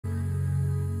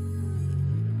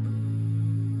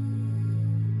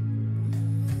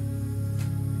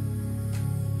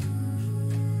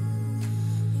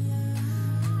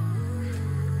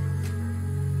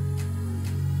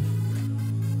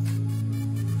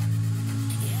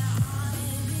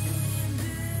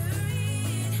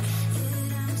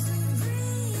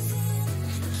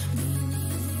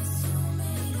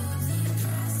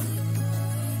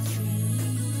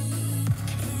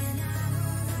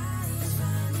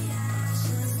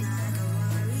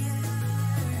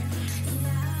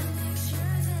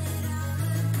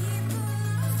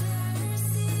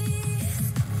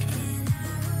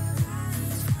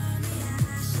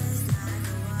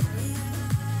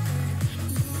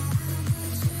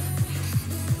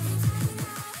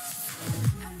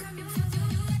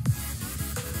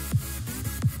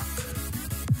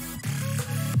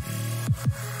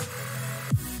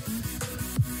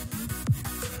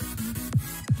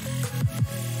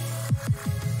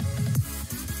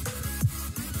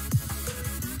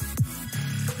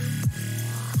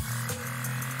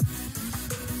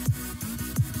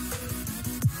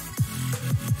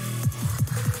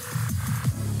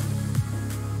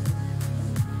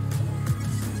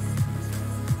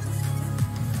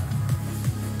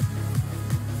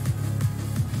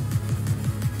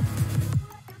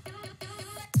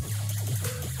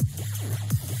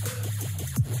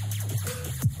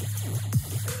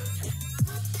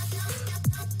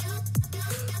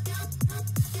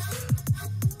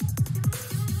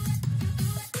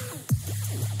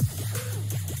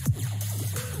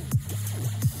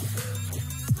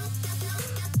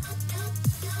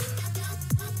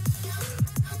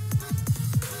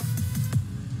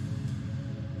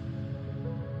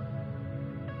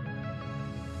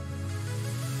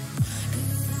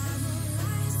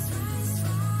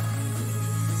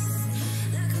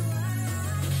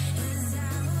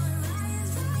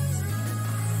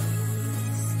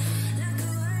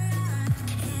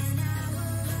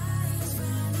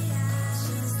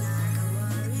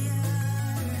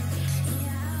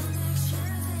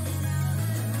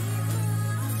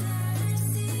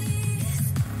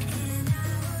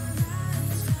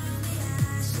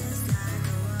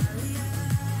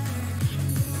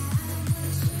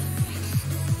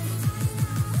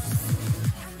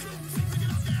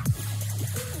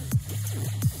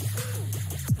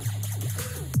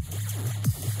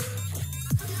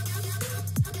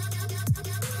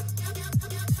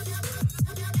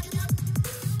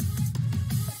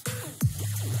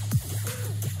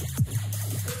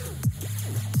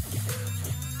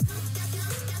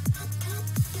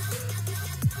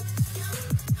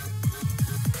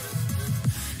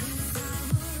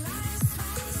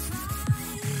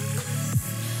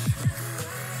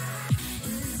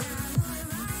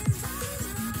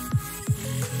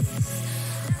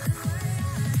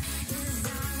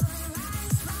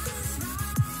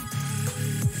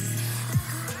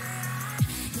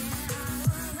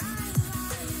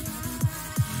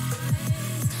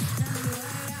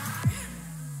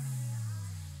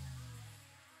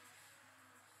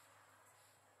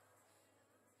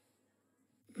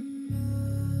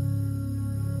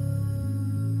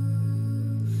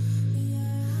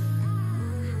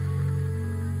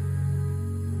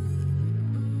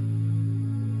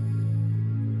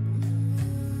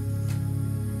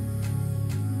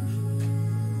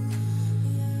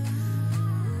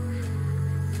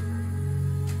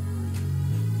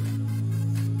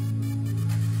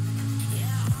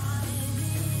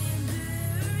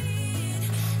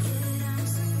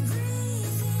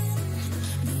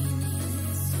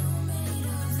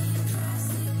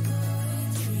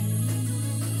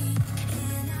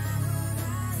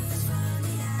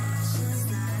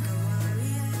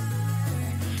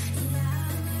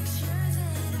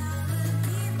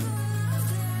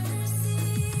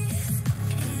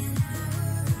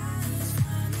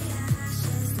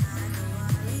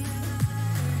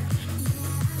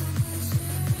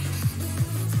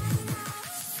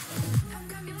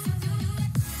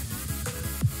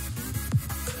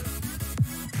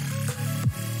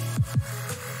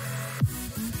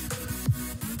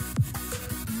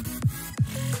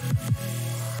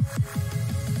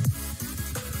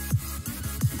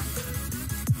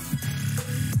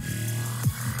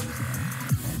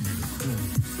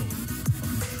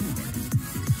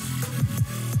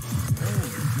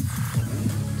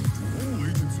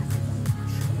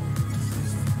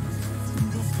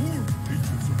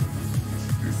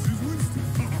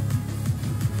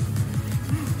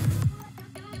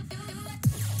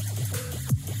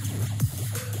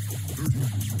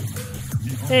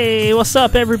Hey, what's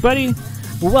up, everybody?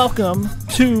 Welcome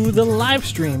to the live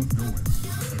stream.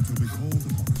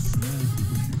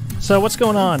 So, what's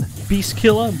going on? Beast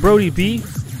Killer, Brody B,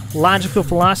 Logical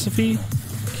Philosophy,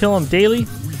 Kill 'em Daily,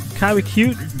 Kyro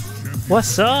Cute.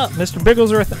 What's up, Mr.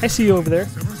 Bigglesworth? I see you over there.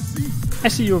 I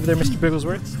see you over there, Mr.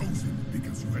 Bigglesworth.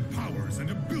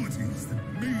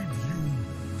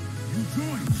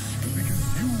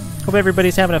 Hope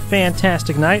everybody's having a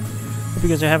fantastic night. Hope you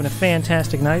guys are having a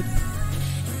fantastic night.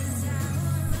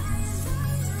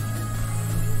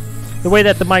 The way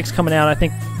that the mic's coming out, I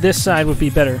think this side would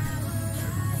be better.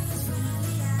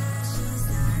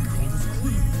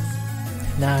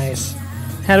 Nice.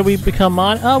 How do we become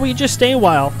mod? Oh, we just stay a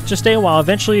while. Just stay a while.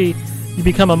 Eventually, you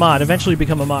become a mod. Eventually,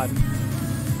 become a mod.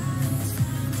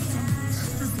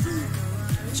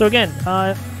 So again,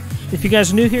 if you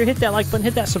guys are new here, hit that like button,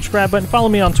 hit that subscribe button. Follow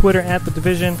me on Twitter at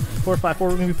TheDivision454. We're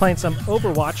going to be playing some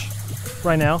Overwatch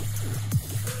right now.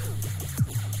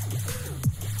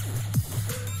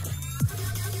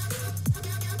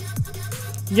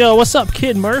 Yo, what's up,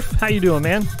 Kid Murph? How you doing,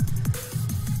 man?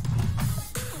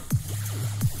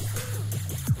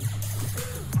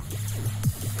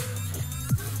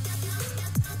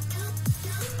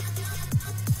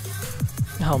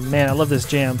 Oh man, I love this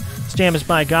jam. This jam is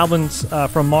by Goblins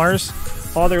from Mars.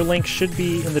 All their links should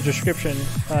be in the description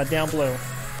down below.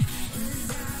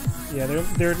 Yeah,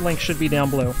 their links should be down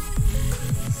below.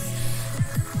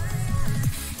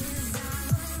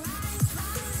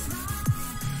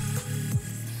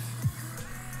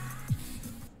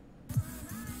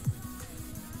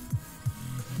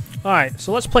 Alright,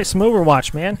 so let's play some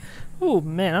Overwatch, man. Ooh,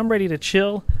 man, I'm ready to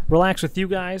chill, relax with you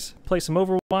guys, play some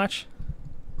Overwatch.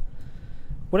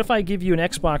 What if I give you an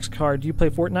Xbox card? Do you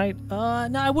play Fortnite?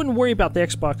 No, I wouldn't worry about the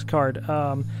Xbox card.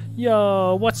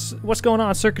 Yo, what's going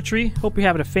on, Circuitry? Hope you're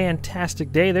having a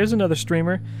fantastic day. There's another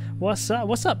streamer. What's up?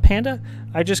 What's up, Panda?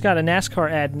 I just got a NASCAR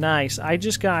ad. Nice. I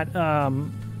just got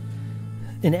an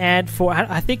ad for...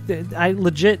 I think that I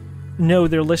legit know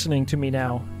they're listening to me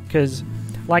now. Because,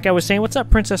 like I was saying, what's up,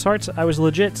 Princess Hearts? I was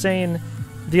legit saying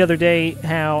the other day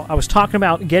how I was talking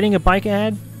about getting a bike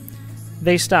ad.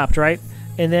 They stopped, right?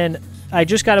 And then... I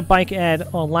just got a bike ad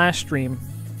on last stream,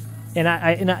 and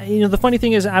I you know, the funny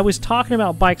thing is I was talking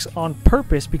about bikes on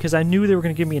purpose because I knew they were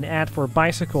going to give me an ad for a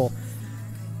bicycle,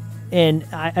 and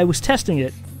I was testing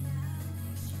it.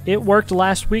 It worked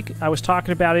last week. I was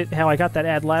talking about it, how I got that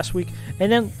ad last week, and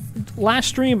then last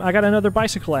stream I got another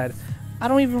bicycle ad. I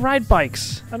don't even ride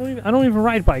bikes. I don't even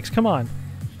ride bikes. Come on.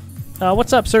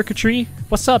 What's up, Circuitry?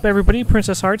 What's up, everybody?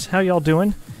 Princess Hearts, how y'all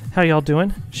doing? How y'all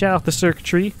doing? Shout out to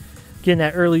Circuitry. Getting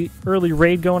that early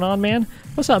raid going on, man.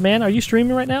 What's up, man? Are you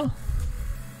streaming right now?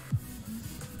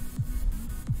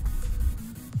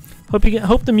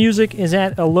 Hope the music is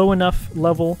at a low enough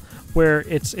level where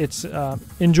it's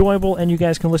enjoyable and you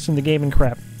guys can listen to gaming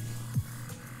crap.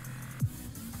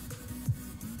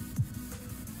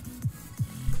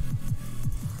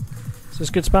 Is this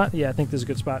a good spot? Yeah, I think this is a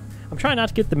good spot. I'm trying not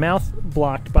to get the mouth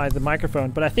blocked by the microphone,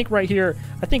 but I think right here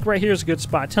is a good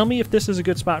spot. Tell me if this is a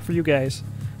good spot for you guys.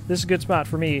 This is a good spot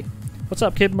for me. What's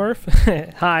up, Kid Murph?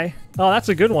 Hi. Oh, that's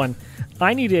a good one.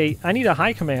 I need a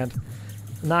hi command.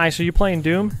 Nice. Are you playing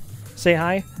Doom? Say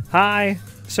hi. Hi.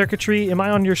 Circuitry. Am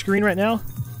I on your screen right now?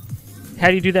 How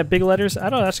do you do that? Big letters? I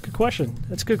don't know. That's a good question.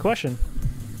 That's a good question.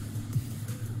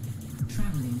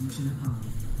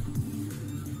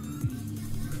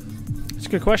 It's a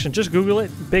good question. Just Google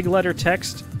it. Big letter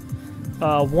text.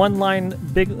 One line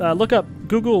big. Look up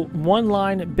Google one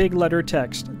line big letter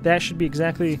text. That should be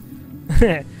exactly.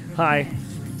 Hi.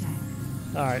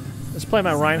 All right. Let's play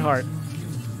my Reinhardt.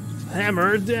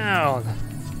 Hammer down.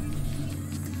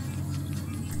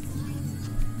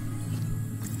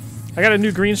 I got a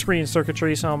new green screen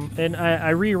circuitry, and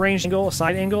I rearranged angle,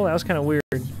 side angle. That was kind of weird.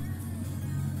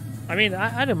 I mean,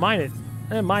 I didn't mind it. I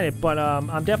didn't mind it, but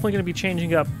I'm definitely going to be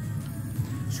changing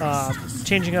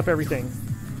up everything.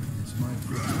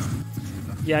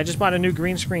 Yeah, I just bought a new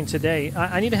green screen today.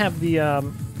 I need to have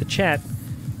the chat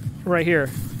right here.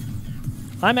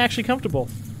 I'm actually comfortable.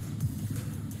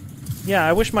 Yeah,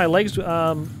 I wish my legs...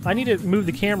 I need to move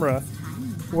the camera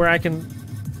where I can,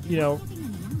 you know,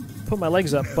 put my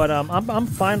legs up. But I'm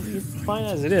fine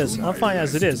as it is. I'm fine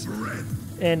as it is.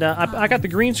 And I got the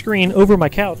green screen over my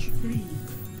couch.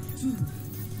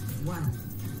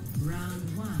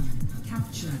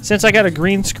 Since I got a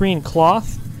green screen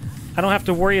cloth, I don't have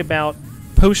to worry about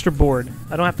poster board.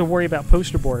 I don't have to worry about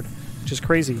poster board, which is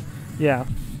crazy. Yeah.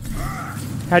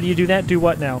 How do you do that? Do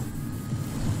what now?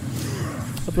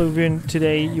 Uploading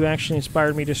today, you actually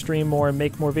inspired me to stream more and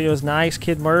make more videos. Nice,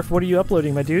 Kid Murph. What are you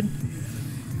uploading, my dude?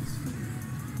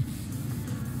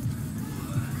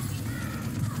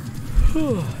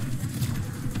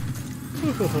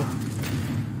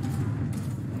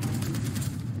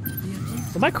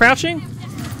 Am I crouching?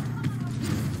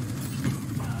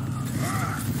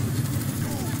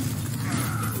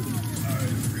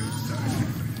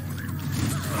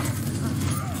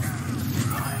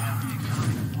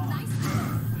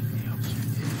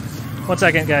 One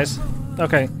second, guys.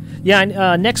 Okay.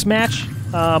 Yeah, next match,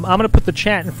 I'm going to put the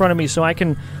chat in front of me so I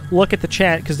can look at the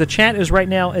chat, because the chat is right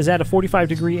now is at a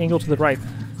 45-degree angle to the right.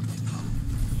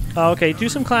 Okay, do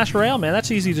some Clash Royale, man. That's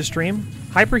easy to stream.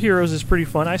 Hyper Heroes is pretty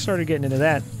fun. I started getting into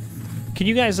that. Can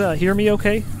you guys hear me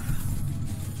okay?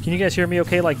 Can you guys hear me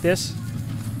okay like this?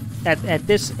 At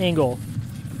this angle.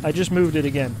 I just moved it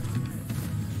again.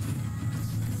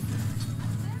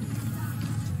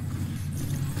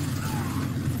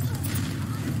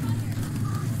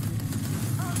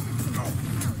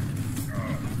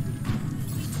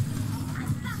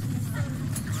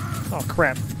 Oh,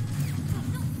 crap.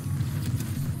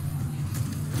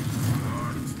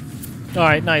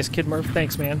 Alright, nice, Kid Murph.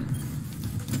 Thanks, man.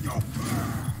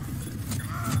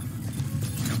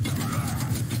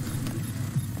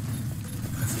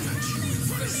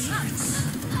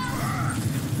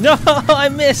 No, I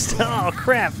missed! Oh,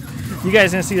 crap. You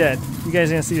guys didn't see that. You guys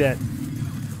didn't see that.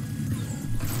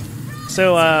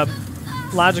 So,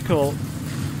 Logical,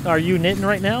 are you knitting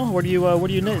right now? What are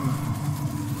you knitting?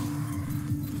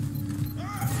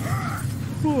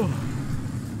 Whew.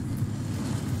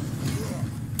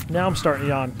 Now I'm starting to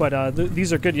yawn, but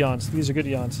these are good yawns. These are good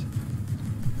yawns.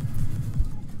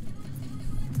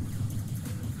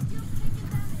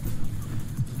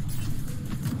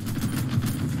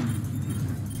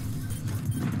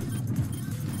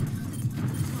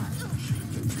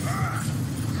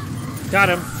 Got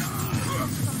him.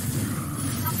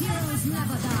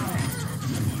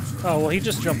 Oh, well, he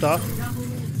just jumped off.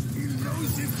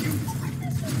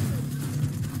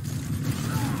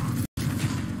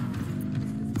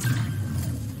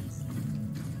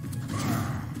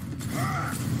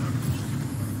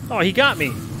 Oh, he got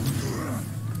me.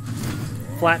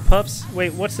 Flat puffs?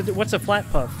 Wait, what's a flat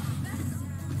puff?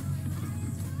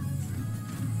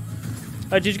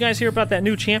 Did you guys hear about that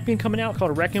new champion coming out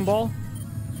called a Wrecking Ball?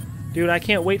 Dude, I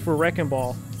can't wait for Wrecking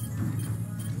Ball.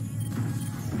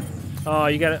 Oh,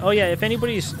 you gotta... Oh, yeah, if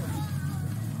anybody's...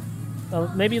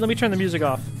 maybe let me turn the music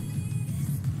off.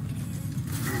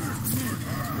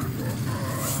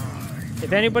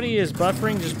 If anybody is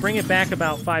buffering, just bring it back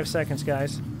about 5 seconds,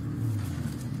 guys.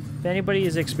 If anybody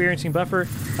is experiencing buffer,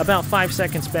 about 5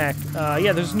 seconds back.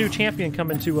 Yeah, there's a new champion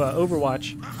coming to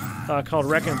Overwatch called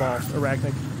Wrecking Ball,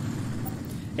 Arachnid.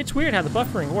 It's weird how the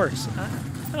buffering works.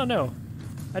 I don't know.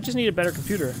 I just need a better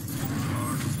computer.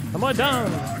 I'm all down.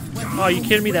 Oh, you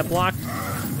kidding me? That blocked?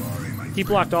 He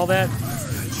blocked all that?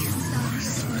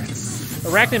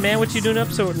 Arachnid, man, what you doing up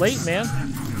so late, man?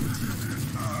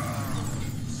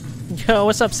 Yo,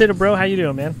 what's up, Sita, bro? How you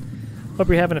doing, man? Hope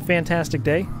you're having a fantastic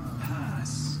day.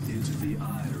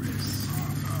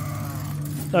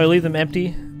 Oh, leave them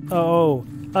empty? Oh,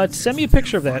 send me a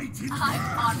picture of that.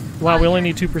 Wow, we only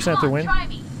need 2% to win.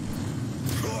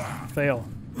 Fail.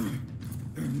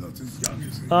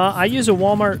 I use a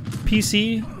Walmart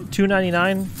PC,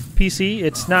 $2.99 PC.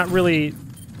 It's not really...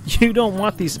 You don't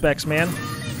want these specs, man.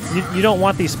 You don't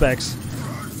want these specs.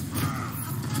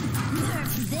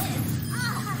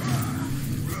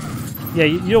 Yeah,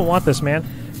 you don't want this, man.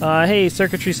 Hey,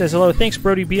 Circuitry says hello. Thanks,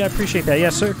 Brody B. I appreciate that.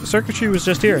 Yeah, Circuitry was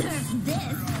just here.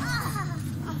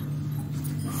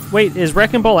 Wait, is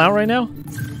Wrecking Ball out right now?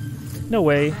 No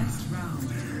way.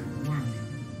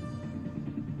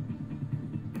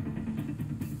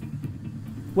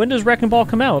 When does Wrecking Ball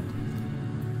come out?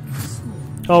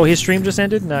 Oh, his stream just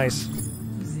ended? Nice.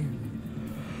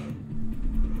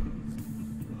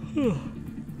 I'm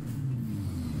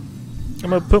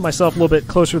gonna put myself a little bit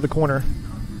closer to the corner.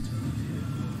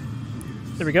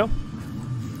 There we go.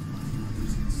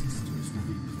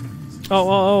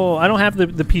 Oh, I don't have the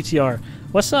PTR.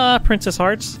 What's up, Princess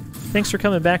Hearts? Thanks for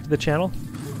coming back to the channel.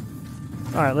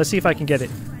 Alright, let's see if I can get it.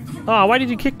 Oh, why did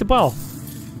you kick the ball?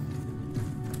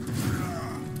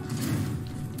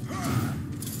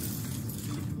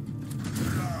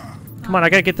 Come on, I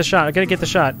gotta get the shot. I gotta get the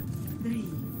shot.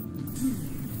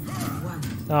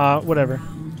 Whatever.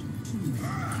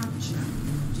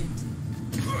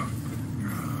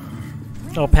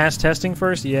 Oh, pass testing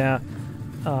first? Yeah.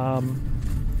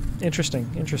 Interesting,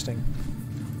 interesting.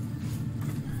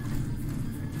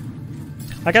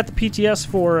 I got the PTS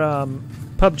for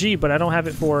PUBG, but I don't have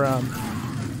it for...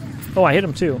 Oh, I hit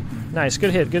him too. Nice,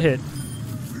 good hit, good hit.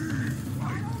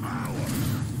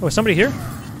 Oh, is somebody here?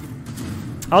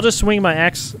 I'll just swing my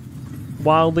axe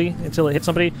wildly until it hits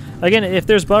somebody. Again, if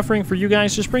there's buffering for you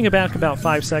guys, just bring it back about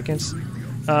 5 seconds.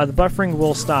 The buffering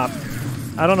will stop.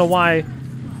 I don't know why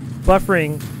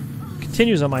buffering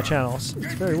continues on my channels.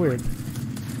 It's very weird.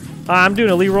 I'm doing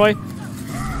a Leroy.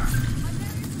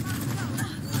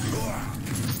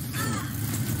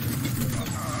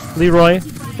 Leroy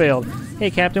failed.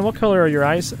 Hey, Captain, what color are your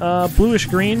eyes? Bluish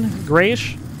green,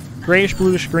 grayish,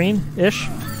 bluish green-ish.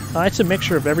 It's a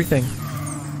mixture of everything.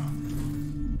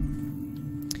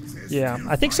 Yeah,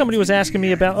 I think somebody was asking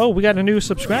me about. Oh, we got a new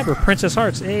subscriber, Princess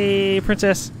Hearts. Hey,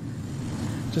 Princess,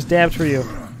 just dabbed for you.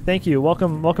 Thank you.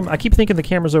 Welcome, welcome. I keep thinking the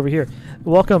camera's over here.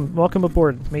 Welcome, welcome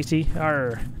aboard, matey.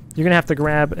 Arr. You're gonna have to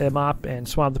grab a mop and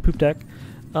swab the poop deck.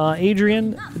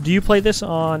 Adrian, do you play this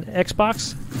on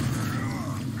Xbox?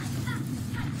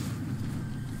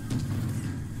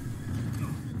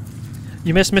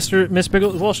 You miss Miss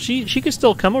Bigglesworth? Well, she can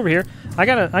still come over here. I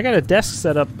got a desk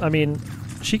set up. I mean,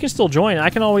 she can still join. I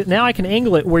can always now I can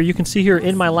angle it where you can see her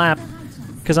in my lap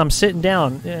because I'm sitting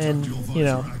down, and you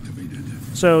know.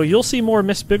 So you'll see more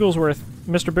Miss Bigglesworth,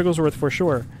 Mr. Bigglesworth for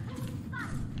sure.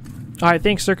 All right,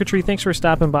 thanks Circuitry. Thanks for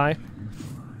stopping by.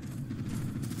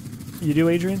 You do,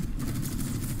 Adrian?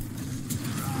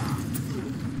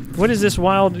 What is this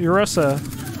wild Urusa?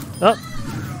 Oh.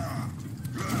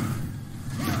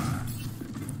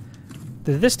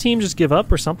 Did this team just give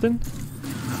up or something?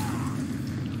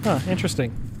 Huh,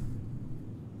 interesting.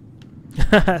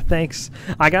 Thanks.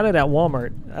 I got it at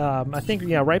Walmart. I think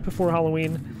yeah, right before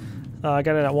Halloween. I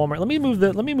got it at Walmart. Let me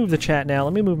move the chat now.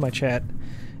 Let me move my chat.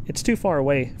 It's too far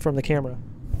away from the camera.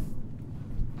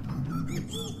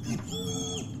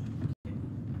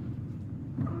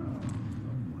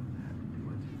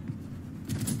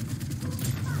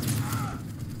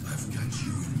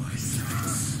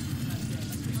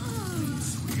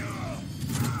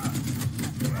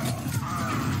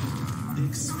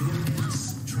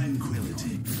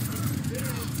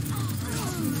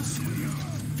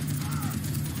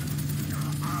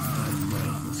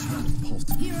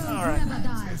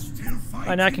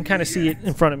 And I can kind of see it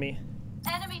in front of me.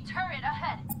 Enemy turret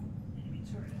ahead.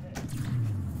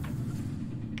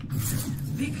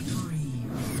 Victory.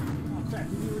 Oh crap,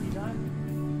 did you already die?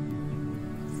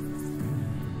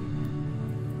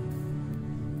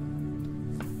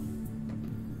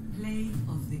 Play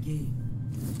of the game.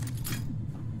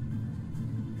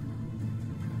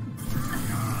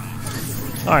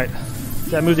 Alright.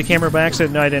 Did I move the camera by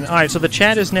accident? No, I didn't. Alright, so the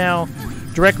chat is now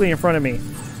directly in front of me.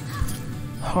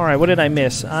 Alright, what did I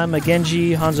miss? I'm a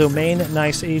Genji, Hanzo main,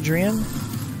 nice Adrian.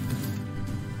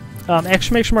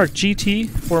 Exclamation mark GT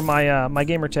for my my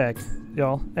gamer tag,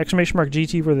 y'all. Exclamation mark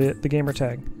GT for the gamer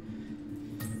tag.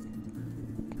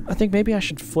 I think maybe I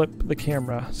should flip the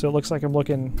camera so it looks like I'm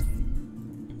looking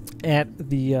at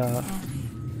the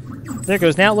there it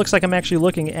goes. Now it looks like I'm actually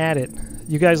looking at it.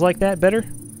 You guys like that better?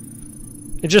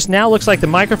 It just now looks like the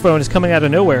microphone is coming out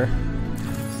of nowhere.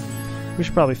 We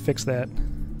should probably fix that.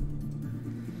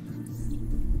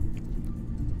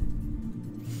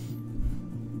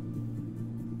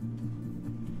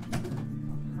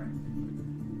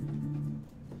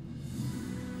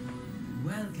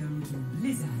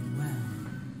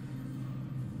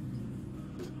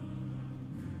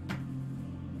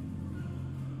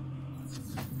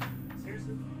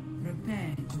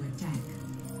 Prepare to attack.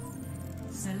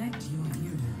 Select your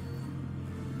hero.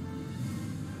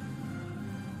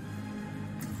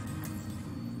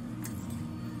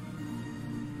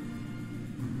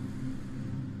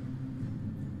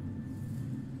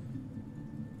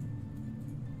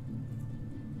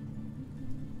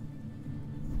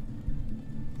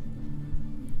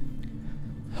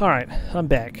 Alright, I'm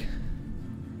back.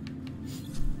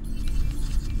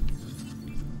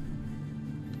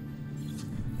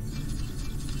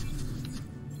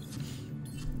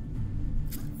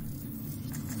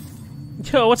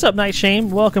 Yo, what's up, Night Shame?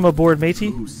 Welcome aboard,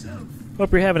 matey.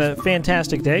 Hope you're having a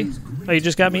fantastic day. Oh, you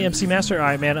just got me MC Master?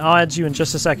 Alright, man, I'll add you in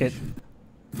just a second.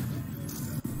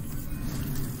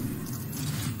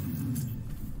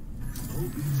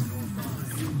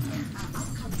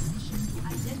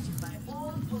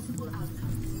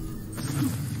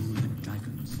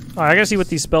 Alright, I gotta see what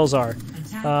these spells are.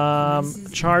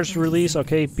 Charged release,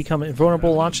 okay, become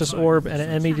invulnerable, launch this orb, and an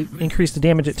enemy to increase the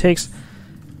damage it takes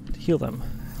to heal them.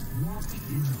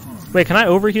 Wait, can I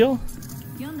overheal?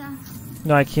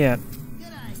 No, I can't.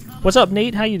 What's up,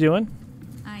 Nate? How you doing?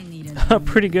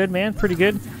 Pretty good, man. Pretty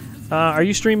good. Are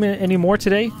you streaming any more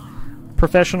today?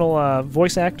 Professional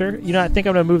voice actor. You know, I think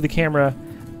I'm gonna move the camera.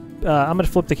 I'm gonna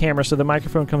flip the camera so the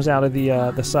microphone comes out of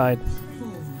the side.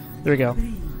 There we go.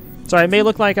 Sorry, it may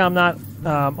look like I'm not.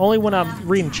 Only when I'm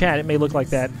reading chat, it may look like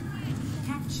that.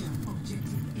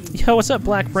 Yo, what's up,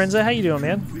 Black Brenza? How you doing,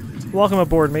 man? Welcome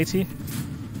aboard, matey.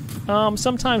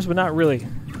 Sometimes, but not really.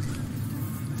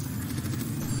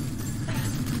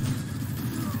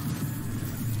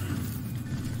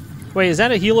 Wait, is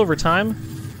that a heal over time?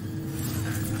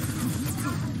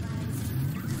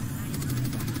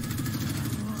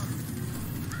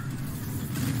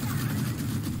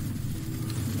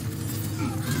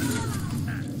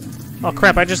 Oh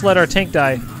crap, I just let our tank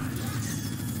die.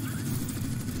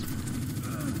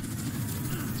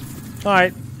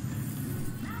 Alright.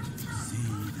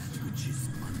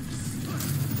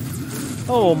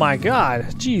 Oh my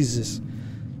god, Jesus.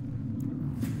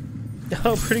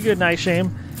 Oh, pretty good, Night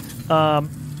Shame. Are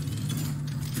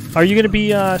you going to be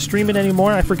streaming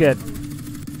anymore? I forget.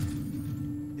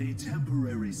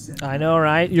 I know,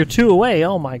 right? You're 2 away.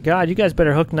 Oh my god, you guys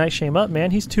better hook Night Shame up, man.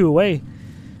 He's 2 away.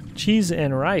 Cheese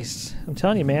and rice. I'm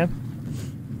telling you, man.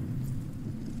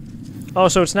 Oh,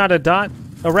 so it's not a dot?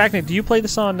 Arachnid, do you play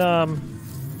this on,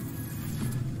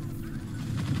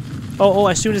 Oh,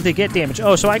 as soon as they get damage.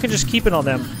 Oh, so I can just keep it on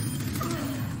them.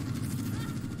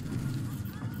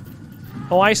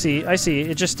 Oh, I see. I see.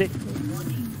 It just... Can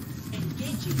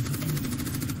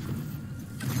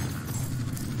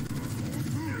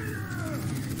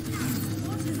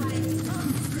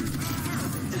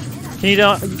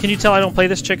you tell I don't play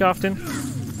this chick often?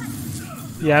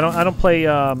 Yeah, I don't play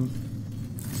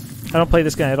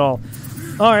this guy at all.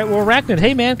 All right, well, Arachnid,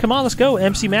 hey man, come on, let's go.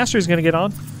 MC Master is gonna get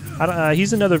on.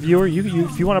 He's another viewer.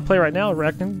 If you want to play right now,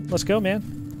 Arachnid, let's go,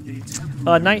 man.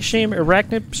 Night Shame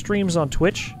Arachnid streams on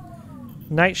Twitch.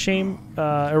 Night Shame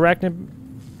Arachnid,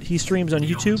 he streams on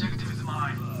YouTube.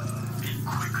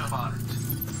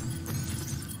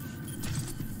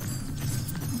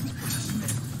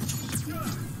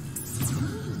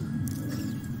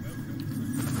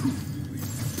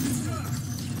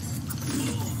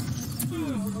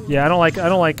 Yeah, I don't like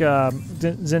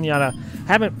Zenyatta.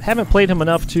 Haven't played him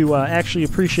enough to actually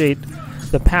appreciate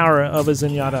the power of a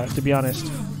Zenyatta, to be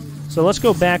honest. So let's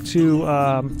go back to.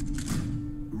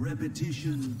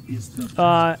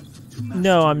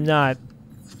 No, I'm not.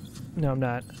 No, I'm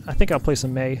not. I think I'll play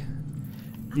some May.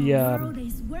 The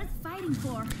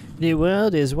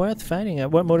world is worth fighting.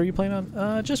 What mode are you playing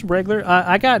on? Just regular.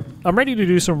 I'm ready to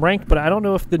do some ranked, but I don't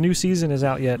know if the new season is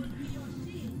out yet.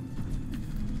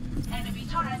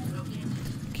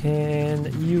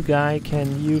 Can you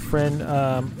friend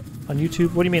on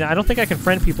YouTube? What do you mean? I don't think I can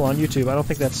friend people on YouTube. I don't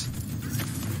think that's...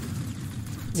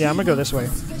 Yeah, I'm gonna go this way.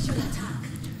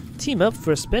 Team up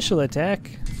for a special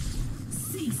attack.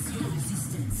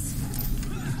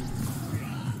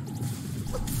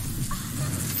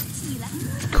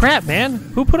 Crap, man!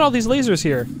 Who put all these lasers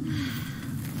here?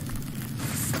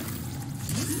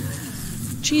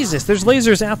 Jesus, there's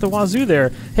lasers out the wazoo there.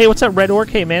 Hey, what's up, Red Orc?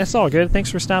 Hey, man, it's all good. Thanks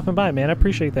for stopping by, man. I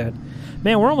appreciate that.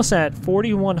 Man, we're almost at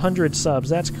 4,100 subs.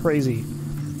 That's crazy.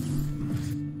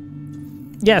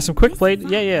 Yeah, some quick play.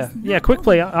 Yeah, quick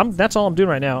play. That's all I'm doing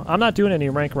right now. I'm not doing any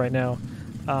rank right now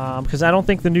because I don't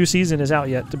think the new season is out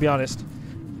yet, to be honest.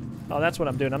 Oh, that's what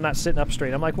I'm doing. I'm not sitting up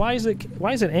straight. I'm like, why is it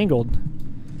angled?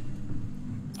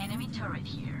 Enemy turret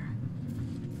here.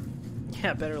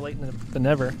 Yeah, better late than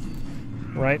never,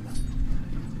 right?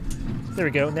 There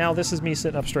we go. Now this is me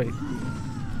sitting up straight.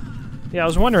 Yeah, I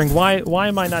was wondering why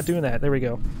am I not doing that? There we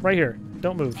go. Right here.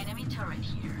 Don't move. Enemy turret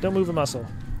here. Don't move a muscle.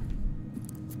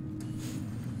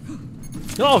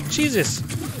 Oh, Jesus!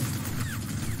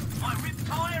 My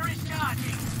riptire is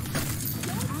charging.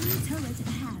 Enemy turret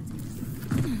ahead.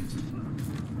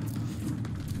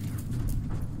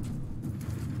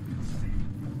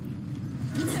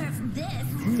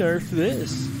 Nerf this. Nerf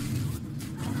this.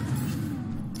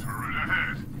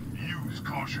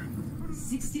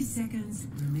 60 seconds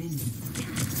remaining.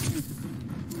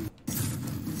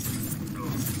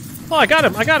 Oh, I got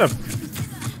him! I got him!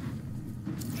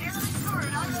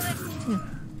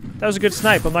 That was a good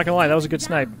snipe. I'm not gonna lie. That was a good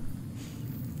snipe.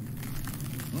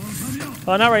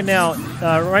 Oh, not right now.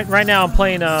 Right now, I'm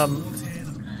playing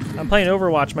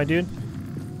Overwatch, my dude.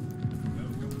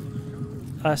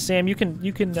 Sam, you can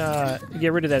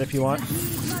get rid of that if you want.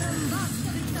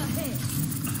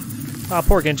 Ah,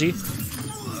 poor Genji.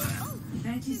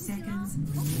 30 seconds.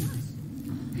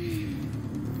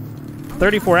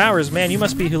 34 hours, man. You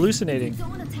must be hallucinating.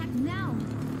 Don't attack now.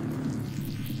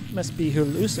 Must be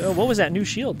hallucinating. Oh, what was that new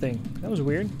shield thing? That was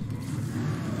weird.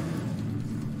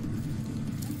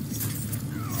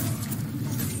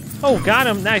 Oh, got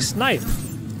him. Nice snipe. 10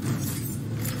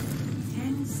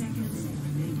 seconds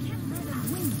remaining.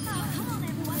 Come on,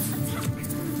 everyone, attack.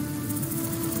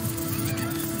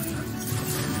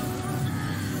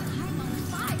 I'm on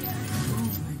fire.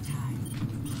 Overtime.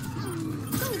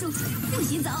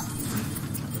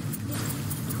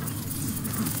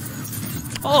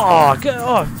 Oh,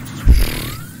 oh.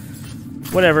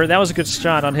 Whatever. That was a good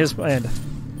shot on his end.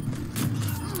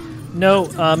 No,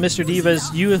 Mr.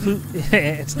 Divas, you.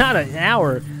 It's not an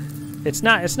hour. It's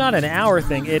not an hour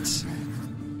thing. It's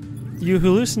you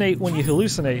hallucinate when you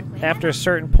hallucinate after a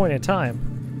certain point in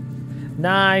time.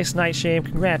 Nice, Night Shame.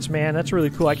 Congrats, man. That's really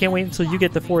cool. I can't wait until you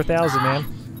get the 4,000, man.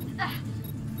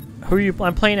 Who are you?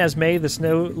 I'm playing as May, the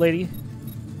snow lady.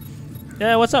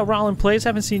 Yeah, what's up, Rollin Plays?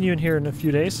 Haven't seen you in here in a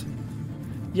few days.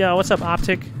 Yeah, what's up,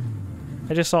 Optek?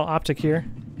 I just saw Optek here.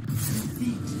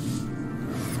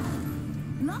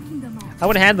 I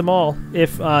would have had them all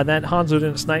if that Hanzo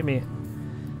didn't snipe me.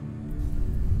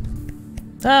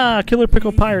 Ah, Killer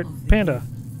Pickle Pirate Panda.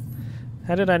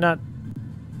 How did I not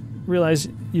realize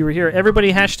you were here?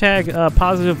 Everybody hashtag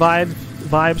positive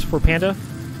vibes for Panda.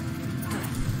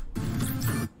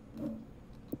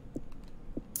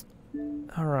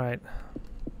 Alright.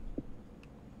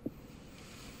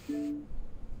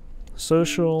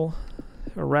 Social,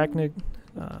 arachnid,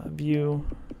 view,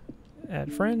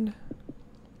 add friend.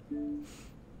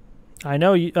 I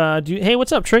know you. Hey,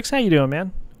 what's up, Trix? How you doing,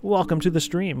 man? Welcome to the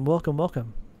stream. Welcome,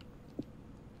 welcome.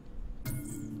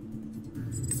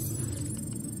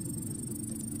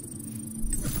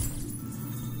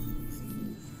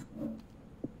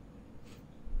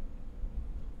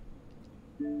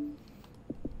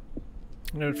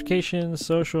 Notifications,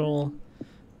 social,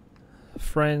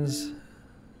 friends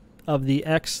of the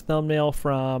X thumbnail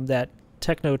from that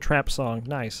techno trap song.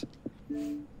 Nice.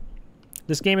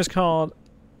 This game is called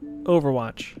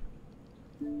Overwatch.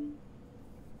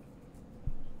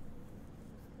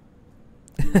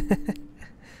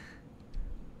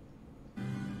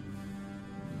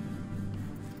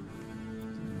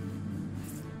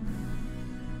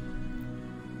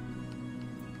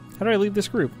 How do I leave this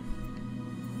group?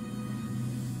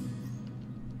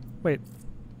 Wait.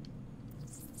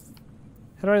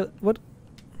 How do I... What?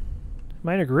 Am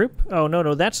I in a group? Oh,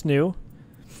 no, that's new.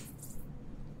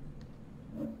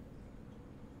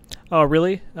 Oh,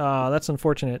 really? That's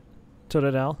unfortunate.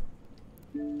 Totodal.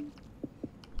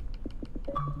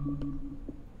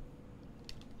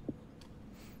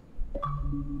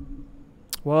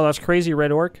 Well, that's crazy,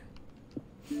 Red Orc.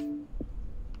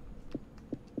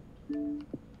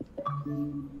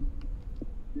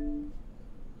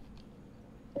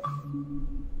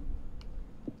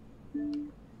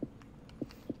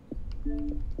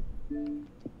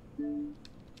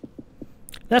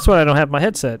 That's why I don't have my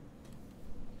headset.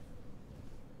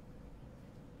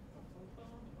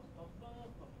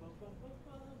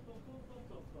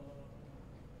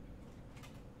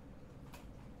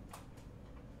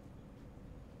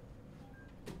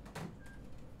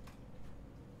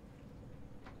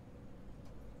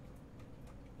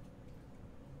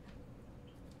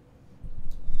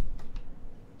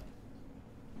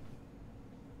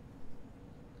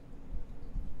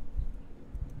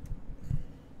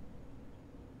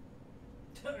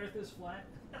 Earth is flat.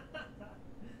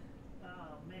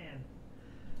 Oh man.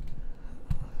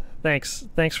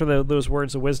 Thanks for those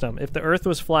words of wisdom. If the Earth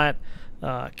was flat,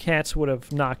 cats would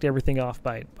have knocked everything off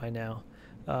by now.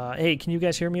 Hey, can you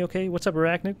guys hear me? Okay. What's up,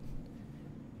 Arachnid?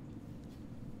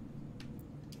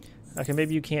 Okay,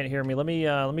 maybe you can't hear me. Let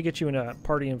me get you in a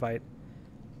party invite.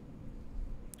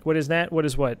 What is that? What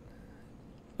is what?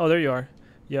 Oh, there you are.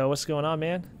 Yo, what's going on,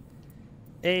 man?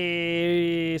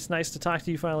 Hey, it's nice to talk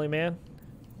to you finally, man.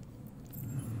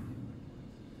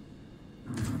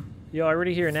 Yo, I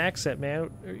already hear an accent, man.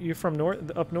 You're from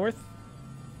up north?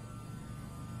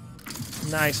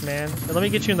 Nice, man. And let me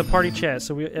get you in the party chat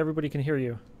so everybody can hear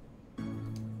you.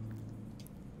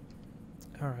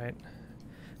 All right.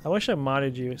 I wish I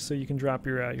modded you so you can drop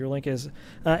your link as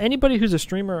anybody who's a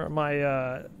streamer.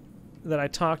 That I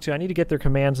talk to, I need to get their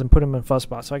commands and put them in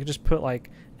Fuzzbot, so I can just put like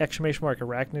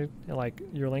 !arachnid and like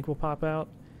your link will pop out.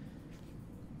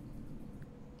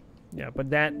 Yeah,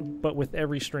 but with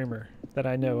every streamer that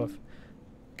I know of.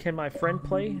 Can my friend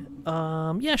play?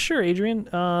 Yeah, sure, Adrian.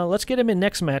 Let's get him in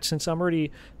next match since I'm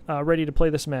already ready to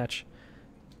play this match.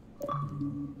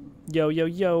 Yo.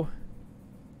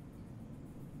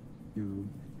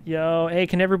 Yo, hey,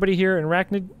 can everybody hear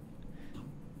Arachnid?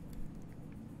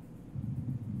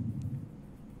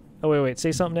 Oh, wait,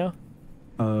 say something now?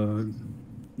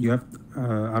 You have,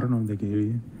 I don't know if they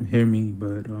can hear me,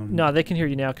 but, No, they can hear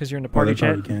you now because you're in the party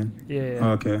chat. They can? Yeah.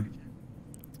 Oh, okay.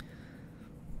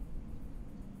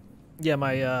 Yeah,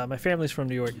 my family's from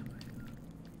New York.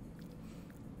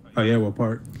 Oh, yeah, what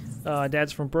part?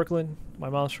 Dad's from Brooklyn. My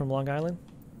mom's from Long Island.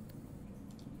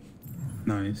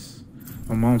 Nice.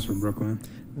 My mom's from Brooklyn.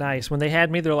 Nice. When they had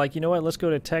me, they're like, you know what, let's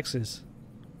go to Texas.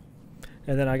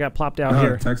 And then I got plopped out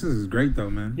here. Texas is great though,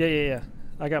 man. Yeah.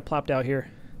 I got plopped out here.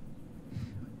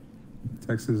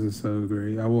 Texas is so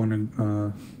great. I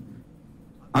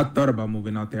thought about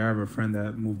moving out there. I have a friend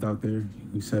that moved out there.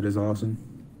 He said it's awesome.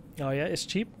 Oh yeah, it's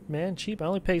cheap, man. Cheap. I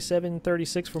only pay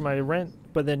 $736 for my rent,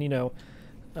 but then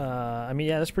I mean,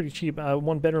 yeah, that's pretty cheap.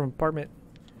 1-bedroom apartment.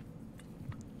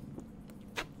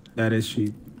 That is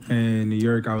cheap. In New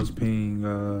York, I was paying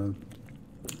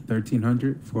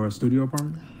 $1,300 for a studio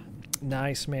apartment.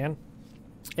 Nice, man.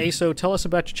 Hey, so tell us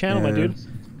about your channel, my dude.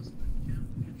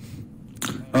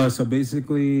 So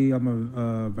basically, I'm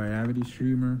a variety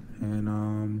streamer,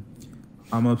 and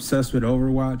I'm obsessed with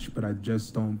Overwatch, but I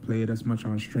just don't play it as much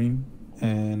on stream.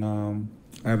 And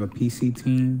I have a PC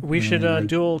team. We should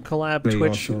dual collab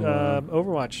Twitch also,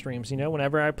 Overwatch streams.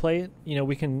 Whenever I play it,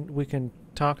 we can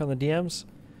talk on the DMs.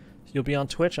 You'll be on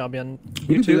Twitch. I'll be on YouTube.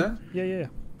 We can do that. Yeah.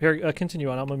 Here, continue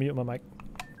on. I'm gonna mute my mic.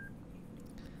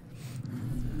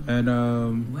 And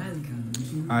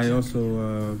I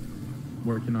also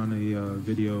working on a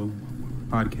video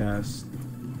podcast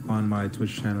on my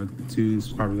Twitch channel too. It's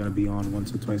probably gonna be on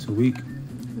once or twice a week.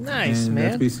 Nice, and man.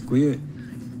 That's basically it.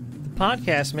 The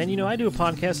podcast, man. I do a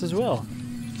podcast as well.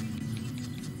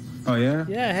 Oh yeah?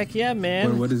 Yeah, heck yeah,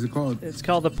 man. What is it called? It's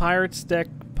called the Pirates Deck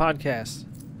Podcast.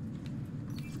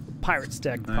 Pirates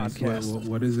Deck Podcast.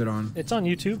 What is it on? It's on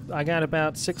YouTube. I got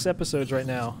about 6 episodes right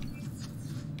now.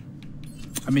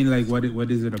 I mean, like, what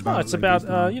is it about? Oh, it's about,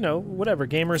 whatever.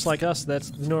 Gamers like us,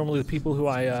 that's normally the people who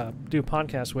I do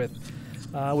podcasts with.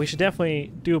 We should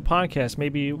definitely do a podcast.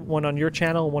 Maybe one on your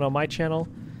channel, one on my channel.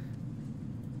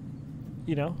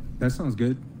 That sounds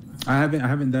good. I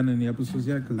haven't done any episodes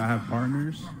yet because I have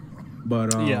partners.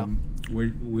 But yeah.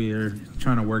 We're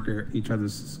trying to work each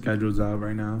other's schedules out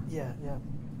right now. Yeah.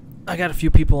 I got a few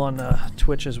people on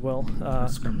Twitch as well.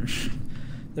 Skirmish.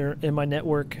 They're in my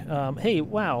network. Hey,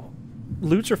 wow.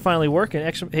 Loots are finally working.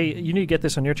 Hey, you need to get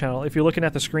this on your channel. If you're looking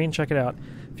at the screen, check it out.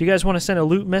 If you guys want to send a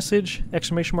loot message,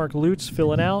 !loots,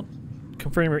 fill it out,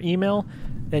 confirm your email,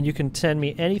 and you can send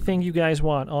me anything you guys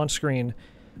want on screen.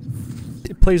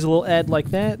 It plays a little ad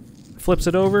like that, flips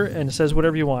it over, and it says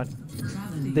whatever you want.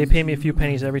 They pay me a few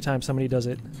pennies every time somebody does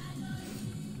it.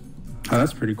 Oh,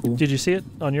 that's pretty cool. Did you see it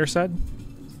on your side?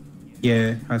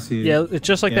 Yeah, I see it. Yeah, it's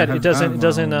just like that. It doesn't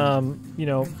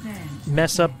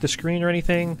mess up the screen or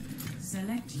anything.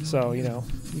 So,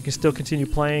 you can still continue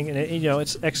playing, and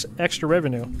it's extra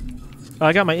revenue.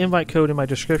 I got my invite code in my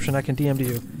description. I can DM to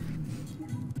you.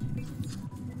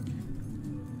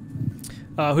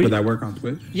 Would that work on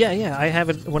Twitch? Yeah. I have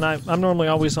it when I'm normally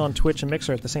always on Twitch and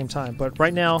Mixer at the same time. But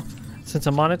right now, since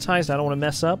I'm monetized, I don't want to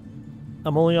mess up.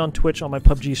 I'm only on Twitch on my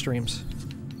PUBG streams,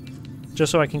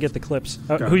 just so I can get the clips.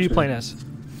 Gotcha. Who are you playing as?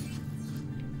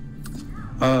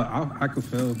 I could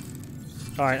fill.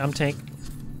 All right, I'm tank.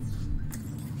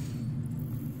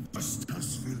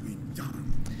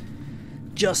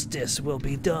 Justice will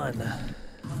be done.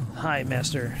 Hi,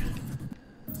 master.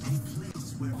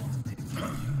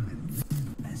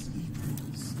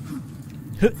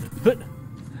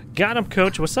 Got him,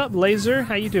 coach. What's up, Laser?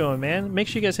 How you doing, man? Make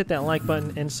sure you guys hit that like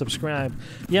button and subscribe.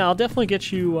 Yeah, I'll definitely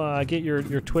get you get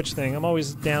your Twitch thing. I'm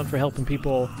always down for helping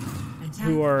people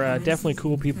who are definitely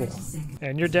cool people,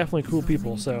 and you're definitely cool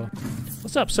people. So,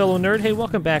 what's up, Solo Nerd? Hey,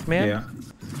 welcome back, man. Yeah,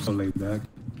 so laid back.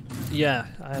 Yeah,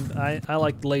 I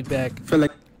like the laid back. I feel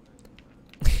like,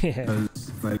 Yeah.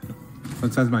 like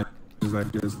sometimes my is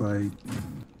like just like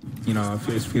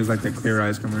it feels like the Clear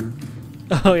Eyes commercial.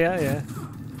 Oh yeah.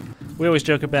 We always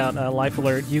joke about Life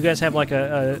Alert. You guys have like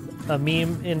a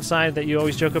meme inside that you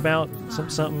always joke about?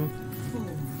 Something?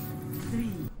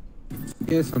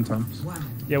 Yeah, sometimes.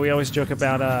 Yeah, we always joke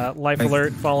about Life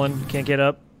Alert, fallen, can't get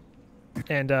up,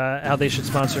 and how they should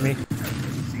sponsor me.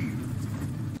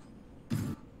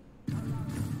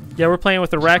 Yeah, we're playing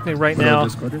with Arachnid right now.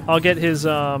 I'll get his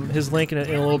link in a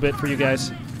little bit for you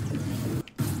guys.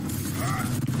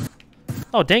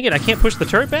 Oh, dang it, I can't push the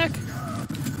turret back?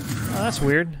 Oh, that's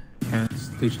weird. Can't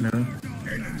stationary.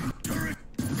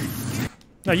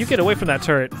 No, you get away from that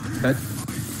turret.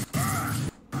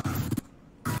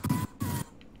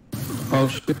 Oh,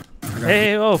 shit.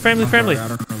 Hey, oh, friendly.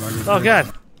 Oh,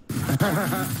 God.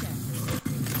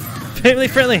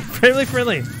 friendly.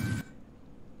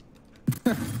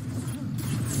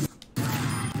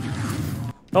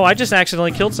 Oh, I just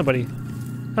accidentally killed somebody.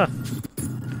 Huh.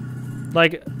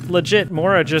 Like, legit,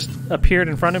 Mora just appeared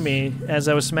in front of me as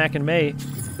I was smacking May.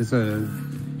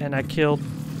 And I killed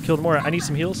Mora. I need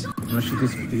some heals. No, she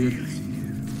disappeared.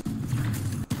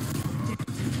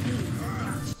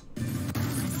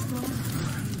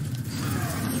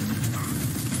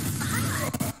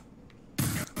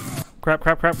 Crap.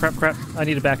 I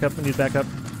need to back up.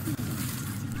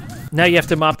 Now you have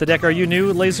to mop the deck. Are you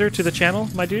new, Laser, to the channel,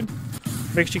 my dude?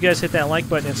 Make sure you guys hit that like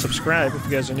button and subscribe if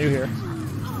you guys are new here.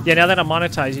 Yeah, now that I'm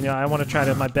monetized, you know, I want to try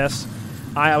to my best.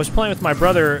 I was playing with my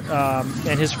brother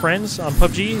and his friends on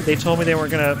PUBG. They told me they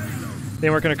weren't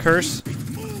gonna curse.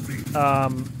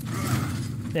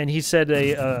 And he said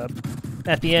they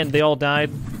at the end they all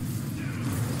died,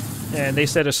 and they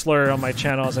said a slur on my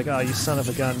channel. I was like, oh, you son of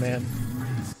a gun, man.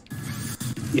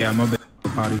 Yeah, I'm a bit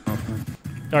potty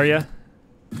mouth. Are ya?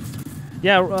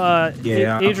 Yeah,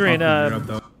 yeah, Adrian,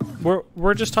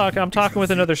 we're just talking. I'm talking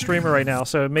with another streamer right now,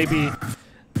 so maybe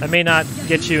I may not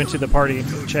get you into the party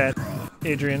chat,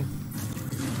 Adrian.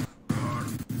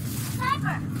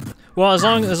 Well, as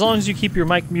long as you keep your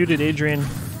mic muted, Adrian,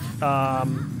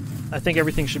 I think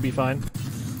everything should be fine.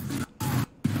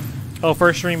 Oh,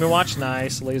 first stream you watched?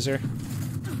 Nice, Laser.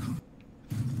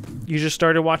 You just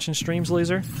started watching streams,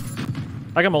 Laser?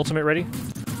 I got my ultimate ready.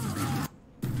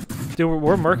 Dude,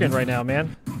 we're murking right now,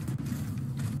 man.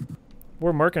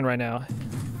 We're murking right now.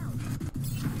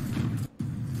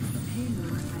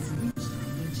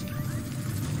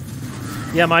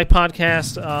 Yeah, my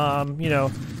podcast, you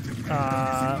know,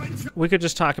 we could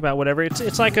just talk about whatever.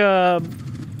 It's like a...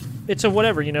 It's a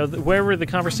whatever, you know, wherever the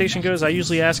conversation goes. I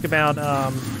usually ask about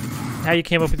how you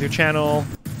came up with your channel,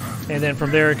 and then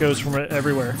from there it goes from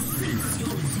everywhere.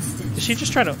 Did she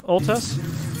just try to ult us?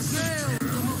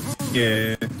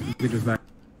 Yeah, we just back.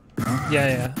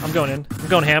 Yeah. I'm going in. I'm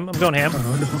going ham. Oh, no.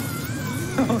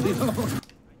 Oh, no.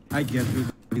 I get through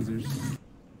the lasers.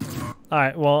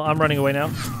 Alright, well, I'm running away now.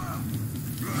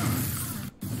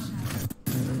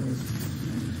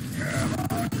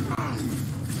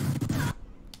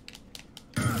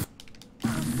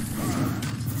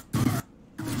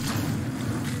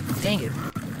 Dang it.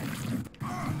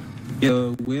 Yeah,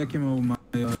 the way I came up with my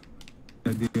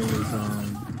idea was,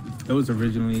 it was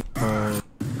originally called...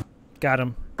 Got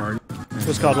him. Party.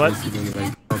 What's called what?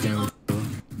 Like, talking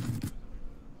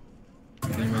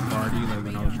with party, like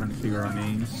when I was trying to figure out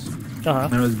names.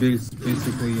 And it was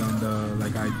basically on the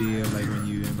like idea of like when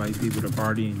you invite people to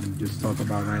party and you just talk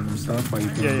about random stuff while you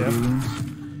play video games.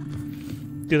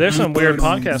 Dude, there's some weird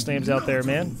podcast names out there,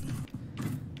 man.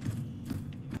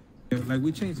 Like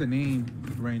we changed the name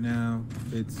right now.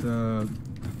 It's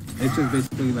just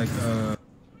basically like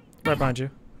right behind you.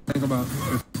 Think about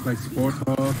just like sports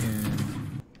talk and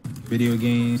video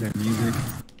games and music.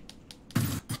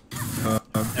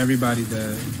 Everybody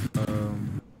that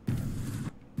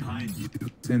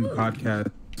is in the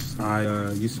podcast,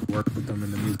 I used to work with them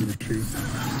in the music industry.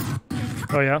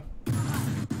 Oh yeah.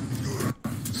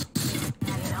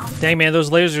 Dang man, those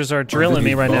lasers are drilling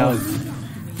me right now.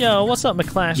 Yo, what's up,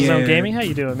 Mcproseph Gaming? How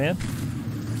you doing, man?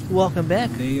 Welcome back.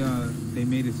 They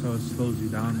made it so it slows you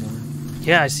down more.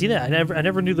 Yeah, I see that. I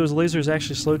never knew those lasers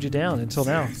actually slowed you down until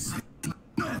now.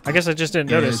 I guess I just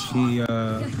didn't notice.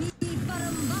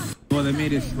 Well, they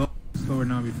made it slower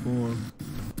now before.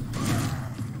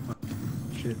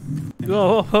 Shit.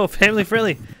 Whoa, family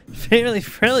friendly,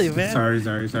 man.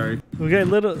 Sorry.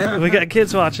 We got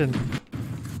kids watching.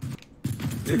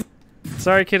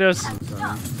 Sorry, kiddos.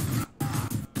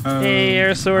 Hey,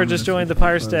 Aerosaur just joined the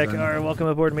Pirate Deck. All right, welcome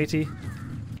aboard, matey.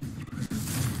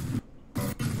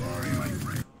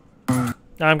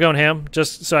 I'm going ham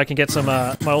just so I can get some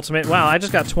my ultimate. Wow, I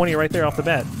just got 20 right there off the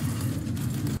bat.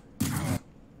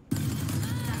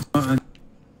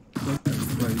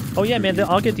 Oh yeah, man,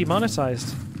 I'll get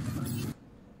demonetized.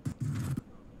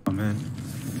 Oh man.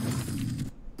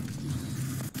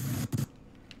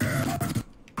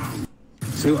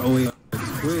 So,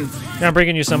 Now I'm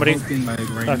bringing you somebody. Like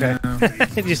right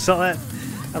okay. You saw that?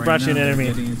 I brought you an enemy.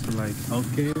 Into, like,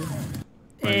 healthcare.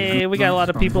 Hey, we got a lot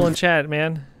of people in chat,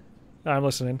 man. I'm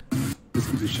listening. This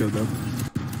is the show, though.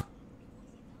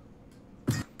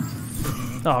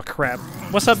 Oh crap!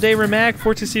 What's up, Dave Remag?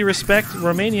 For to see respect,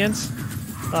 Romanians.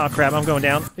 Oh crap! I'm going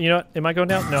down. You know what? Am I going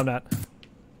down? No, I'm not.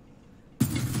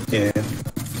 Yeah.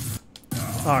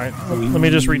 All right. Let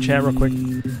me just reach chat real quick.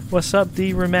 What's up,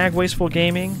 D Remag Wasteful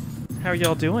Gaming? How are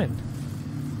y'all doing?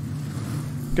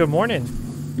 Good morning.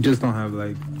 We just don't have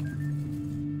like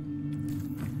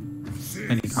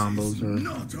any combos or.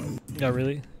 No,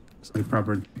 really. Like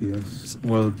proper PS.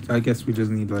 Well, I guess we just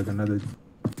need like another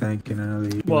tank and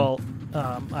another. Well,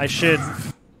 I should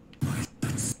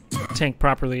tank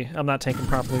properly. I'm not tanking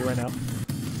properly right now.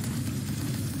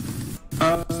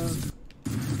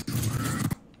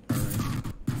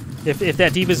 If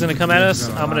that D.Va's gonna come at us,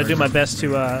 I'm gonna do my best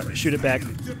to shoot it back.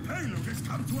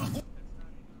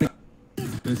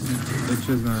 It's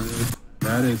just not.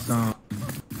 That is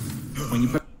when you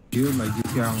put shield, like you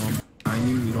see how behind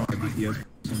you don't have DPS.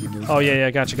 Oh yeah,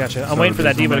 gotcha. I'm waiting for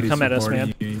that diva to come at us,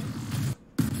 man.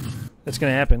 That's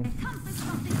gonna happen.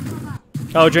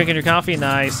 Oh, drinking your coffee?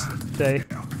 Nice. Day.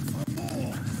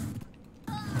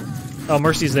 Oh,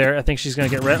 Mercy's there. I think she's gonna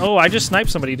get red. Oh, I just sniped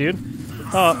somebody, dude.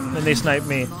 Oh, and they sniped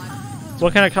me.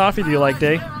 What kind of coffee do you like,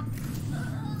 Day?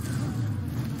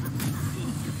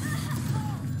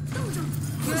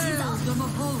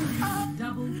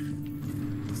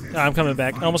 Oh, I'm coming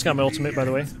back. I almost got my ultimate, by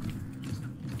the way.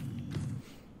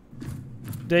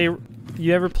 Day,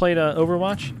 you ever played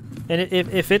Overwatch? And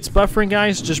if it's buffering,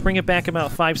 guys, just bring it back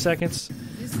about 5 seconds.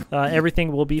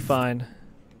 Everything will be fine.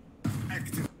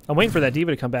 I'm waiting for that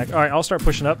diva to come back. All right, I'll start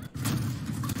pushing up.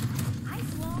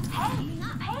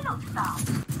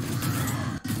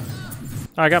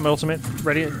 I got my ultimate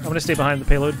ready. I'm gonna stay behind the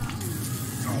payload.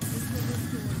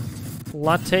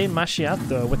 Latte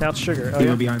macchiato without sugar. Oh,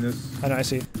 Diva yeah. behind us. I know. I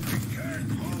see.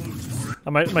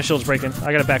 Oh, my shield's breaking.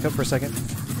 I gotta back up for a second.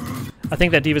 I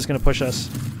think that diva's gonna push us.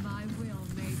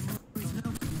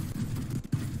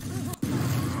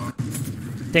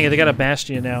 Dang it! They got a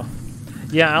Bastion now.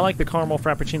 Yeah, I like the caramel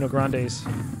frappuccino grandes.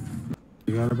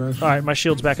 You got a Bastion? All right, my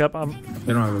shield's back up.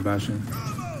 They don't have a Bastion.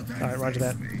 All right, roger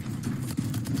that.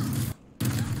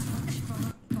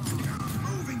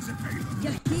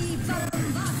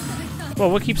 Whoa,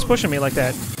 what keeps pushing me like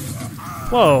that?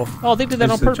 Whoa. Oh, they did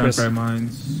that on purpose.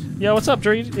 Yeah, what's up,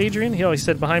 Adrian? He always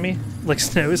said behind me.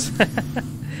 Licks nose.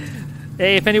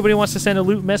 Hey, if anybody wants to send a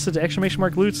loot message,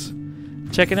 !loots.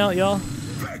 Check it out, y'all.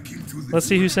 Let's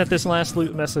see who sent this last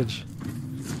loot message.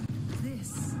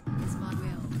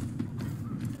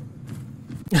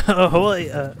 Oh,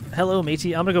 hello,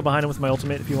 matey. I'm gonna go behind him with my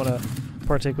ultimate if you want to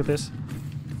partake with this.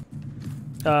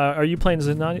 Are you playing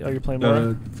Zenani? Are you playing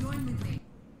Mora?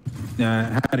 Yeah,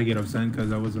 I had to get upset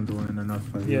because I wasn't doing enough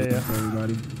for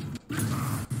everybody.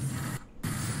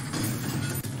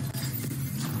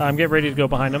 I'm getting ready to go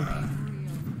behind him.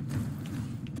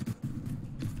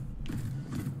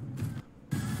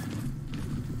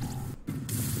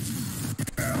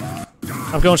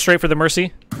 I'm going straight for the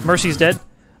Mercy. Mercy's dead.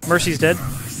 Mercy's dead.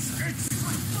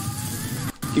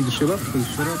 Keep the shit up. Keep the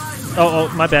shit up. Oh,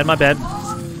 my bad.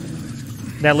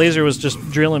 That laser was just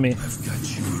drilling me.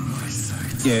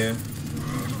 Yeah.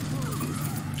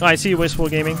 Oh, I see you, Wasteful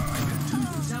Gaming.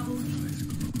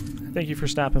 Thank you for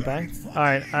stopping by.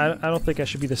 Alright, I don't think I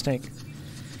should be this tank.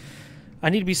 I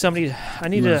need to be somebody... I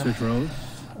need to... Switch roles?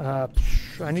 I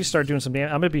need to start doing some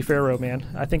damage. I'm gonna be Pharaoh, man.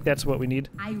 I think that's what we need.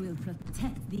 I will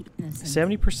protect the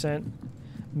innocent. 70%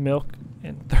 milk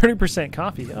and 30%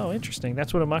 coffee. Oh, interesting.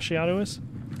 That's what a macchiato is?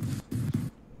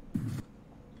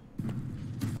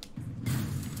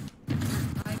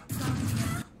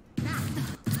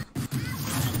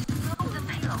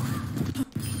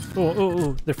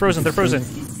 Oh, they're frozen,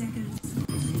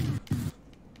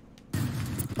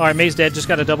 Alright, May's dead, just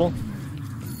got a double.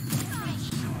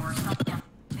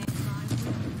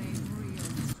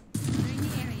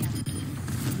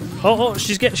 Oh,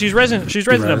 she's resin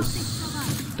him.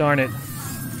 Darn it.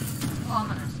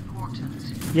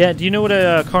 Yeah, do you know what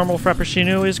a caramel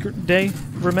frappuccino is, Day,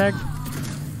 Remag?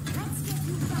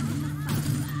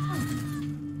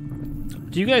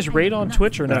 Do you guys raid on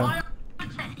Twitch or no?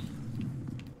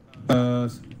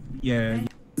 Yeah,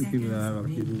 people that have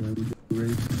people that we do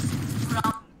raid.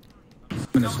 I'm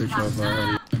gonna switch off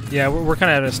already. Yeah, we're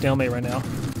kind of at a stalemate right now.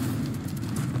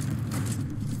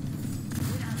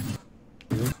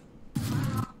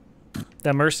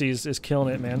 That Mercy is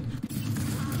killing it, man.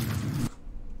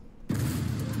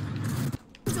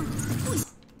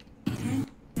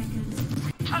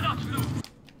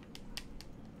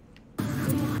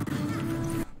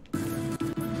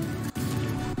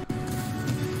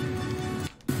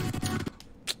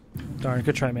 Darn,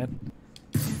 good try, man.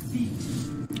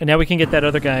 And now we can get that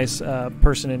other guy's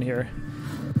person in here.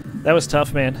 That was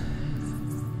tough, man.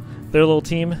 Their little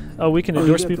team. Oh, we can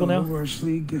endorse people now? Overwatch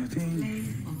League thing.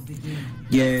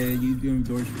 Yeah, you do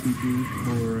endorse people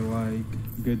for like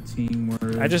good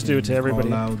teamwork. I just do it to everybody.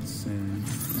 Call-outs and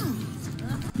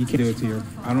you can do it to your...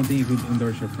 I don't think you could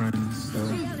endorse your friends, so...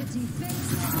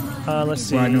 Let's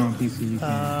see. Well, I know on PC you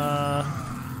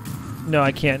can. No,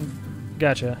 I can't.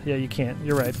 Gotcha. Yeah, you can't.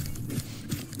 You're right.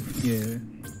 Yeah.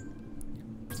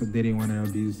 So they didn't want to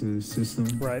abuse the system.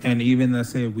 Right. And even let's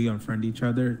say we unfriend each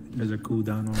other, there's a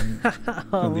cooldown on it.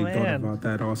 Oh, so they man. thought about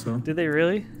that also. Did they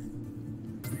really?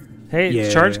 Hey, Yeah.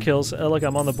 charge kills. Oh, look,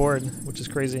 I'm on the board, which is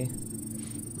crazy.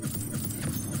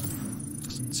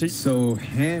 So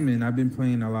Hammond, I've been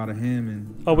playing a lot of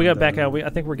Hammond. Oh, we got to back out. I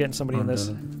think we're getting somebody in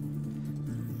this.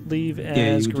 Leave as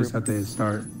yeah, you group. just have to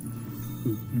start.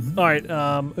 All right,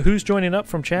 who's joining up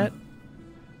from chat?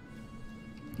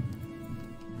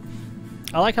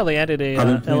 I like how they added a I've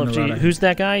been playing a lot LFG. of- Who's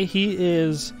that guy? He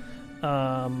is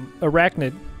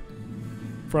Arachnid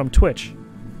from Twitch.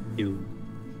 You.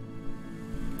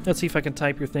 Let's see if I can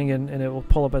type your thing in and it will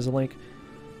pull up as a link.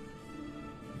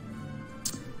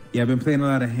 Yeah, I've been playing a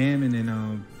lot of Hammond,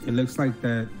 and it looks like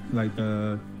that, like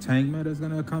the tank meta is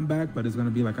gonna come back, but it's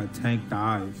gonna be like a tank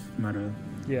dive meta,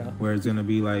 Yeah. where it's gonna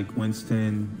be like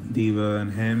Winston, Diva, and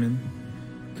Hammond,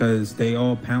 because they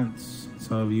all pounce.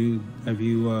 So if you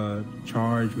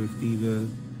charge with Diva,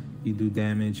 you do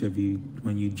damage.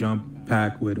 When you jump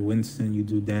pack with Winston, you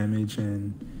do damage,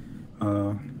 and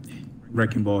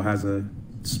Wrecking Ball has a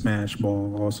smash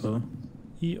ball also.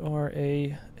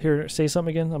 ERA. Here, say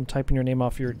something again. I'm typing your name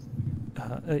off your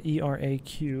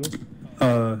ERAQ.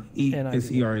 It's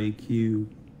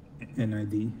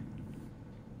ERAQNID.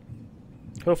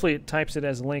 Hopefully it types it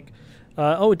as a link.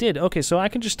 Oh, it did. Okay, so I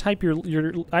can just type your.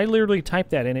 I literally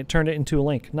typed that and it turned it into a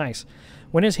link. Nice.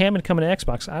 When is Hammond coming to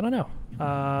Xbox? I don't know.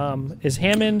 Is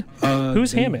Hammond?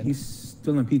 Who's Hammond? He's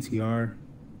still in PTR.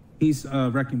 He's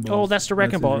Wrecking Ball. Oh, that's the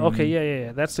Wrecking Ball. his real Okay, name.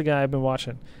 yeah. That's the guy I've been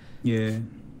watching. Yeah.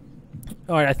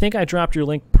 All right, I think I dropped your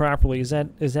link properly. Is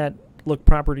that look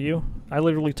proper to you? I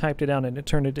literally typed it down and it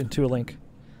turned it into a link.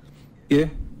 Yeah.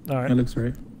 All right. That looks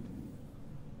right.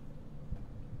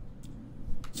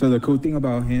 So the cool thing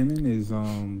about Hammond is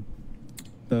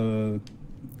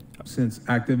since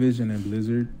Activision and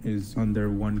Blizzard is under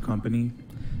one company,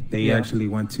 they actually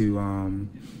went to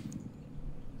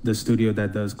the studio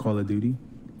that does Call of Duty.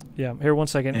 Yeah. Here, one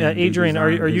second. and they Adrian,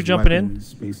 are designed you his jumping in?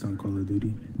 weapons based on Call of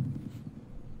Duty.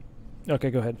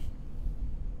 Okay, go ahead.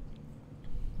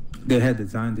 They had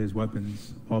designed his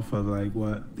weapons off of like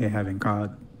what they have in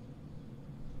COD.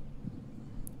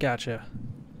 Gotcha.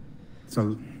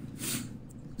 So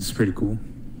it's pretty cool.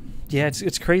 Yeah,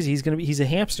 it's crazy. He's a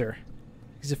hamster.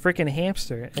 He's a freaking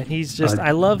hamster, and he's just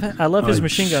I love his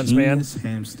machine guns, man. Genius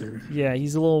hamster. Yeah,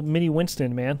 he's a little mini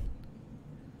Winston, man.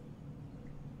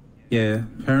 Yeah,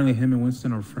 apparently him and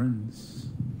Winston are friends.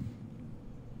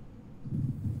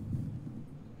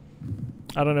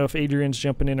 I don't know if Adrian's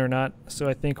jumping in or not, so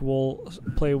I think we'll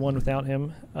play one without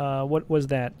him. What was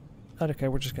that? Okay,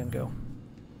 we're just gonna go.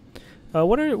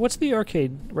 What's the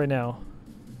arcade right now?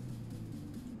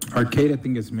 Arcade, I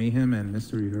think it's Mayhem and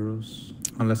Mystery Heroes,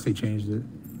 unless they changed it.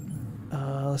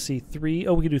 Let's see, 3.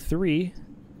 Oh, we can do 3.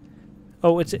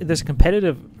 Oh, there's a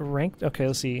competitive ranked. Okay,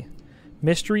 let's see.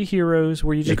 Mystery Heroes,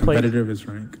 where you just play. Competitive is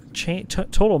rank.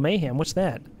 Total Mayhem. What's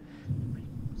that?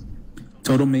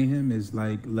 Total Mayhem is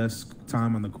like less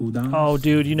time on the cooldowns. Oh,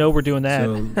 dude, you know we're doing that.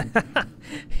 So,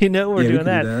 you know we're yeah, doing we can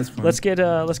that. do that. That's fine.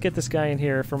 Let's get this guy in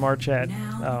here from our chat.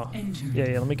 Now Oh, enter.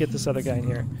 yeah. Let me get this other guy in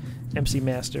here. MC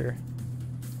Master.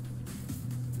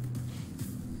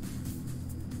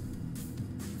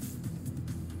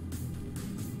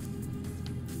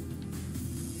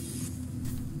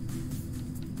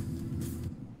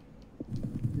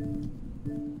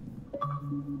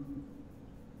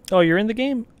 Oh, you're in the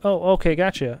game? Oh, okay,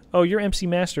 gotcha. Oh, you're MC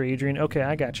Master, Adrian. Okay,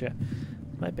 I gotcha.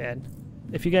 My bad.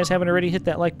 If you guys haven't already, hit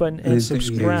that like button and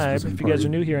subscribe if you guys are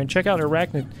new here. And check out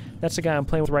Arachnid. That's the guy I'm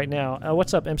playing with right now.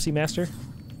 What's up, MC Master?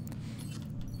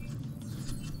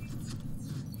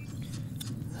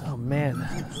 Oh, man.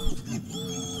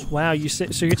 Wow,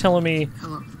 so you're telling me...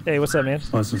 Hello. Hey, what's up, man?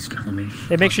 Plus it's coming.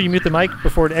 Hey, make sure you mute the mic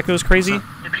before it echoes crazy.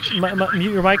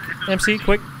 Mute your mic, MC,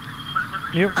 quick.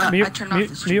 Mute I turned off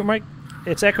the stream. your mic.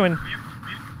 It's echoing.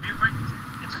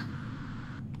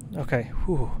 Okay.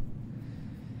 Whew.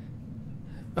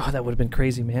 Oh, that would have been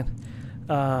crazy, man.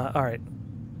 All right.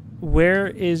 Where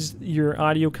is your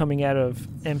audio coming out of,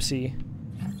 MC?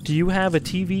 Do you have a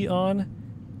TV on?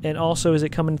 And also, is it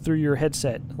coming through your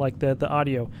headset, like the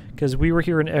audio? Because we were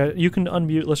hearing... you can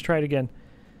unmute. Let's try it again.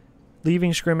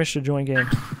 Leaving skirmish to join game.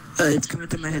 It's coming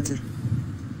through my headset.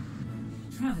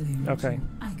 Traveling Okay.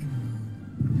 to Icon.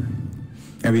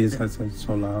 Maybe it's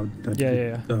so loud that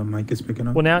Yeah. the mic is picking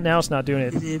up. Well, now it's not doing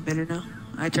it. Is it better now?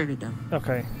 I turned it down.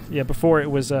 Okay. Yeah, before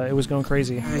it was going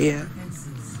crazy. Yeah.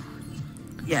 Fences.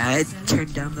 Yeah, I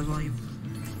turned down the volume.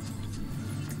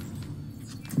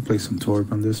 I'll play some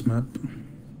Torb on this map.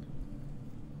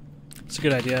 It's a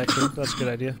good idea, actually. That's a good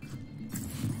idea.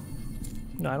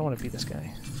 No, I don't want to beat this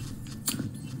guy.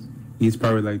 He's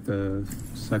probably like the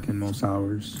second most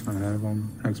hours I have on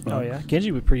Xbox. Oh yeah,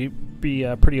 Genji would be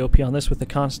pretty OP on this with the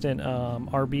constant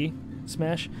RB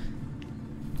smash.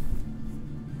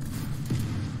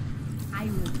 I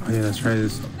will Oh yeah, let's try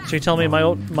this. So you're telling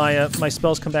me my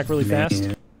spells come back really fast?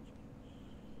 Man.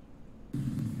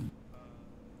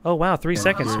 Oh wow, 3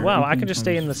 seconds. Wow, I can just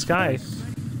stay in the sky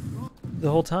the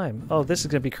whole time. Oh, this is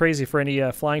gonna be crazy for any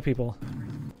flying people.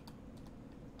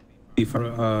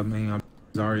 Man,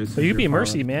 Notorious. So you be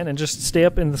Mercy, man, and just stay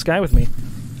up in the sky with me.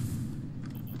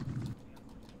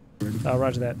 Oh,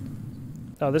 roger that.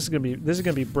 Oh, this is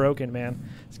gonna be broken, man.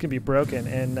 It's gonna be broken.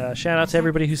 And shout out to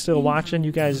everybody who's still watching.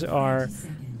 You guys are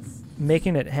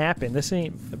making it happen. This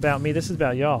ain't about me. This is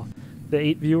about y'all. The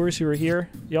 8 viewers who are here,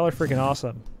 y'all are freaking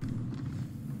awesome.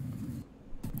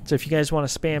 So if you guys want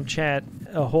to spam chat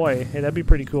ahoy, hey, that'd be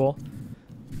pretty cool.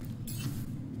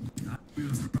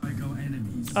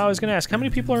 Oh, I was gonna ask, how many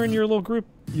people are in your little group?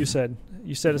 You said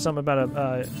something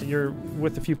about you're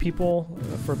with a few people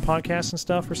for podcasts and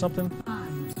stuff or something.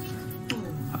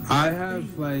 I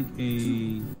have like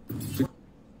a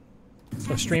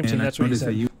stream team. That's what you said.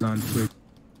 I use on Twitch.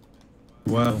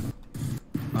 Well,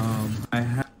 I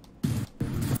have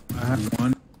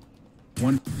one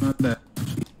that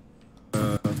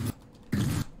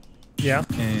yeah.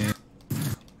 And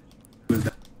with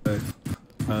that,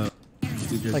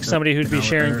 like somebody who'd be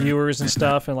sharing viewers and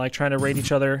stuff and like trying to rate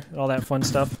each other, all that fun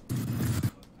stuff.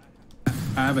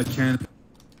 I have a channel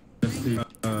to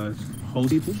host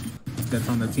people that's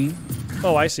on the team.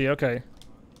 Oh, I see. Okay.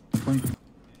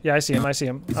 Yeah, I see him. I see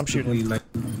him. I'm shooting. Like,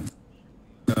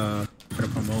 try to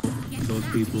promote those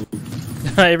people.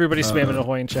 Everybody's spamming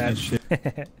ahoy in chat.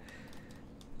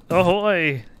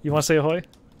 Ahoy! You want to say ahoy?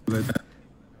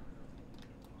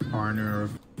 Partner.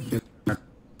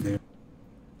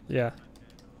 Yeah.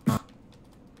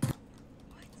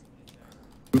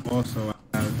 Also,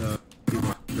 I have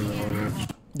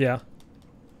yeah.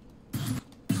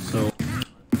 So,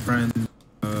 friend,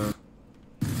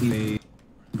 he's a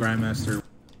grandmaster.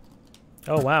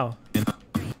 Oh wow.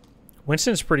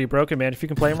 Winston's pretty broken, man. If you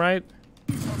can play him right.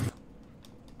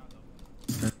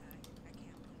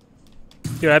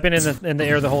 Dude, I've been in the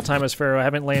air the whole time as Pharaoh. I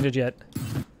haven't landed yet.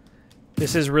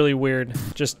 This is really weird.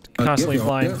 Just constantly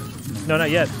flying. No, not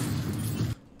yet.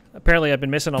 Apparently, I've been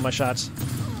missing all my shots.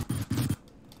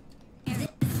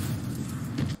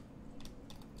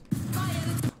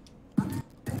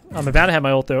 I'm about to have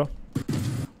my ult though.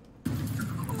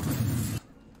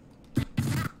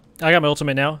 I got my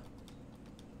ultimate now.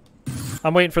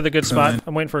 I'm waiting for the good spot.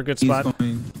 I'm waiting for a good spot.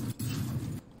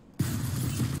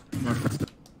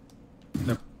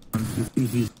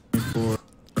 He's for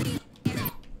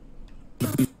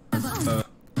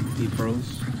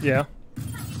pros. Yeah.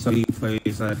 So he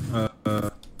plays at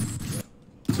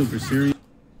Super Series,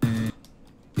 and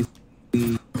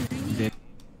he did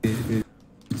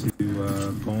to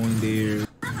going there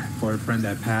for a friend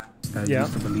that passed that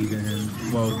used to believe in him.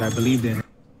 Well, that believed in him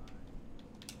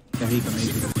that he can make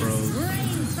it a pro.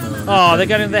 So oh, they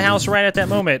got into the house right at that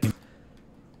moment.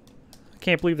 I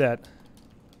can't believe that.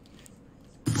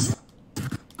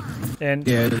 And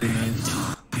yeah, really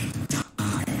nice.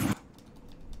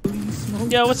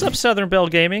 Yo, what's up, Southern Belle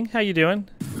Gaming? How you doing?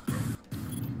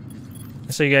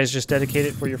 So you guys just dedicate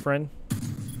it for your friend?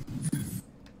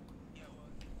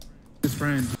 His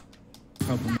friend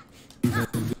helped him. He's a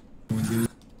good dude.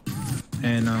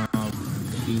 And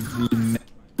he met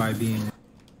by being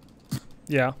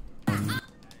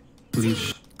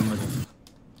police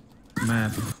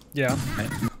math. Yeah. I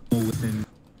know within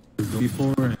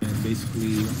before, and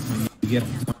basically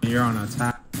when you're on a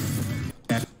attack, you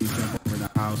actually jump over the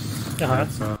house.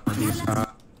 That's on his side.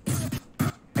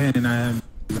 And I have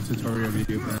a tutorial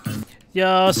video for him.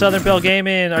 Yo, Southern Belle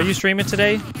Gaming, are you streaming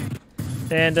today?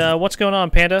 And what's going on,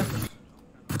 Panda?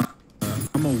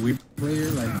 I'm a weird player,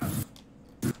 like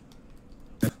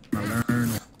I learn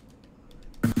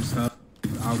stuff.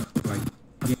 I'll like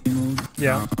game mode.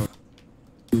 Yeah. I'll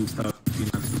do stuff you're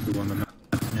not supposed to do on the map,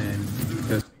 and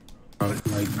just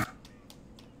like.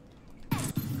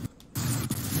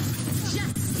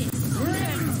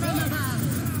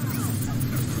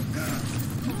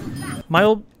 My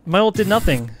ult did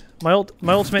nothing. My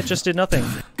ultimate just did nothing.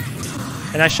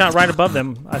 And I shot right above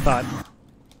them, I thought.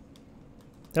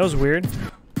 That was weird.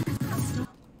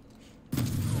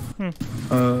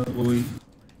 Wait.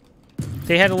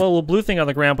 They had a little blue thing on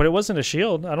the ground, but it wasn't a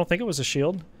shield. I don't think it was a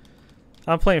shield.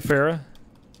 I'm playing Farah.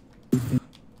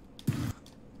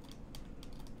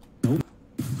 Nope.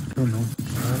 I don't know.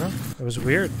 I don't know. It was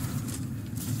weird.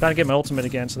 About to get my ultimate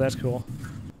again, so that's cool.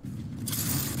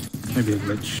 Maybe a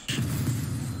glitch.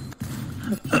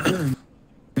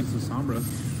 It's a Sombra.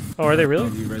 Oh, are they really?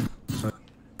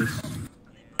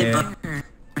 Yeah.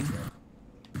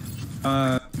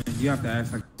 You have to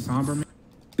ask like Sombra man.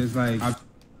 It's like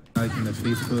in the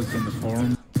Facebook and the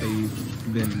forum,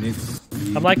 they've been mixed.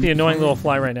 I'm like the annoying little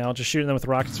fly right now, just shooting them with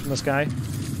rockets from the sky.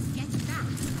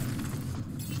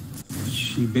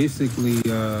 She basically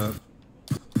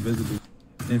visible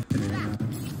infinite.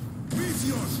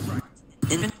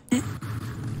 Infinite?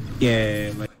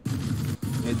 Yeah, like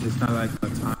It's not like a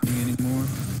timing anymore.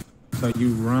 So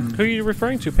you run. Who are you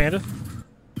referring to, Panda?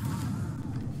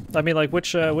 I mean, like,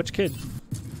 which kid?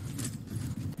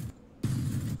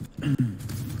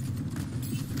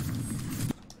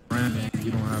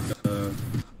 You don't have the.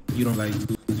 You don't like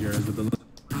lose your ability,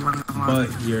 but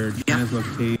your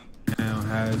translocate now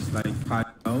has like 5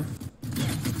 health,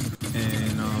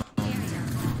 and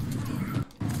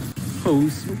oh,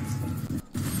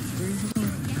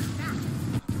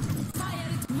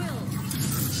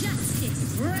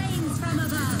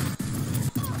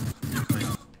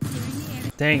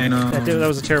 Dang, and, that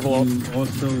was a terrible ult. You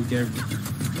also get.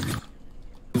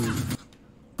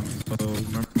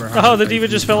 Oh, the diva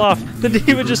just fell off. The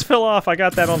diva just fell off. I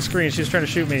got that on screen. She was trying to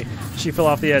shoot me. She fell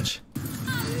off the edge.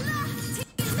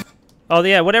 Oh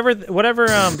yeah, whatever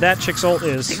that chick's ult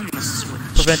is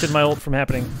prevented my ult from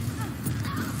happening.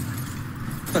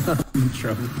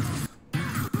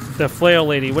 The flail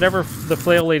lady, whatever the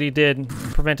flail lady did,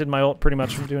 prevented my ult pretty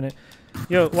much from doing it.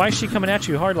 Yo, why is she coming at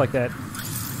you hard like that?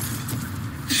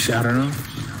 I don't know.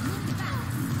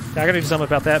 I gotta do something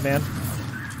about that, man.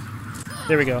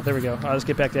 There we go. There we go. All right, let's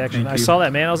get back to action. I saw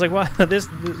that, man. I was like, "What? This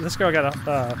girl got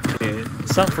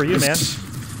something for you, man."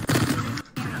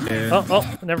 Yeah.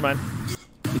 Oh, never mind.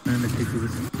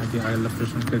 I left her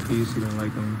some cookies. You don't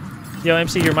like them. Yo,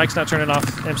 MC, your mic's not turning off.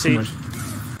 MC.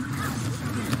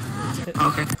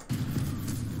 Okay.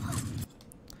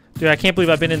 Dude, I can't believe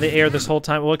I've been in the air this whole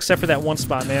time. Well, except for that one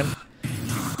spot, man.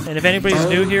 And if anybody's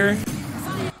new here,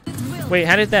 wait,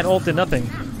 how did that ult do nothing?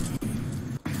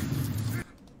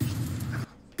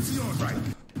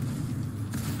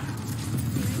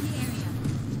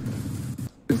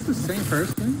 Is this the same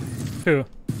person? Who?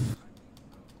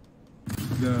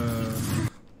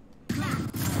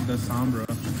 The Sombra.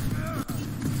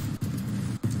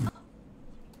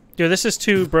 Dude, this is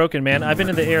too broken, man. I've been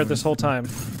in the air this whole time.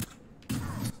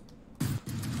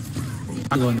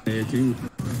 I go in there too.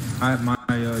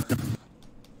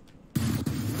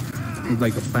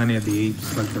 Like a Planet of the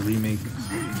Apes, like the remake.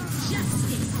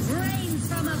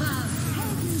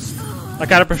 I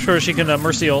gotta be sure she can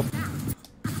Mercy ult.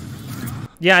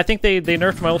 Yeah, I think they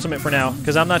nerfed my ultimate for now,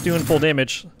 because I'm not doing full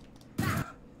damage.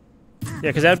 Yeah,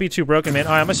 because that would be too broken, man.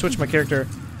 Alright, I'm gonna switch my character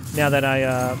now that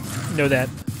I know that.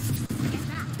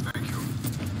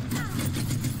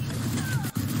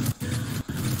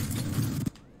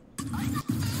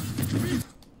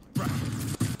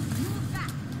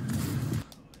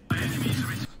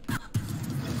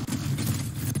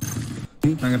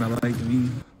 Not gonna like me.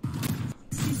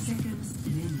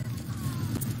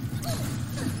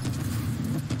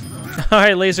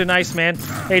 Alright, Laser, nice, man.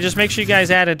 Hey, just make sure you guys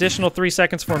add additional 3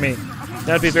 seconds for me.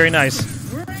 That would be very nice.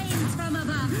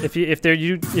 If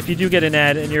you do get an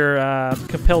ad and you're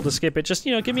compelled to skip it, just,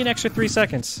 you know, give me an extra 3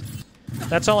 seconds.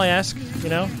 That's all I ask, you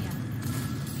know?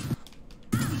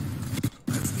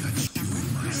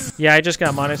 Yeah, I just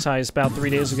got monetized about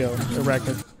 3 days ago, a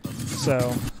record.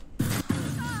 So,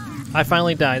 I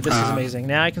finally died. This is amazing.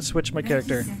 Now I can switch my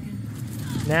character.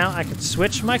 Now I can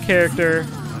switch my character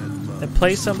and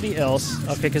play somebody else.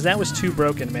 Okay, because that was too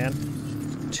broken, man.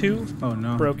 Too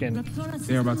broken.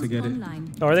 They're about to get it.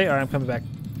 Oh, are they? Alright, I'm coming back.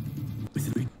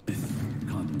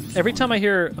 Every time I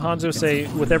hear Hanzo say,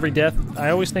 with every death, I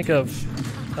always think of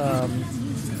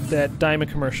that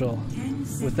Diamond commercial.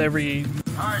 With every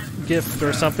gift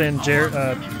or something,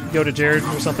 go to Jared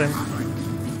or something.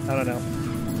 I don't know.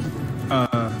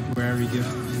 Where every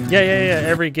gift. Yeah.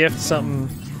 Every gift, something.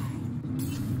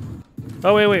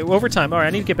 Oh, wait. Overtime. Alright, I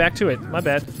need to get back to it. My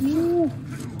bad.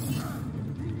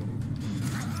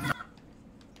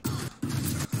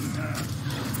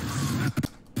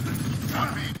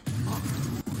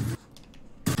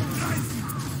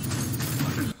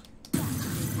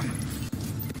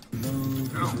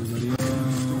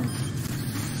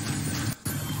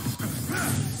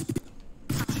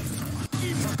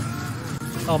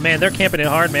 Oh man, they're camping it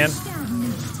hard, man.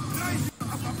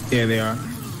 Yeah, they are.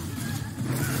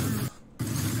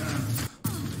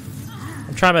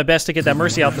 I'm trying my best to get that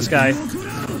Mercy out this guy.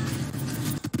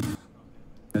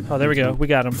 Oh, there we go. We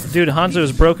got him. Dude, Hanzo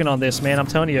is broken on this, man. I'm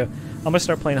telling you. I'm gonna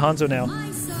start playing Hanzo now.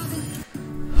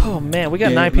 Oh man, we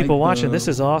got 9 people watching. This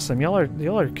is awesome.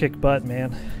 Y'all are kick butt,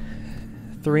 man.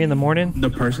 3 in the morning. The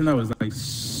person that was like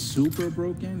super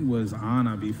broken was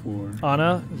Anna before.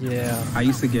 Anna? Yeah. I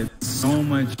used to get so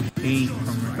much hate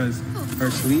from her because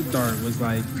her sleep dart was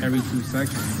like every 2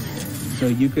 seconds. So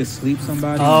you could sleep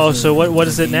somebody. Oh, so what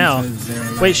is it now?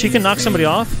 Wait, she can knock somebody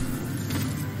off?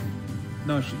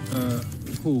 No, she,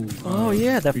 who? Oh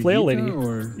yeah, that flail lady.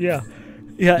 Or? Yeah,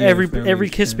 every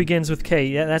kiss begins with K.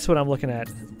 Yeah, that's what I'm looking at.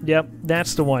 Yep,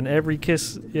 that's the one. Every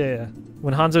kiss. Yeah.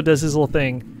 When Hanzo does his little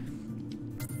thing.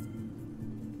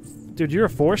 Dude, you're a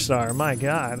 4-star. My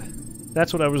God.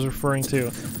 That's what I was referring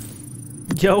to.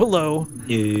 YOLO.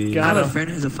 Yeah. I Got have a him. friend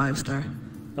who's a 5-star.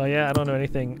 Oh, yeah, I don't know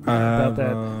anything I about have,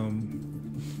 that.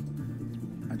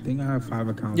 I think I have 5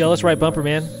 accounts. Yeah, let's on write there. Bumper,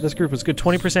 man. This group is good.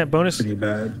 20% bonus Pretty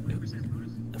bad.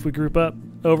 if we group up.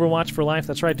 Overwatch for life.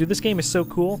 That's right, dude. This game is so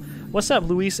cool. What's up,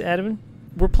 Luis Admin?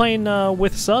 We're playing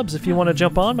with subs if you want to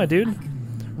jump on, my dude.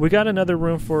 We got another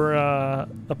room for a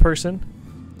person.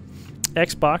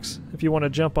 Xbox, if you want to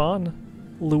jump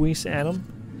on. Luis Adam.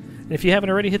 And if you haven't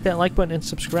already, hit that like button and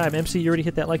subscribe. MC, you already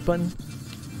hit that like button?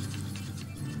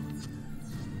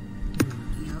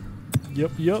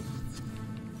 Yep.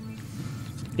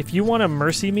 If you want to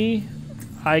mercy me,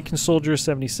 I can soldier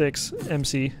 76,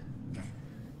 MC.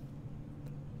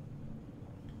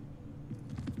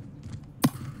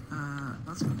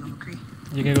 Let's go to McCree.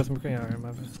 You can go with McCree. All right,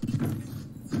 my bad.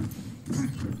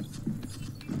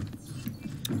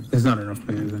 There's not enough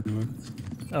players anyway.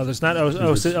 Oh, there's not.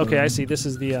 Okay, I see. This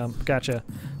is the. Gotcha.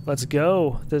 Let's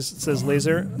go. This says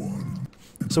laser.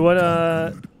 So what?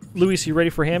 Luis, you ready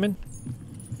for Hammond?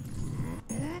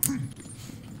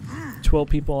 12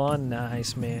 people on.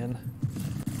 Nice, man.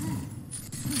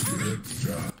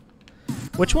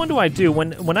 Which one do I do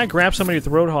when I grab somebody with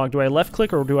the Roadhog? Do I left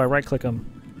click or do I right click them?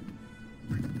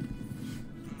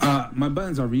 My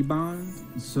buttons are rebound,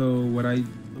 so what I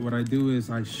do is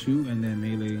I shoot and then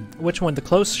melee. Which one? The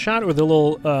close shot or the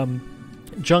little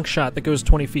junk shot that goes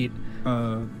 20 feet?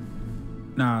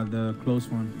 Nah, the close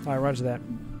one. All right, roger that.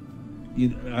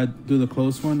 I do the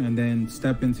close one and then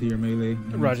step into your melee.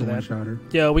 And Roger that. One-shotter.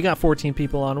 Yo, we got 14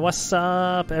 people on. What's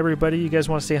up, everybody? You guys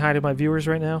want to say hi to my viewers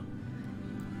right now?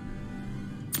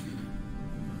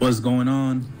 What's going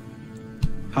on?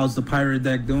 How's the pirate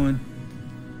deck doing?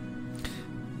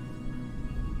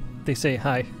 They say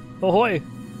hi. Ahoy!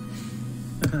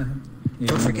 Yeah,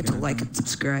 Don't forget to like and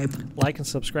subscribe. Like and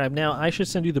subscribe. Now, I should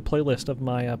send you the playlist of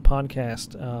my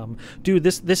podcast. Dude,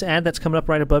 this ad that's coming up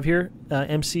right above here,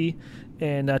 MC,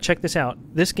 and check this out.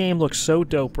 This game looks so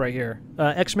dope right here.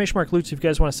 Exclamation mark Lutz, if you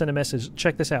guys want to send a message,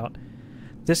 check this out.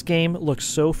 This game looks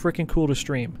so freaking cool to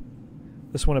stream.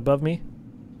 This one above me.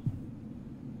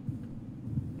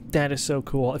 That is so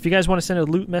cool. If you guys want to send a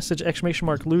loot message, exclamation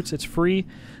mark Lutz, it's free.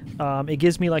 It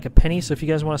gives me like a penny, so if you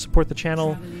guys want to support the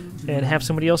channel and have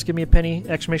somebody else give me a penny,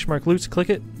 exclamation mark Lutz, click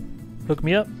it. Hook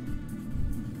me up.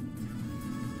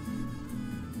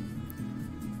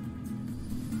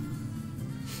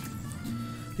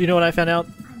 You know what I found out,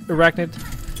 Arachnid?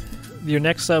 Your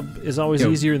next sub is always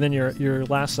easier than your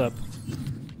last sub.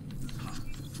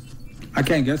 I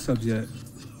can't get subs yet.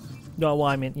 No, well,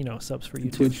 I mean, you know, subs for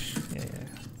YouTube. Twitch. Yeah.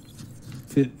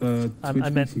 Twitch I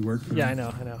meant. makes you work for Yeah, me.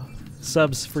 I know.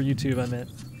 Subs for YouTube, I meant.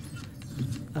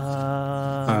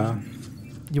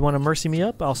 You want to mercy me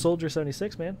up? I'll soldier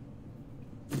 76, man.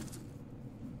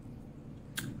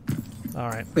 All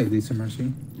right. Play decent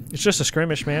mercy. It's just a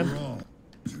skirmish, man.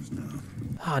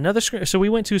 Another skirmish. So we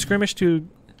went to a skirmish to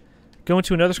go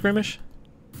into another skirmish?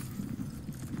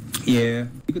 Yeah,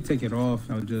 you could take it off.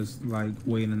 I'll just like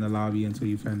wait in the lobby until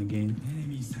you find the game.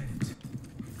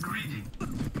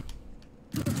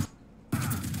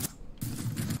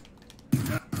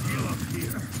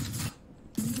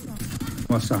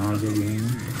 What's the Hanzo game?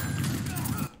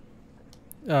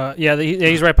 Yeah,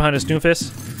 he's right behind us,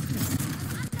 Doomfist.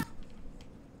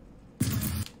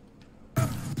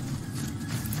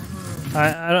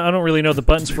 I don't really know the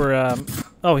buttons for.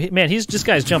 Oh man, this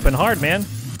guy's jumping hard, man.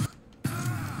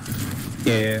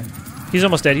 Yeah. He's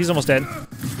almost dead. He's almost dead.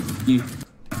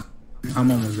 I'm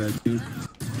almost dead, dude.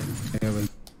 Yeah, but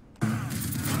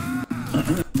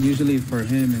usually for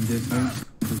him in this ult.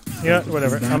 Yeah,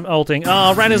 whatever. I'm ulting.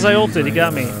 Oh, right as I ulted, he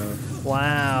got me.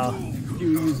 Wow.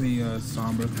 You're using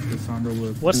Sombra. The Sombra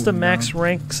with. What's the max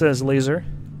rank? Says Laser.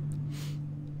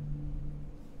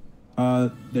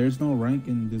 There's no rank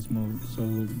in this mode, so.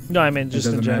 No, I mean just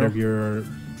in general. It doesn't matter if you're.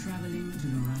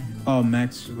 Oh,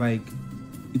 max, like.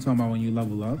 You talking about when you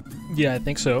level up? Yeah, I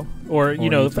think so. Or you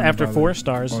know, after 4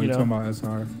 stars, you know. Talking about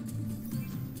SR.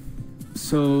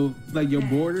 So, like, your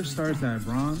border starts at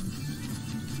bronze,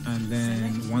 and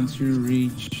then once you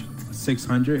reach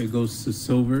 600, it goes to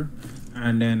silver,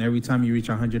 and then every time you reach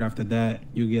 100 after that,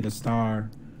 you get a star,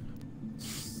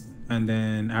 and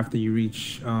then after you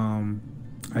reach,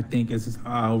 I think it's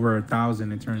over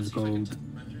 1,000, it turns gold,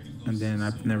 and then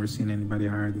I've never seen anybody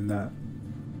higher than that.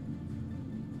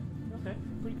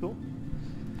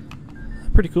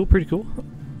 Pretty cool.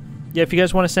 Yeah, if you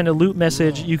guys want to send a loot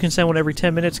message, you can send one every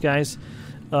 10 minutes, guys.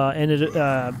 And it,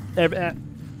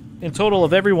 in total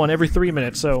of everyone, every 3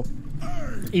 minutes. So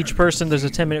each person, there's a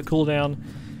 10-minute cooldown.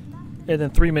 and then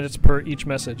 3 minutes per each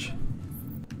message.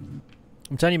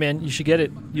 I'm telling you, man, you should get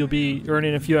it. You'll be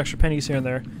earning a few extra pennies here and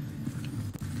there.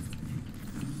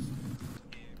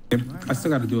 I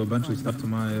still got to do a bunch of stuff to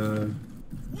my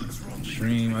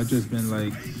stream. I've just been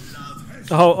like...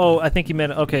 Oh, I think you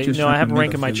meant... Okay, Just no, I have a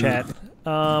rank in my for chat.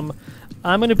 I'm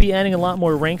going to be adding a lot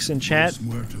more ranks in chat.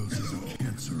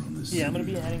 Yeah, I'm going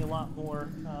to be adding a lot more.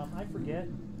 I forget,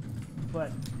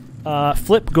 but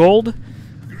flip gold,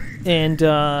 and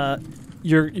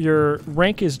your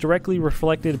rank is directly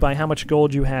reflected by how much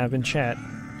gold you have in chat.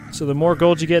 So the more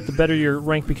gold you get, the better your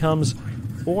rank becomes,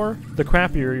 or the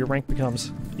crappier your rank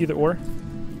becomes. Either or. 5,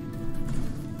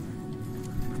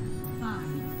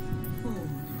 4,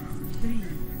 3,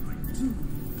 2,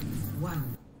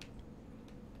 1.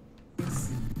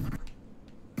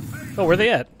 Oh, where are they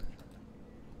at?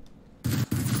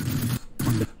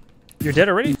 You're dead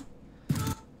already?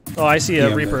 Oh, I see a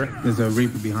Yeah, Reaper. There's a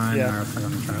Reaper behind. Yeah. On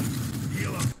the trap.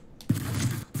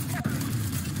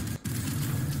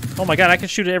 Oh my god, I can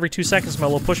shoot it every 2 seconds, my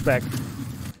little pushback.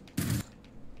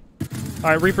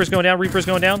 Alright, Reaper's going down, Reaper's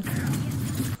going down.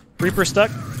 Reaper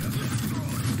stuck.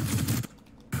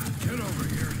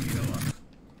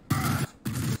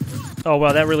 Oh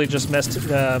wow, that really just messed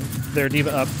their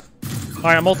D.Va up.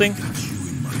 Alright, I'm ulting.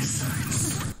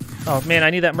 Oh man,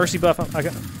 I need that mercy buff. I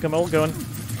got my ult going.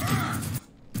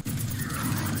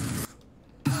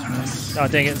 Oh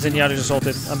dang it, Zenyatta just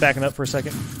ulted. I'm backing up for a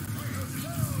second.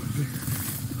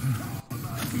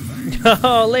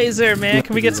 Oh, Laser, man.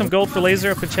 Can we get some gold for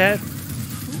Laser up in chat?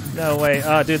 No way.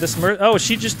 Dude, this oh,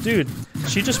 she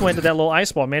just went to that little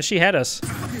ice ball, man. She had us.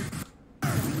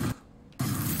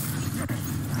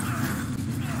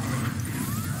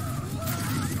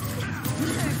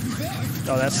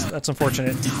 Oh, that's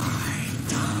unfortunate.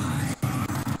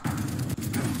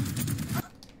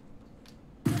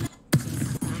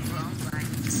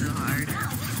 So hard.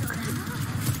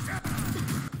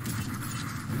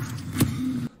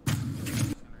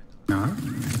 Nah.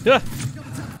 Yeah.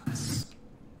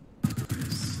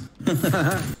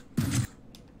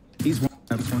 He's one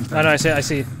time. I know. I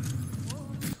see.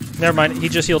 Never mind. He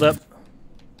just healed up.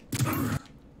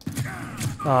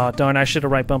 Oh darn! I should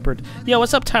have right bumpered. Yo,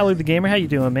 what's up, Tyler the Gamer? How you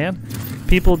doing, man?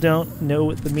 People don't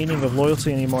know the meaning of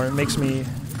loyalty anymore. It makes me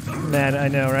mad. I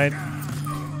know, right?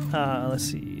 Let's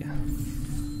see.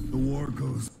 The war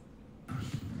goes.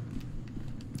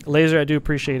 Laser, I do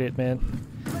appreciate it, man.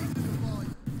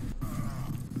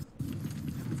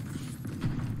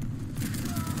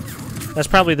 That's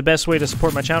probably the best way to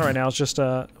support my channel right now is just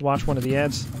watch one of the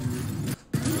ads.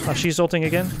 Oh, she's ulting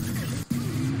again.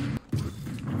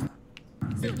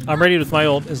 I'm ready with my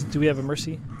ult. Do we have a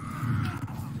mercy?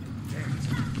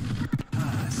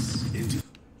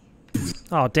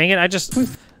 Oh dang it! I just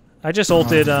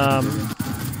ulted right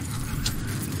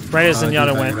as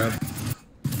Zenyatta went.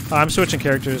 Oh, I'm switching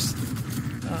characters.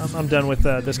 I'm done with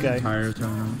this guy.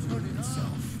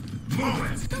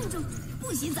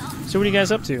 So what are you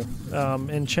guys up to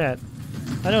in chat?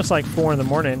 I know it's like 4 in the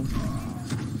morning.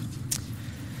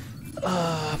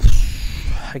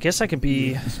 I guess I could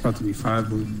be... It's about to be 5.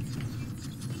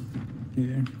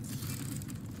 Yeah.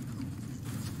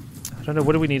 I don't know,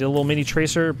 what do we need? A little mini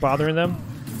tracer bothering them?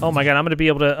 Oh my god, I'm gonna be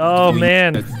able to... Oh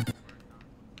man!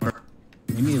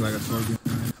 We need like a soldier.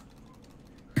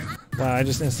 Wow, I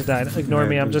just insta-died. Ignore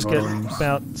me, I'm just getting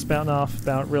spouting off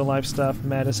about real life stuff.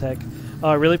 Mad as heck.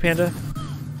 Really, Panda?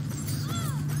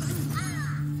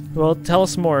 Well, tell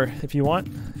us more if you want.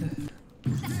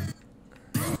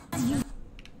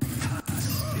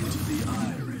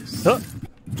 Oh.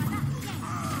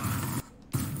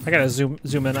 I gotta zoom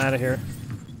in out of here.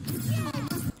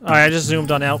 Alright, I just zoomed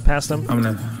on out past them.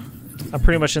 I'm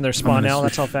pretty much in their spawn now.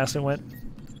 That's how fast it went.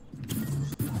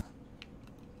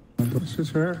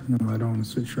 Switch her? No, I don't want to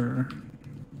switch her.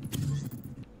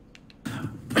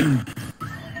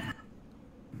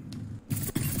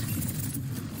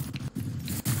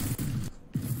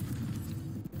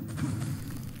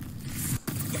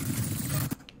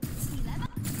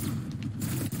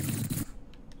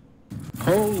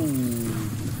 Oh.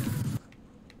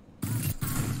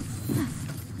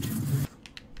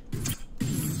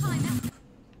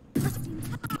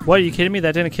 What, are you kidding me?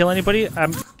 That didn't kill anybody?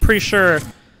 I'm pretty sure...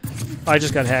 I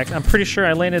just got hacked. I'm pretty sure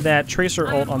I landed that tracer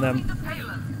ult on them.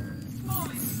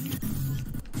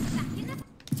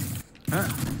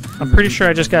 I'm pretty sure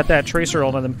I just got that tracer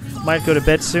ult on them. Might go to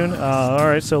bed soon.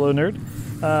 Alright, solo nerd.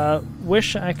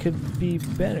 Wish I could be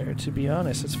better, to be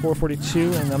honest. It's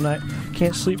 4:42 and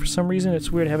can't sleep for some reason.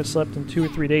 It's weird I haven't slept in 2 or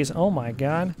 3 days. Oh my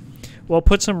god. Well,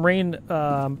 put some rain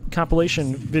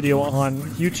compilation video on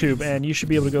YouTube and you should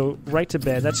be able to go right to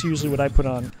bed. That's usually what I put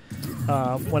on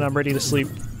when I'm ready to sleep.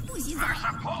 We're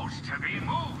supposed to be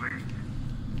moving.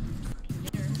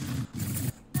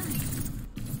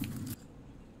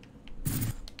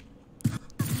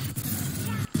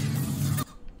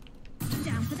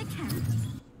 Down for the count.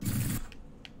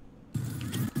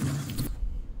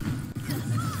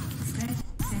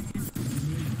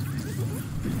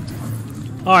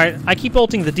 Alright, I keep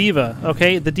ulting the D.Va,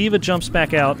 okay? The D.Va jumps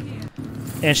back out,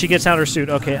 and she gets out her suit.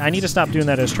 Okay, I need to stop doing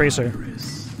that as Tracer.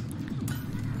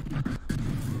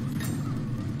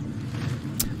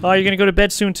 Oh, you're gonna go to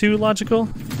bed soon too, Logical?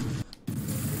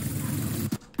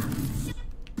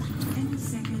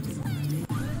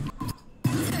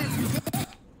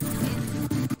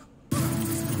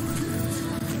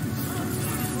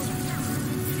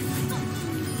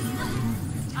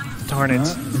 Darn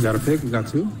it. You got a pick? You got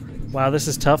two? Wow, this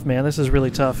is tough, man. This is really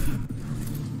tough.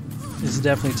 This is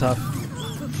definitely tough.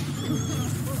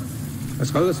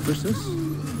 Let's go. Let's push this.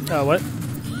 Oh, what?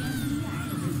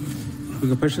 We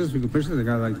can push this. We can push this. I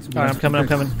got like two. Alright, I'm coming, I'm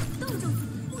coming.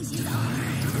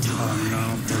 Oh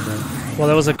no. Okay. Well,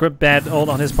 that was a bad ult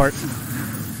on his part.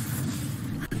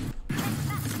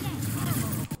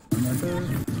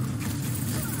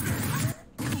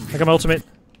 I got my ultimate.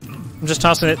 I'm just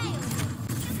tossing it.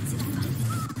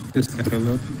 Just get a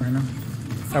look right now.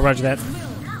 I roger that.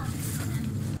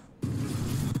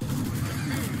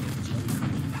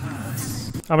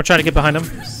 I'm gonna try to get behind him.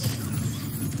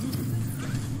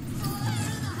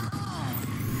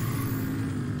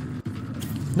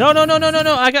 No, no, no, no, no,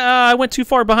 no! I went too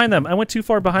far behind them. I went too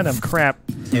far behind them. Crap.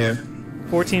 Yeah.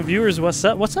 14 viewers. What's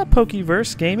up? What's up,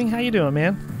 Pokeverse Gaming? How you doing,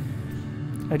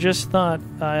 man? I just thought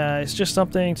it's just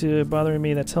something to bothering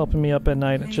me that's helping me up at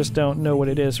night. I just don't know what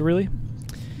it is. Really?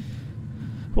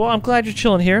 Well, I'm glad you're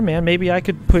chilling here, man. Maybe I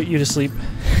could put you to sleep.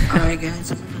 Alright,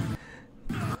 guys.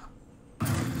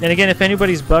 And again, if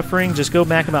anybody's buffering, just go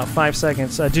back about 5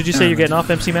 seconds. Did you say you're getting off,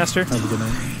 MC Master? Have a good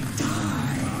night.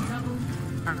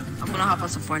 I'm gonna hop on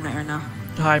some Fortnite right now.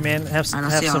 Hi, man. Have some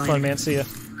see y'all fun, later. man. See ya.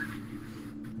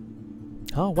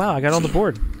 Oh, wow. I got on the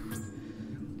board.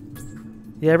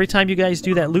 Yeah, every time you guys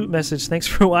do that loot message, thanks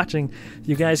for watching,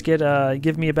 you guys get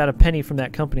give me about a penny from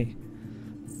that company.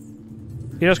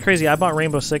 You know what's crazy? I bought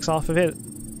Rainbow Six off of it.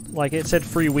 Like, it said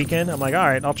free weekend. I'm like,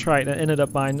 alright, I'll try it. I ended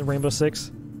up buying the Rainbow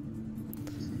Six.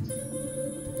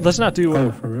 Let's not do...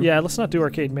 Oh, for real? Yeah, let's not do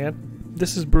arcade, man.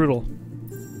 This is brutal.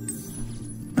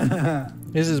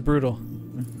 This is brutal.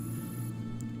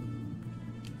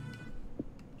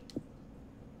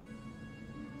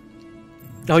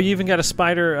 Oh, you even got a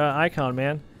spider icon,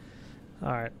 man.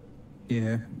 Alright.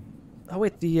 Yeah. Oh,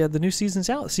 wait, the new season's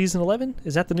out. Season 11?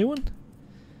 Is that the new one?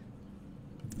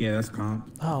 Yeah, that's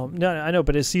comp. Oh, no, I know,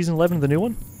 but is Season 11 the new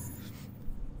one?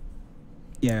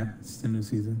 Yeah, it's the new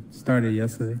season. Started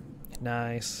yesterday.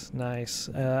 Nice, nice.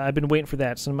 I've been waiting for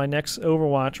that. So my next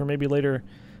Overwatch, or maybe later,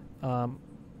 I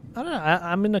don't know.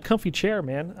 I'm in a comfy chair,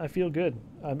 man. I feel good.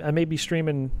 I may be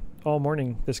streaming all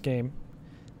morning this game.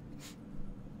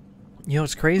 You know,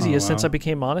 what's crazy is since I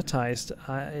became monetized,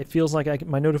 it feels like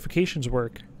my notifications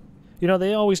work. You know,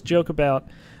 they always joke about,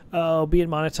 oh, being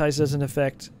monetized doesn't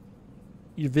affect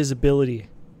your visibility,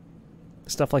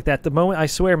 stuff like that. The moment, I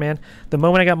swear, man, the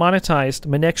moment I got monetized,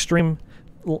 my next stream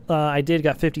I did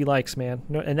got 50 likes, man.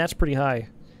 No, and that's pretty high.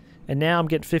 And now I'm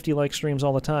getting 50 like streams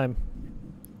all the time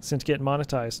since getting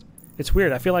monetized. It's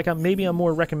weird. I feel like maybe I'm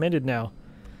more recommended now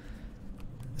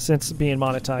since being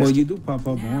monetized. Well, you do pop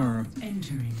up more,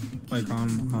 like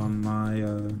on my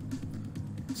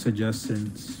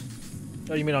suggestions.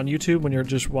 Oh, you mean on YouTube when you're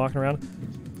just walking around?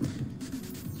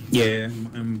 Yeah,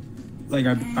 like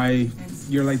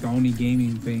you're like the only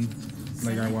gaming thing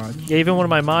like I watch. Yeah, even one of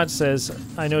my mods says,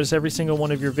 I notice every single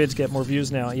one of your vids get more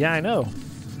views now. Yeah, I know.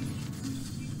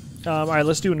 Alright,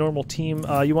 let's do a normal team.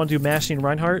 You want to do Mashing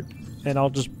Reinhardt? And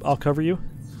I'll cover you?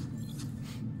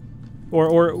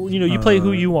 Or you know, you play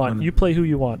who you want. You play who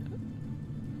you want.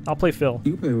 I'll play Phil.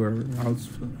 You play whoever.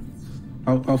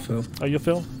 I'll Phil. Oh, you'll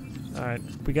Phil? Alright,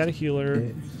 we got a healer.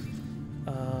 Yeah.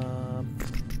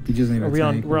 You just need a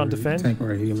tank. We're on defend? Tank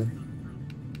or a healer.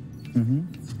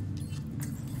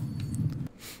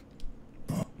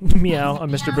 Meow, a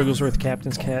Mr.Bigglesworth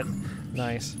captain's cat.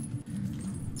 Nice.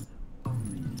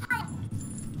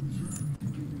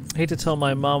 Hate to tell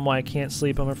my mom why I can't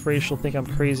sleep. I'm afraid she'll think I'm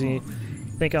crazy.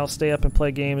 Think I'll stay up and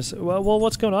play games. Well,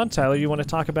 what's going on, Tyler? You want to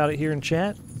talk about it here in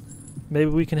chat? Maybe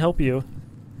we can help you.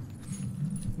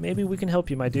 Maybe we can help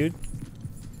you, my dude.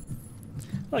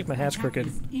 I like my hat's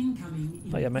crooked.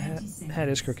 Oh yeah, my hat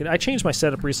is crooked. I changed my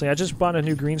setup recently. I just bought a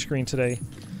new green screen today.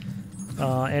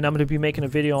 And I'm going to be making a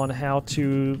video on how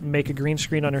to make a green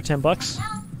screen under $10.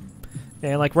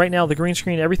 And like right now, the green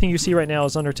screen, everything you see right now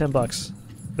is under $10.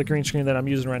 The green screen that I'm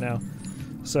using right now.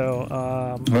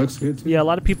 So looks good too. yeah, a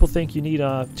lot of people think you need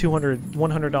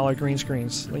 $100 green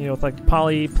screens. You know, with like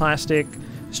poly, plastic,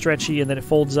 stretchy, and then it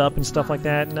folds up and stuff like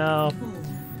that. No.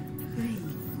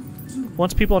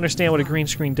 Once people understand what a green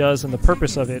screen does and the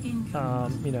purpose of it,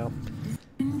 you know,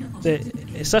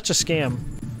 it's such a scam.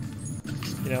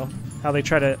 You know, how they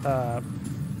try to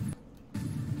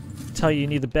tell you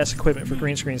need the best equipment for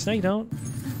green screens. No, you don't.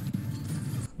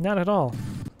 Not at all.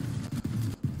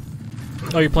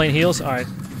 Oh, you're playing heals? Alright.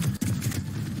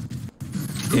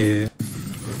 Yeah.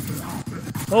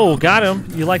 Oh, got him.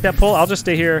 You like that pull? I'll just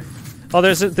stay here. Oh,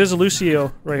 there's a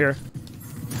Lucio right here.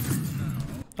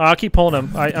 I'll keep pulling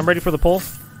him. I'm ready for the pull.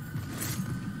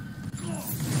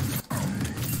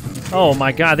 Oh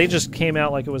my god, they just came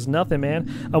out like it was nothing,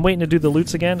 man. I'm waiting to do the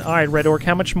loots again. Alright, Red Orc,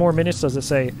 how much more minutes does it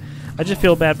say? I just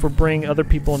feel bad for bringing other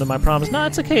people into my problems. No,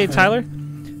 it's okay, Tyler.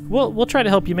 We'll try to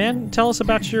help you, man. Tell us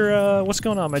about your what's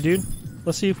going on, my dude.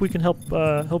 Let's see if we can help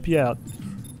you out.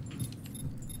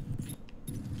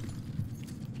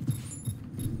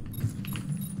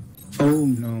 Oh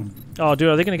no. Oh, dude,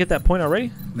 are they gonna get that point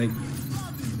already?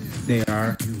 They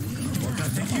are.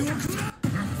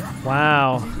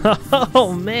 Wow.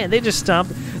 Oh man, they just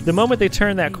stomped. The moment they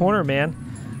turn that corner, man,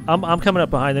 I'm coming up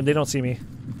behind them. They don't see me.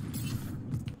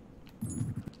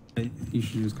 You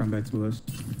should just come back to us.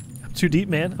 I'm too deep,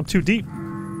 man. I'm too deep.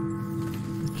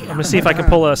 I'm gonna see if I can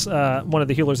pull us one of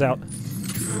the healers out.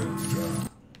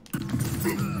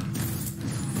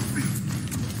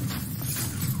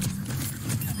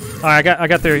 All right, I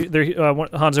got their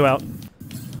Hanzo out.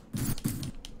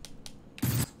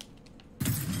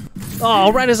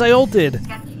 Oh, right as I ulted.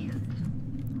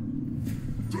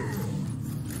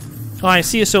 Oh, I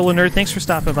see you, Solo Nerd. Thanks for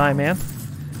stopping by, man.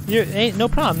 Ain't no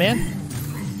problem, man.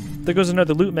 There goes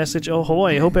another loot message. Oh,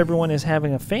 boy. I hope everyone is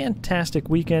having a fantastic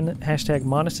weekend. Hashtag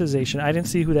monetization. I didn't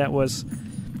see who that was,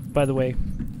 by the way.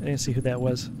 I didn't see who that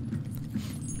was.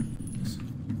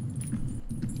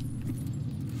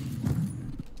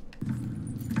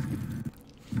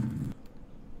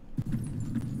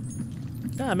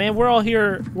 Ah, man, we're all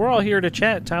here to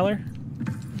chat, Tyler.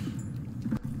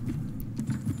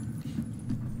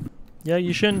 Yeah,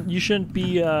 you shouldn't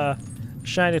be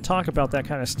shy to talk about that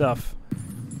kind of stuff.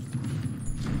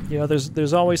 You know,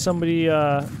 there's always somebody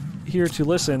here to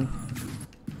listen.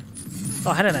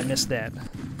 Oh, how did I miss that?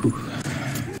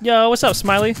 Yo, what's up,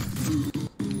 Smiiley?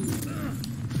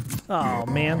 Oh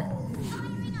man,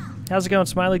 how's it going,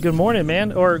 Smiiley? Good morning,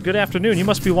 man, or good afternoon. You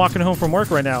must be walking home from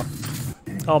work right now.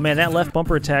 Oh man, that left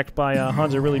bumper attack by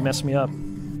Hanzo really messed me up.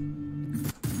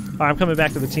 Alright, I'm coming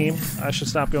back to the team. I should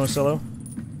stop going solo.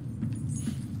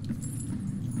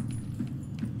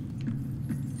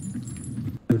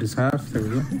 This half. There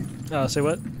we go. Say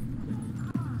what?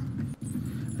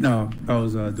 No, I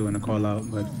was doing a call out,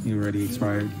 but you already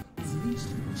expired.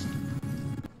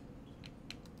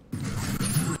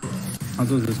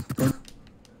 Hanzo's Discord.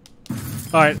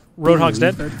 Alright, Roadhog's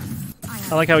dead.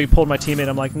 I like how he pulled my teammate.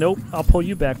 I'm like, nope, I'll pull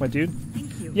you back, my dude.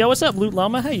 Yo, what's up, Loot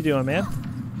Llama? How you doing, man?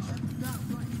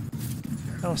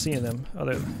 I don't see any of them. Oh,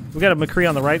 we got a McCree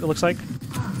on the right, it looks like.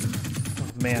 Oh,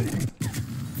 man.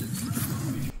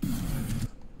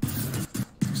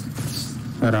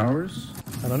 Is that ours?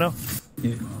 I don't know.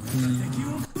 Yeah.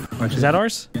 Is that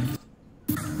ours? Yeah.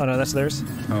 Oh, no, that's theirs.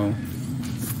 Oh.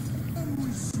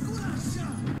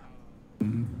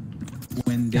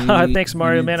 When they Thanks,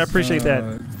 Mario, man. I appreciate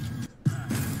that.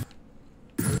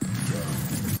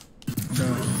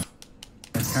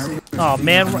 Oh,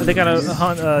 man, they got a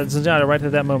Zenyatta right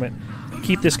at that moment.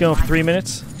 Keep this going for 3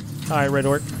 minutes. Alright, Red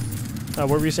Orc. What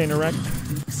were you saying, Iraq?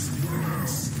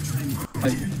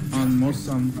 Like, on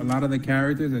a lot of the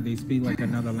characters that they speak like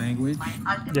another language.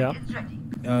 Yeah.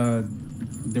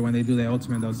 When they do their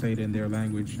ultimate, they'll say it in their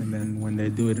language, and then when they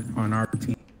do it on our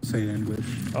team, they'll say it in English.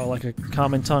 Oh, like a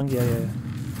common tongue? Yeah.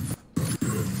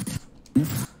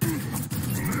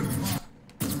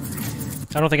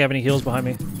 I don't think I have any heals behind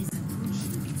me.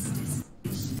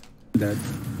 Dead.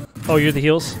 Oh, you're the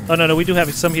heals? Oh no, we do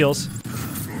have some heals.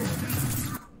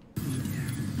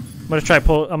 I'm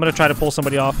gonna try to pull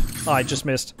somebody off. Oh, I just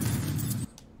missed.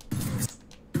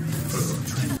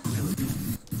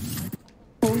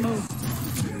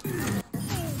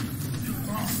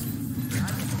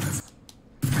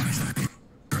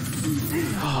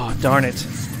 Oh, darn it.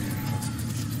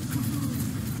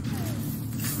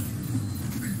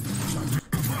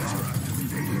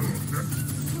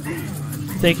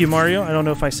 Thank you, Mario. I don't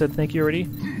know if I said thank you already.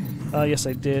 Yes,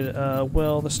 I did.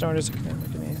 Well, the starters are not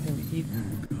getting anything to eat.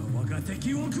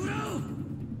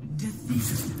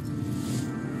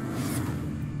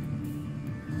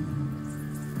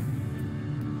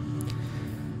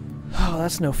 Oh,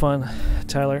 that's no fun,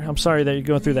 Tyler. I'm sorry that you're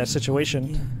going through that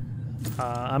situation.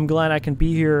 I'm glad I can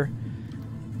be here,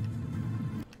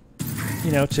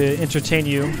 you know, to entertain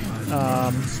you.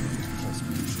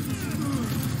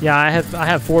 Yeah, I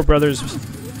have 4 brothers,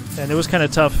 and it was kind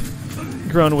of tough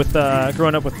growing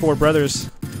up with 4 brothers.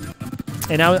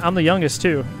 And now I'm the youngest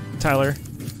too, Tyler.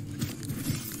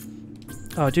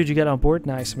 Oh, dude, you got on board?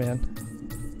 Nice, man.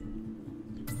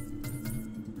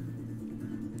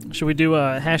 Should we do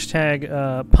a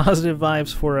hashtag positive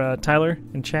vibes for Tyler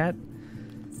in chat?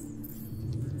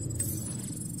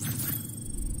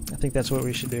 I think that's what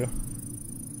we should do.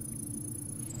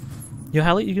 Yo,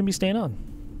 how late you gonna be staying on?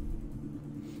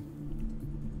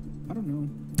 I don't know.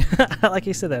 I like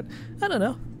you said that. I don't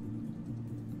know.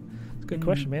 It's a good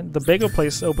question, man. The bagel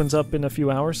place opens up in a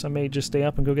few hours. I may just stay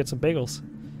up and go get some bagels.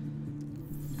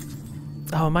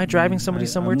 Oh, am I driving somebody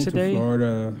somewhere I moved today? to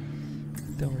Florida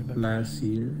Don't worry about it. last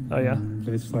year. Oh, yeah?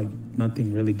 There's like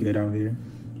nothing really good out here,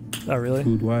 Oh, really?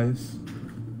 food wise.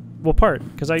 What part?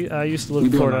 Because I used to live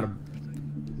in Florida.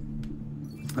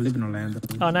 I live in Orlando.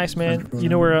 Oh, nice, man. You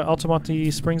know where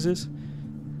Altamonte Springs is?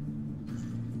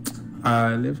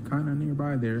 I live kind of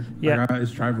nearby there. Yeah.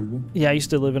 It's drivable. Yeah, I used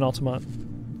to live in Altamont.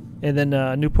 And then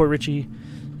Newport Richie.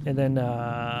 And then,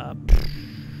 yeah,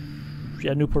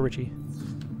 Newport Richie.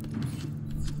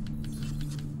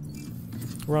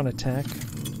 We're on attack.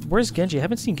 Where's Genji? I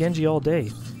haven't seen Genji all day.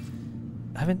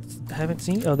 I haven't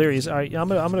seen... Oh, there he is. All right, I'm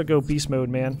gonna go beast mode,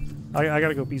 man. I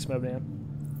gotta go beast mode, man.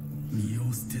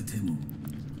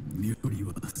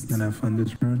 Gonna have fun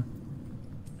this run.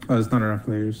 Oh, it's not enough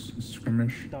players. It's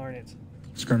skirmish. Darn it.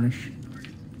 Skirmish.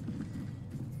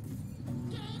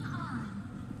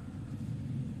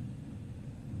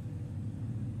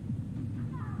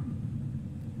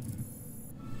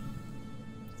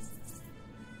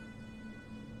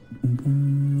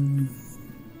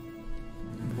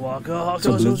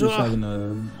 So Blizzard's having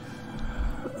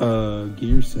a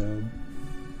gear sale.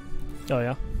 Oh,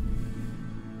 yeah?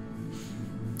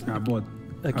 I bought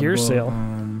A gear sale?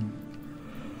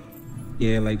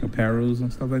 Yeah, like apparels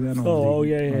and stuff like that. Oh,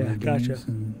 yeah. Gotcha.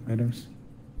 And items.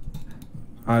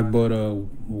 I bought a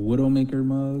Widowmaker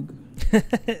mug,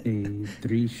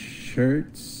 3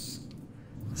 shirts.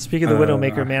 Speaking of the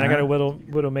Widowmaker, man, I got a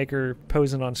Widowmaker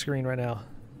posing on screen right now.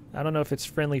 I don't know if it's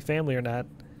friendly family or not.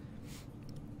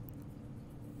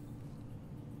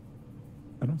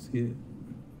 I don't see it.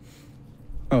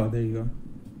 Oh, there you go.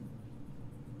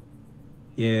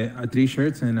 Yeah, 3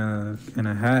 shirts and a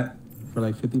hat for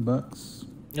like $50.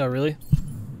 Oh, really?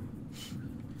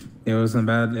 It wasn't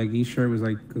bad. Like each shirt was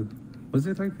like, was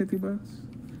it like $50?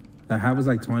 The hat was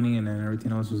like 20, and then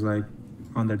everything else was like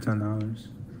under $10.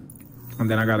 And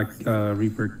then I got a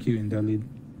Reaper cute and deadly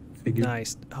figure.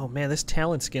 Nice. Oh man, this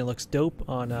Talon skin looks dope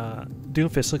on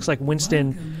Doomfist. Looks like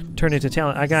Winston turned into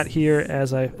Talon. I got here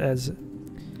as a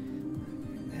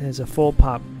full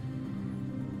pop.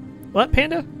 What,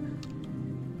 Panda?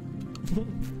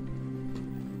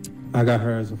 I got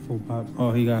her as a full pop.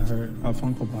 Oh, he got her a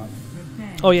Funko Pop.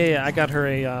 Oh yeah. I got her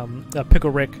a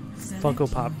Pickle Rick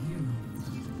Funko Pop.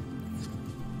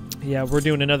 Yeah, we're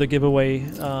doing another giveaway.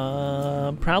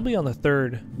 Probably on the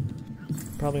 3rd.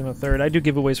 I do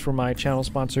giveaways for my channel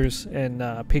sponsors and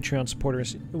Patreon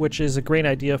supporters, which is a great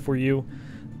idea for you.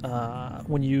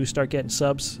 When you start getting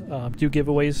subs, do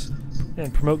giveaways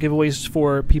and promote giveaways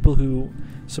for people who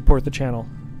support the channel.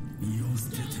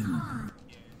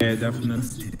 Yeah, definitely.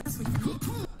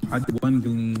 I did one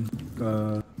Gleam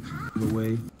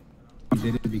giveaway. I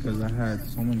did it because I had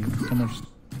so much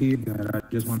speed that I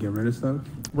just want to get rid of stuff.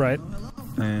 Right.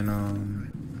 And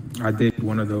I did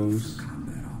one of those.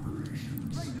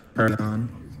 On.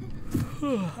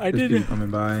 I didn't coming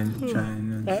by and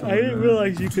chatting. And I didn't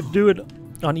realize you could do it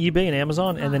on eBay and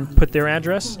Amazon and then put their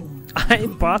address. I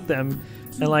bought them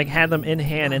and like had them in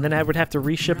hand, and then I would have to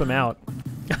reship them out.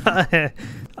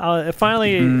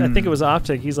 Finally, I think it was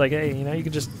Optek. He's like, hey, you know, you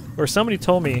can just, or somebody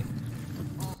told me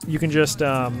you can just,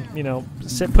 you know,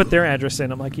 put their address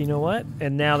in. I'm like, you know what?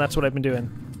 And now that's what I've been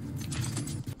doing.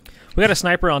 We got a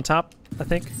sniper on top, I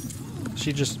think.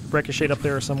 She just ricocheted up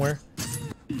there or somewhere.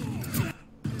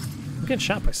 I'm getting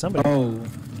shot by somebody. Oh,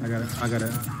 I gotta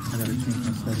change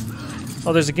my settings.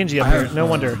 Oh, there's a Genji up here. No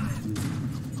wonder.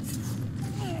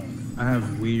 I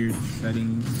have weird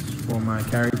settings for my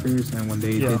characters, and when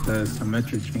they did the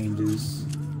symmetric changes,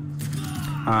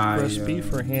 Roast beef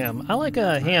for ham. I like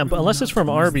a ham, but unless it's from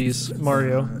Arby's,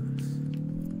 Mario.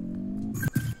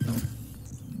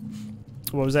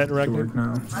 What was that, Director?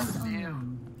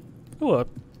 Oh, a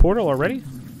portal already?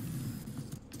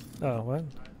 Oh, what?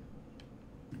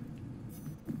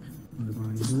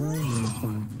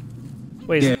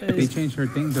 Wait, Yeah, they changed her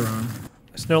things around.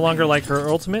 it's no longer like her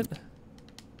ultimate?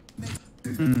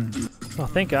 Mm. Oh,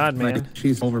 thank God, man. Like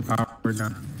she's overpowered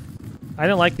now. I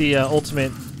didn't like the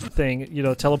ultimate thing, you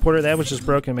know, teleporter. That was just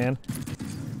broken, man.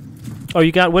 Oh,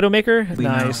 you got Widowmaker?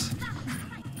 Nice.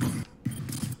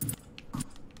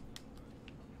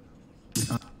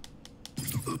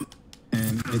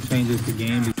 And it changes the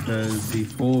game because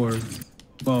before,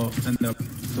 well, and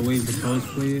the way the pros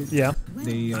play it, Yeah.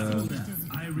 they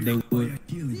would.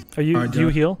 Are you? Do you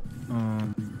heal?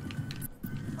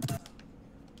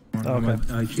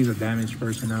 Okay. She's a damaged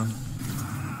person now.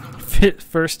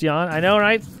 First yawn. I know,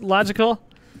 right? Logical.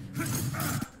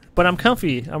 But I'm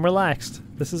comfy. I'm relaxed.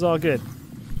 This is all good.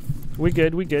 We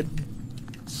good. We good.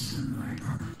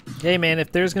 Hey, man,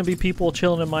 if there's gonna be people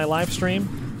chilling in my live stream,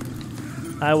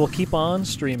 I will keep on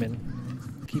streaming.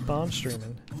 Keep on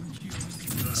streaming.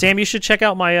 Sam, you should check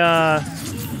out my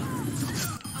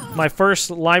my first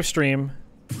live stream.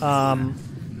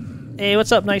 Hey,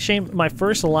 what's up, Night Shame? My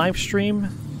first live stream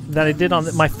that I did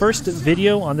on my first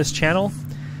video on this channel.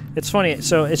 It's funny.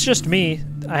 So it's just me.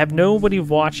 I have nobody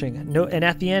watching. No, and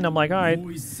at the end, I'm like, all right,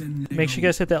 make sure you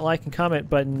guys hit that like and comment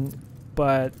button.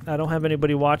 But I don't have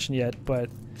anybody watching yet. But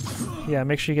yeah,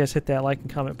 make sure you guys hit that like and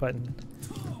comment button.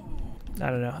 I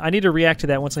don't know. I need to react to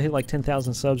that once I hit like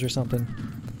 10,000 subs or something.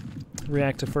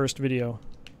 React to first video.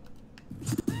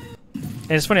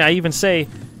 And it's funny, I even say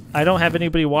I don't have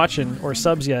anybody watching or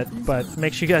subs yet, but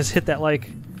make sure you guys hit that like.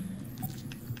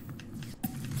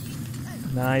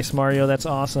 Nice, Mario. That's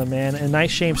awesome, man. And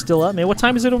Nice Shame still up, man. What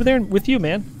time is it over there with you,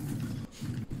 man?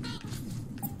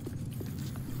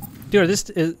 Dude, is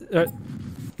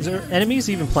there enemies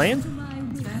even playing?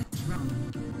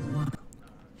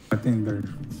 I think they're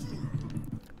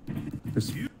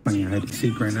just playing hide and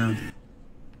seek right now.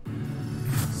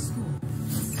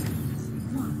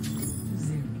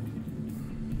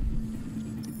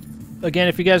 Again,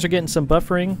 if you guys are getting some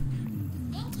buffering,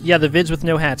 yeah, the vids with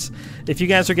no hats. If you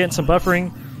guys are getting some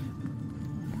buffering,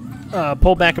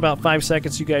 pull back about 5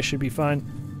 seconds. You guys should be fine.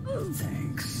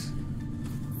 Thanks.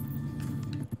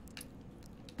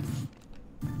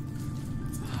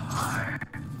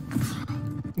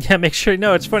 Yeah, make sure.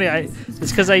 No, it's funny. It's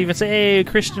because I even say, "Hey,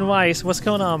 Christian Weiss, what's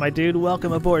going on, my dude?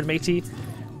 Welcome aboard, matey."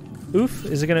 Oof?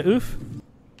 Is it gonna oof?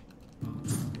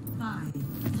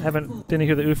 Didn't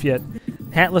hear the oof yet.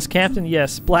 Hatless captain,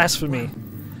 yes. Blasphemy.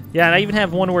 Yeah, and I even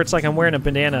have one where it's like I'm wearing a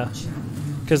bandana,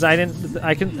 because I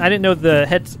didn't know the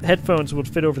headphones would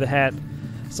fit over the hat,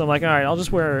 so I'm like, all right, I'll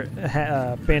just wear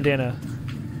a bandana.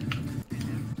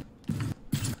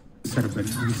 You said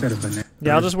a banana.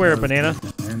 Yeah, I'll just wear a banana.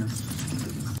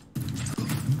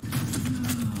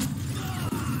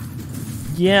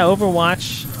 Yeah,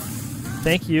 Overwatch.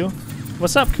 Thank you.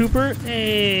 What's up, Cooper?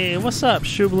 Hey, what's up,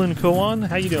 Shublin Koan?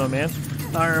 How you doing, man?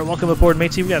 All right, welcome aboard,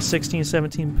 matey. We got 16,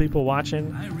 17 people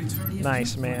watching.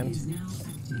 Nice, man.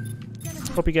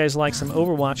 Hope you guys like some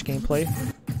Overwatch gameplay.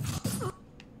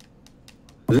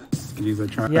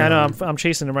 Yeah, I know. I'm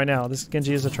chasing him right now. This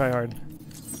Genji is a tryhard.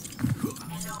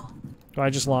 Oh, I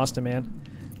just lost him, man.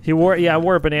 He wore. Yeah, I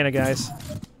wore a banana, guys.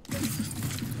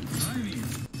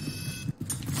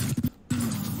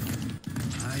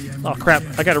 Oh crap!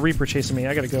 I got a Reaper chasing me.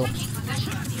 I gotta go.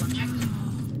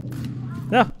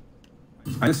 No.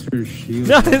 I just heard shield.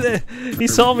 No, he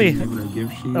saw me.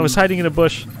 I was hiding in a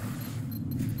bush.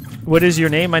 What is your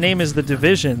name? My name is The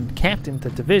Division. Captain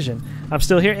The Division. I'm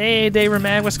still here. Hey, Daver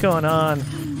Mag, what's going on?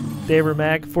 Daver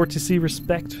Mag, for to see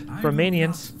respect from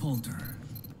Manians.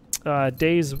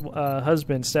 Day's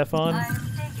husband, Stefan,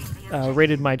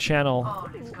 rated my channel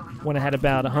when I had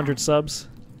about 100 subs.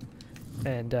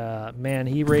 And, man,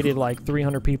 he rated like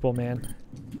 300 people, man.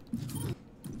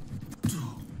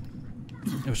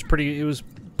 It was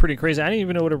pretty crazy. I didn't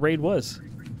even know what a raid was.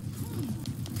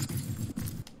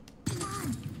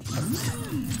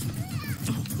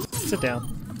 Sit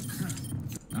down.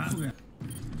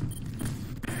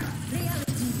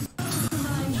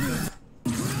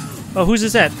 Oh, whose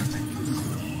is that?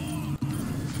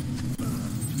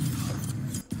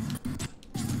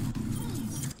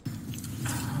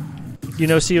 You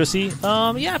know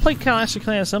COC? Yeah, I play Clash of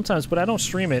Clans sometimes, but I don't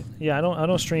stream it. Yeah, I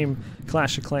don't stream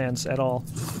Clash of Clans at all.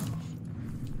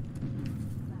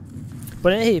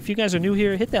 But hey, if you guys are new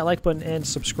here, hit that like button and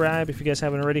subscribe if you guys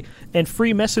haven't already. And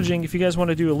free messaging if you guys want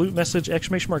to do a loot message,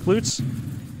 !loots,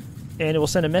 and it will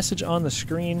send a message on the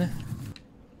screen.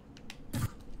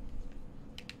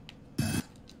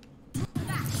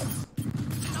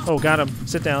 Oh, got him.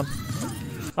 Sit down.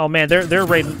 Oh man, they're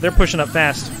raiding. They're pushing up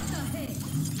fast.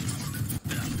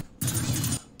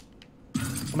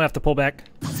 I'm gonna have to pull back.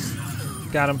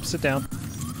 Got him. Sit down.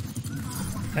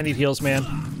 I need heals, man.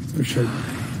 For sure.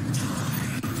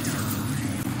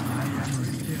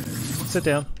 Sit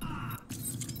down.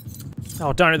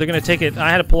 Oh, darn it, they're gonna take it.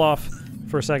 I had to pull off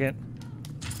for a second.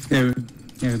 Yeah,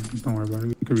 don't worry about it.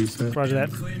 We can reset. Roger that.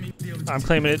 I'm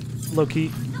claiming it low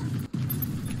key.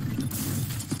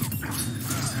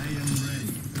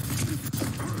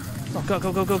 Oh, go,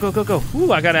 go, go, go, go, go, go.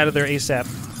 Ooh, I got out of there ASAP.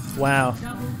 Wow.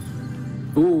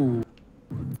 Ooh.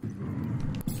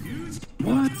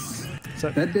 What? So,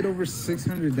 That did over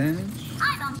 600 damage?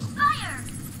 I'm on fire!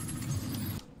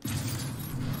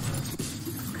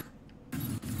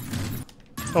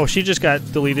 oh, she just got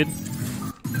deleted.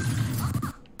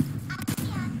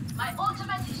 My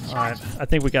ultimate is Alright, charging. I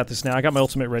think we got this now. I got my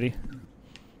ultimate ready.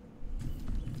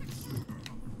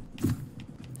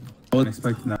 I wasn't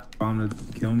expecting that bomb to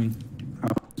kill me. I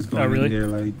was just going really? in there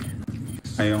like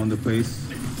I own the place.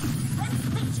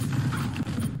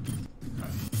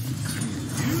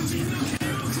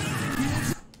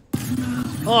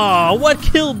 Oh, what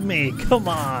killed me? Come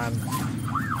on.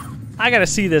 I gotta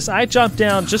see this. I jumped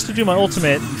down just to do my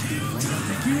ultimate.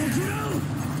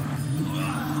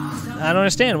 I don't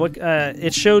understand. What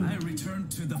it showed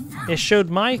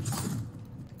my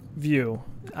view.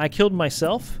 I killed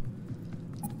myself?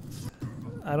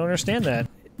 I don't understand that.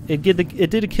 It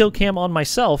did a kill cam on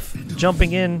myself,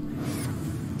 jumping in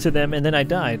to them, and then I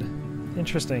died.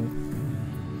 Interesting.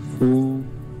 Who?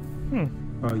 Hmm.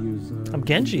 Use, I'm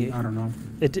Genji. I don't know.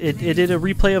 It did a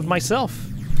replay of myself.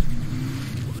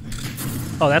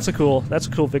 Oh, that's a cool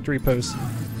victory pose.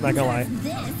 Not gonna lie.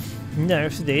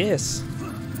 Nerf this.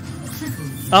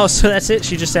 Oh, so that's it?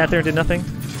 She just sat there and did nothing?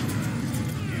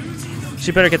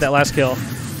 She better get that last kill.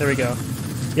 There we go.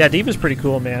 Yeah, D.Va's pretty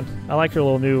cool, man. I like her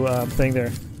little new thing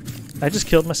there. I just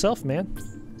killed myself, man.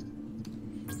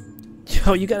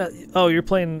 Yo, you gotta... Oh, you're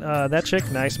playing that chick?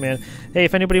 Nice, man. Hey,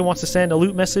 if anybody wants to send a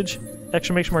loot message,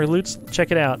 exclamation mark loots, check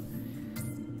it out.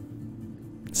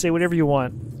 Say whatever you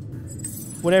want.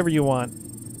 Whatever you want.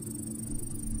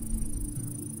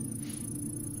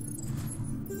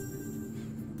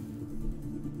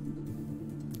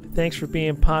 Thanks for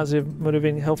being positive,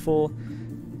 motivating, helpful.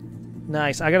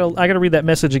 Nice. I gotta read that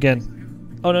message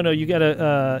again. Oh no, you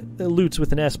gotta loots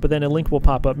with an S, but then a link will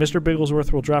pop up.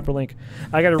 Mr.Bigglesworth will drop a link.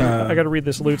 I gotta read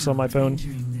this loots on my phone.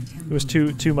 It was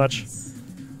too much,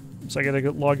 so I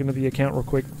gotta log into the account real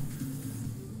quick.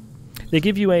 They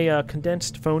give you a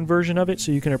condensed phone version of it,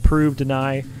 so you can approve,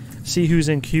 deny, see who's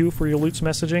in queue for your loots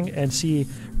messaging, and see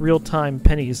real-time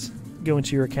pennies go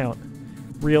into your account.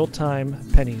 Real-time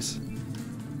pennies.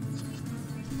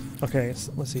 Okay,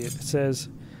 so let's see. It says,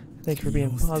 thank you for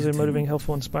being positive, motivating,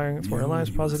 helpful, inspiring for our lives.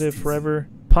 Positive forever.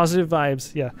 Positive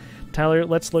vibes. Yeah. Tyler,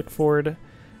 let's look forward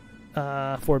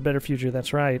for a better future.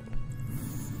 That's right.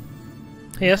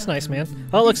 Hey, that's nice, man.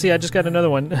 Oh, look, see, I just got another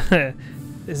one.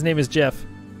 His name is Jeff.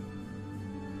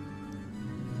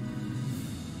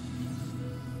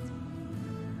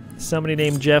 Somebody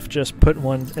named Jeff just put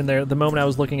one in there the moment I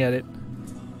was looking at it.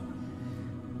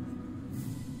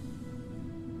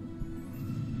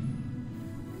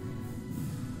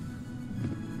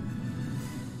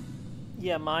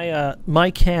 Yeah,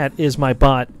 my cat is my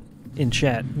bot in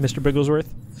chat, Mr. Bigglesworth.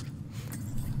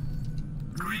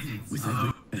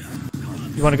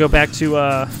 You want to go back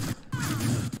to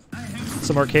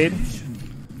some arcade?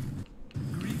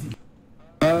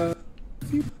 I'm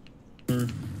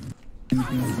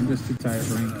just too tired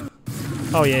right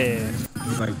Oh yeah.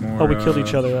 It's like more, Oh, we killed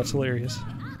each other. That's hilarious.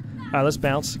 All right, let's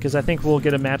bounce because I think we'll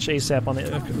get a match ASAP on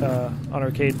the on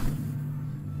arcade.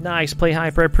 Nice play,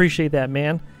 Hyper. I appreciate that,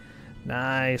 man.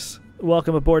 Nice.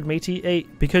 Welcome aboard, matey. Hey,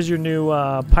 because you're new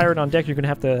pirate on deck, you're gonna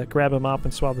have to grab him up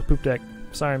and swab the poop deck.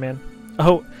 Sorry, man.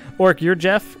 Oh, Orc, you're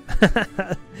Jeff.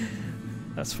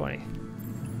 That's funny.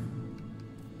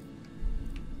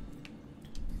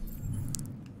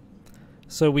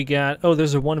 So we got... Oh,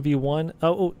 there's a 1v1.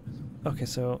 Oh, okay,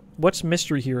 so what's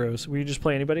Mystery Heroes? Will you just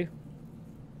play anybody?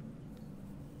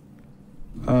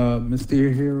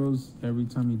 Mystery Heroes, every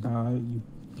time you die, you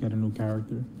get a new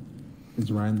character. It's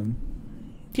random.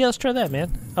 Yeah, let's try that,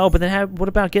 man. Oh, but then what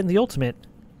about getting the ultimate?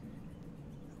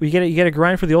 You get a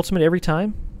grind for the ultimate every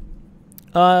time?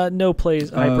 No plays,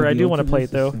 Hyper. I do want to play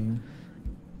it, though. Same.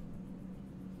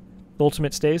 The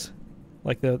ultimate stays?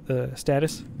 Like the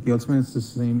status? The ultimate is the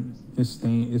same.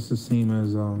 It's the same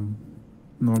as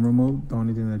normal mode. The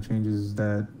only thing that changes is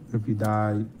that if you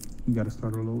die, you gotta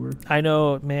start all over. I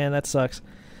know, man, that sucks.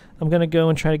 I'm gonna go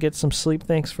and try to get some sleep.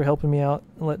 Thanks for helping me out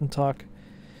and letting talk.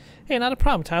 Hey, not a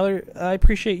problem, Tyler. I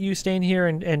appreciate you staying here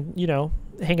and you know,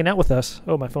 hanging out with us.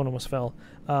 Oh, my phone almost fell.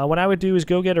 What I would do is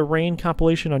go get a rain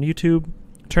compilation on YouTube,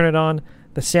 turn it on,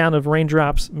 the sound of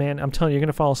raindrops. Man, I'm telling you, you're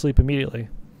gonna fall asleep immediately.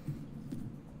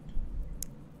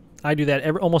 I do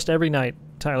that almost every night,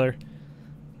 Tyler.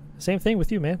 Same thing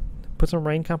with you, man. Put some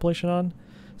rain compilation on.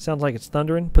 Sounds like it's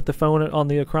thundering. Put the phone on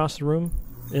the across the room.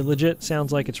 It legit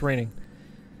sounds like it's raining.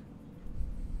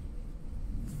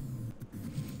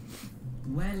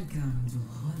 Welcome to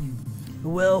Hollywood.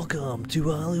 Welcome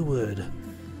to Hollywood.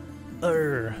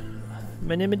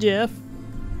 My name is Jeff.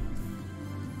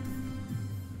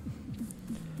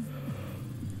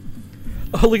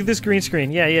 Oh, look at this green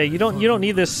screen. Yeah, you don't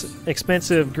need this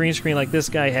expensive green screen like this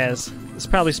guy has. It's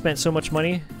probably spent so much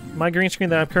money. My green screen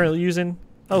that I'm currently using.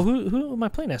 Oh, who am I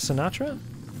playing as? Sinatra?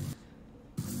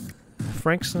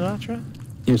 Frank Sinatra?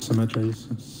 Yeah,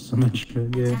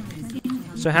 Sinatra, yeah.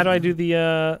 So how do I do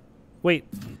the wait,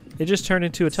 it just turned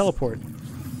into a teleport.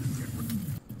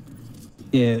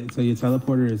 Yeah, so your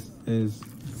teleporter is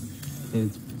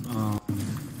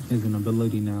an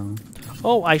ability now.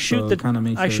 Oh, I shoot So kinda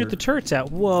makes shoot the turrets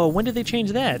out. Whoa, when did they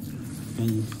change that?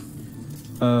 And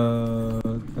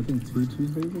I think 2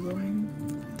 Tuesdays ago, maybe?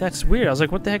 That's weird. I was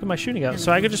like, what the heck am I shooting at?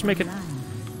 So I could just make it.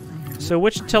 So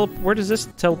where does this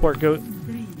teleport go?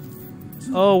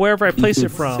 Oh, wherever I place it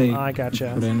from. I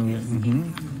gotcha.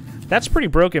 That's pretty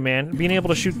broken, man. Being able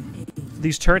to shoot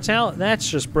these turrets out, that's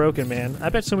just broken, man. I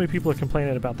bet so many people are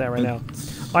complaining about that right now.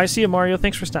 Oh, I see you, Mario.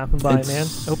 Thanks for stopping by, man.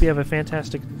 I hope you have a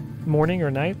fantastic morning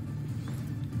or night.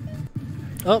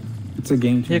 Oh, it's a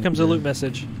game changer. Here comes a loot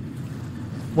message.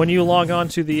 When you log on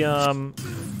to the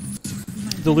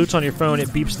loot's on your phone, it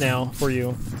beeps now for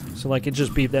you. So like it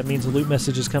just beeped. That means a loot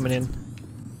message is coming in.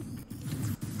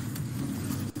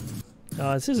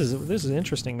 This is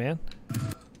interesting, man.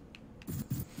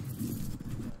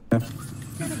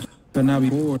 But now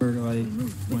before, like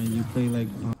when you play like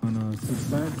on a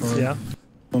 6-pack,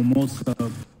 or most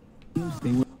of teams,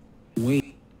 they would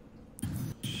wait.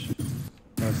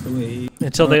 That's the way.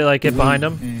 Until they like get behind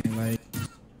them. And like.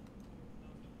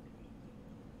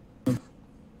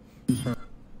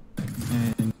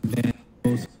 And then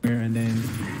go somewhere and then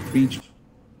reach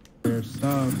their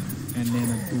stuff and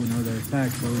then do another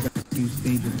attack. So we got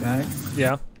 2-stage attacks.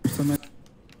 Yeah.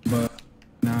 But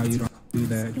now you don't do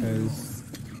that because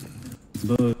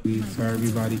so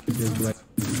everybody could just like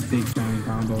big giant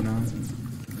combo now.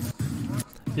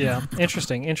 Yeah.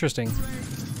 Interesting.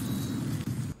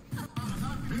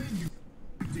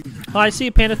 Oh, I see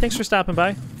you, Panda. Thanks for stopping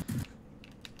by.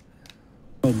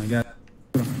 Oh my god.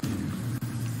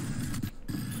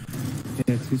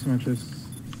 Yeah, 2 Symmetris.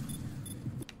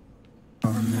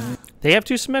 Oh, no. They have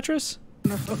 2 Symmetris?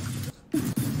 No. I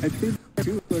think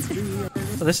 2 or 3.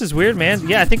 Oh, this is weird, man.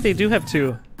 Yeah, I think they do have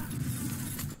 2.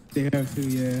 They have 2,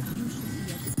 yeah.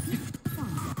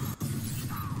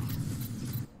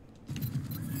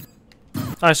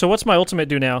 Alright, so what's my ultimate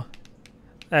do now?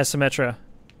 As Symmetra?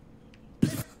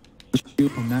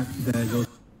 From that goes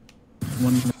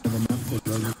one of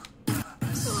the map.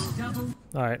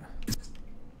 Alright.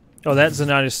 Oh, that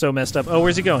Zenat is so messed up. Oh,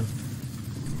 where's he going?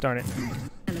 Darn it.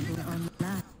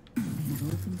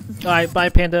 Alright, bye,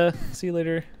 Panda. See you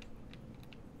later.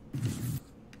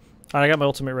 Alright, I got my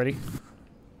ultimate ready.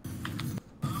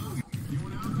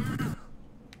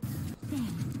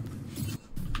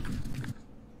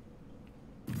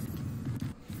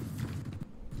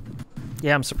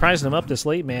 Yeah, I'm surprised I'm up this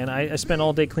late, man. I spent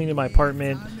all day cleaning my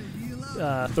apartment,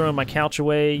 throwing my couch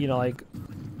away, you know, like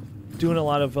doing a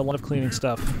lot of cleaning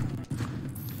stuff.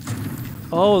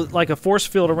 Oh, like a force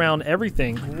field around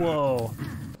everything. Whoa.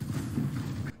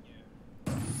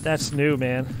 That's new,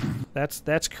 man.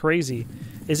 That's crazy.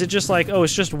 Is it just like, oh,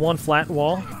 it's just one flat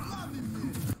wall?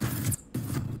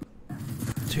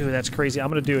 Dude, that's crazy. I'm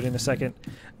gonna do it in a second.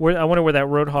 I wonder where that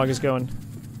Roadhog is going.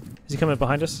 Is he coming up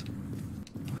behind us?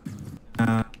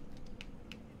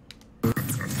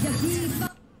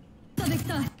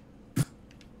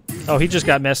 Oh, he just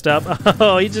got messed up.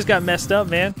 Oh, he just got messed up,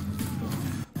 man.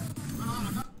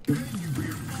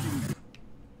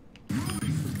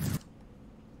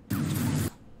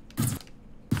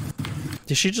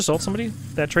 Did she just ult somebody?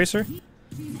 That Tracer?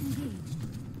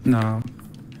 No.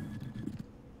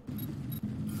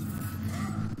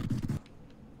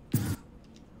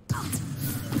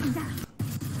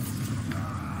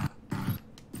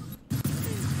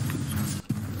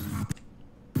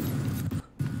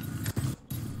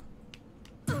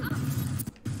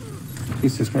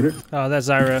 He's just started. Oh, that's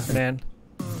Zyra, man.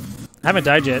 I haven't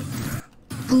died yet.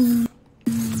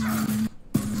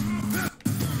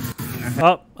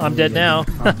 Oh, I'm dead now.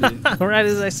 Right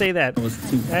as I say that.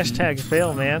 Hashtag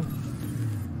fail, man.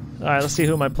 Alright, let's see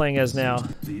who am I playing as now.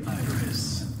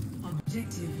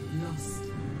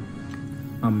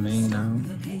 I'm main now.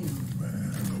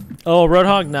 Oh,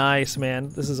 Roadhog, nice,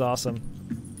 man. This is awesome.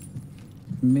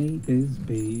 Mate is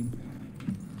babe.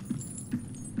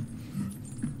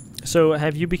 So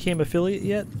have you became affiliate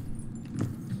yet?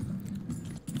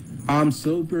 I'm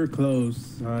super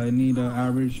close. I need an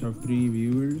average of 3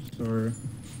 viewers or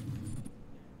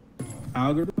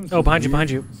algorithms. Oh, behind you, behind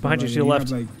you, So, behind you like, to your left.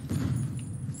 have, like,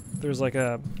 There's like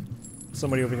a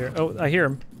somebody over here. Oh, I hear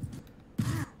him.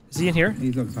 Is he in here?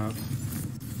 he's up top.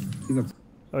 He's up top.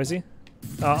 Oh, is he?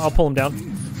 I'll pull him down.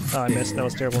 Oh, I missed. That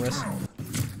was a terrible miss.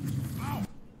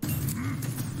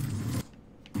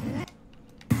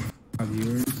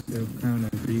 Viewers, they're kind of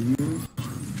 3 viewers.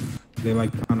 They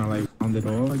like kind of like round it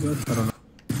all, I guess. I don't know.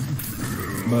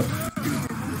 But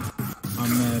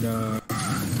I'm at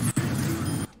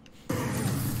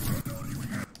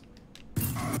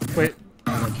Wait.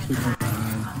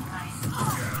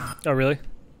 2.9. Oh, really?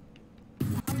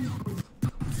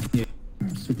 Yeah,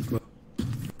 super close.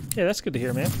 Yeah, that's good to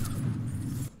hear, man.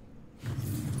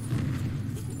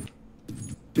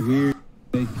 Weird,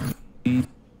 like,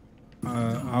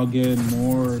 I'll get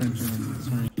more attention in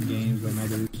certain games than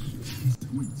others.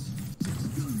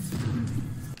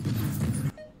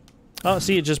 Oh,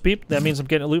 see, it just beeped. That means I'm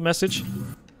getting a loot message.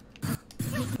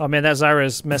 Oh man, that Zyra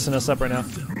is messing us up right now.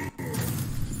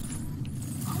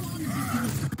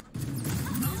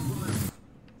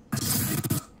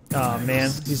 Oh man,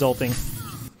 he's ulting.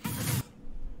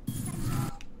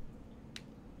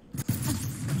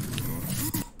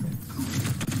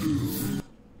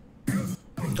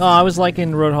 Oh, I was like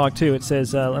in Roadhog too. It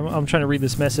says, I'm trying to read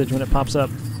this message when it pops up.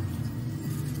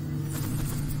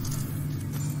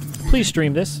 Please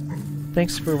stream this.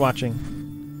 Thanks for watching.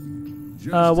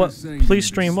 What? Please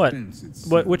stream what?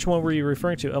 Which one were you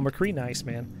referring to? Oh, McCree, nice,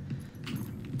 man.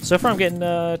 So far I'm getting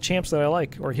champs that I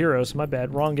like. Or heroes, my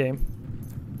bad. Wrong game.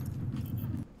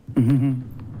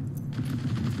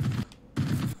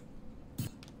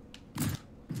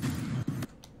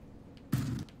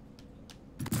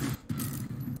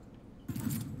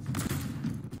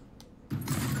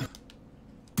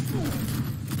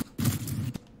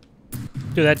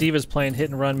 Dude, that diva's playing hit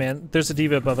and run, man. There's a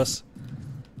diva above us.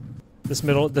 This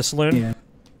middle, the saloon. Yeah.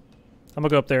 I'm gonna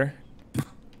go up there.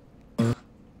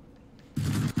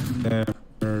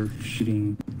 Our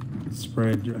shooting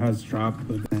spread has dropped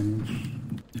advantage.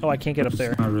 Oh, I can't get up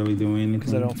there Not really doing anything.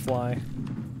 because I don't fly.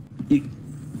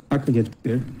 I could get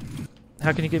there.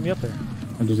 How can you get me up there?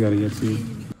 I just gotta get to you.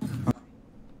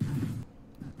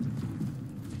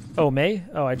 Oh, May?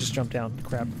 Oh, I just jumped down.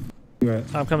 Crap. You're right.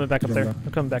 I'm coming back up there.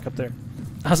 I'm coming back up there.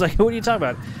 I was like, what are you talking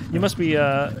about? You must be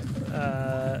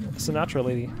Sinatra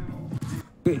lady.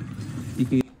 Wait, you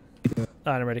can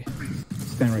I'm ready.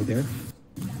 stand right there.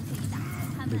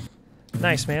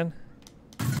 Nice, man.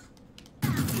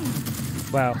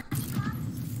 Wow.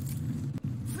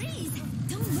 Freeze!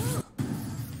 Don't move!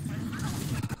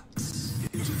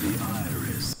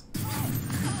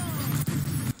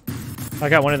 I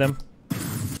got one of them.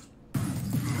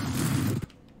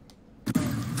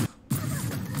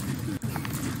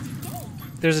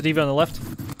 There's a diva on the left.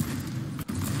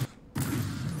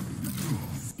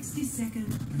 60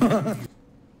 seconds.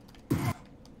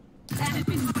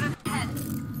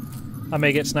 I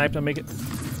may get sniped. I may get...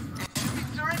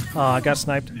 Oh, I got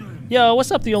sniped. Yo,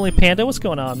 what's up, the only Panda? What's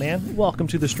going on, man? Welcome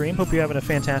to the stream. Hope you're having a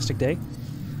fantastic day.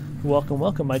 Welcome,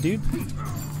 welcome, my dude.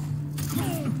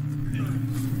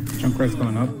 Jump price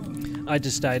going up. I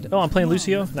just died. Oh, I'm playing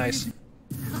Lucio? Nice.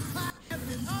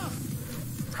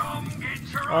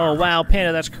 Oh, wow,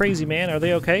 Panda, that's crazy, man. Are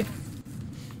they okay?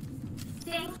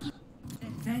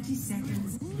 30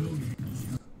 seconds.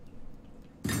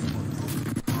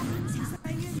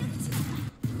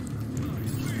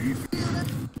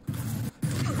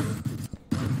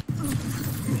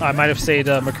 I might have saved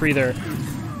McCree there.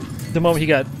 The moment he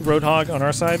got Roadhog on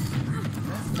our side,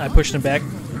 I pushed him back.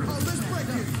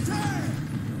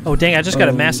 Oh, dang, I just got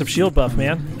a massive shield buff,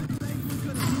 man.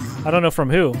 I don't know from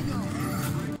who.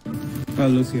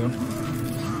 Lucio.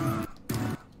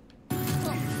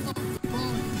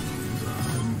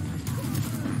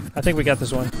 I think we got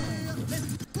this one.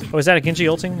 Oh, is that a Genji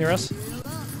ulting near us?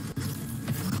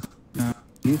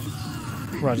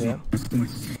 Roger that.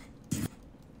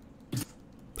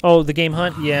 Oh, the game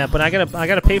hunt? Yeah, but I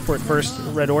gotta pay for it first,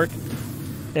 Red Orc.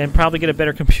 And probably get a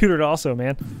better computer also,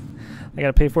 man. I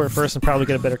gotta pay for it first and probably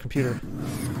get a better computer.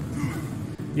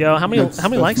 Yo, how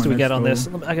many likes do we get on this?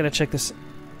 I gotta check this.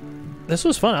 This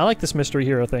was fun. I like this mystery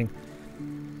hero thing.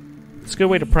 It's a good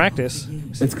way to practice.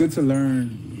 It's good to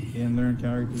learn and learn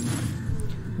characters.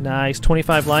 Nice,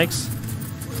 25 likes.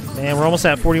 Man, we're almost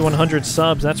at 4,100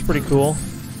 subs. That's pretty cool.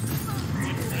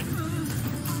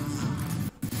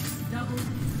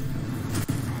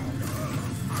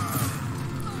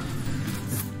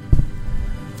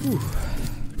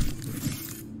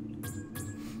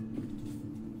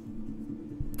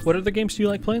 What other games do you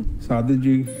like playing? So how did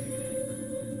you?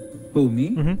 Who, me?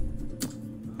 Mm-hmm.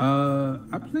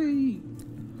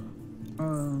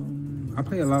 I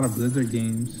play a lot of Blizzard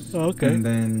games. Oh, okay. And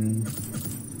then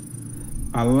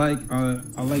I like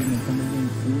Nintendo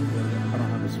games too, but I don't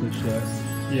have a Switch yet.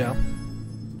 Yeah.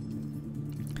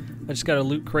 I just got a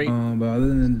loot crate. But other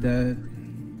than that,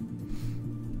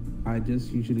 I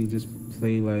just usually just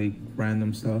play like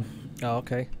random stuff. Oh,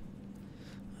 okay.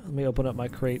 Let me open up my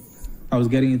crate. I was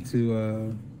getting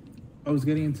into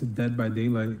Dead by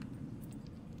Daylight.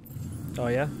 Oh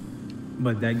yeah.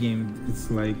 But that game,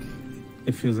 it's like,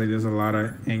 it feels like there's a lot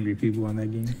of angry people on that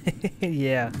game.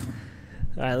 Yeah.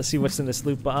 All right, let's see what's in this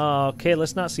loot box. Oh, okay,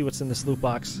 let's not see what's in this loot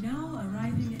box. Now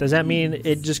arriving at Does that mean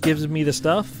it just gives me the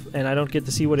stuff and I don't get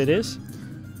to see what it is?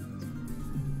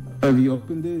 Have you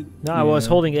opened it? No, I was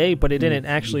holding A, but it didn't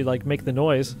actually like make the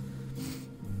noise.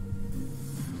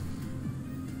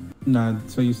 Nah,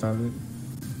 so you saw it.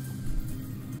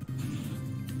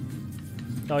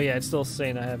 Oh yeah, it's still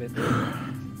saying I have it.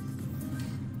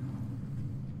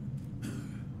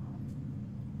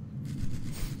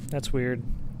 That's weird.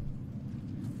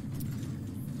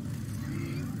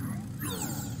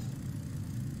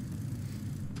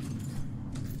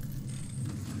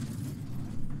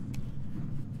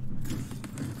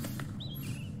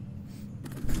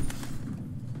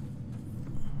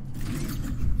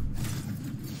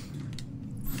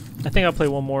 I think I'll play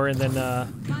one more and then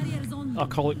Barriers on. I'll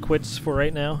call it quits for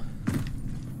right now.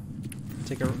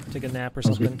 Take a nap or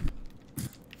something.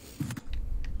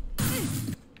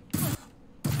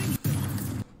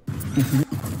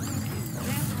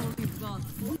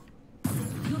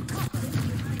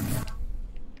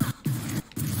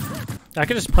 I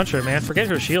can just punch her, man. Forget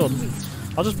her shield.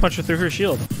 I'll just punch her through her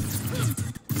shield.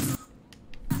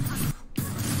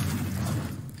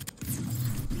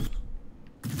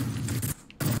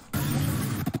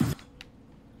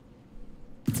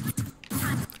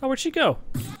 Oh, where'd she go?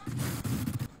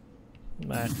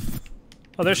 Man.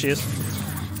 Oh, there she is.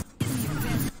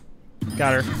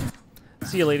 Got her.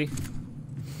 See you, lady.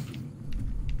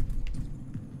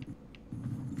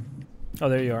 Oh,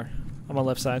 there you are. I'm on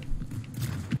left side.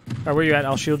 Alright, where you at?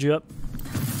 I'll shield you up.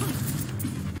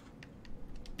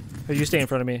 Or you stay in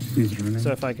front of me.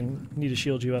 So if I can need to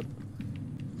shield you up.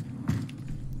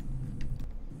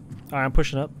 Alright, I'm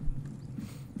pushing up.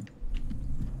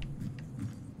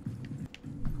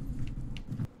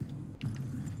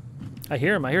 I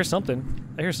hear him. I hear something.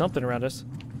 I hear something around us.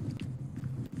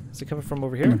 Is it coming from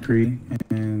over here? McCree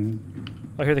and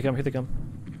Oh, here they come. Here they come.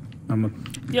 I'm a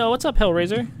Yo, what's up,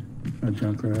 Hellraiser?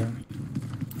 Junkrat.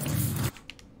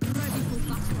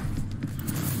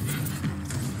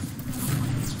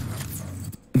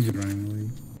 He's running away.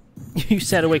 You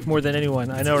sat awake more than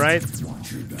anyone. I know, right?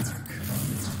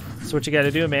 That's what you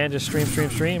gotta do, man. Just stream, stream,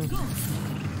 stream.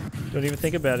 Don't even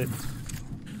think about it.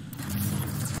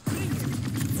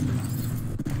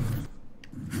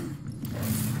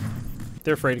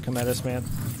 They're afraid to come at us, man.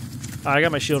 I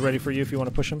got my shield ready for you if you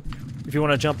want to push them. If you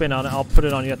want to jump in on it, I'll put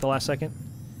it on you at the last second.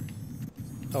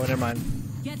 Oh, never mind.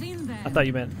 Get in there. I thought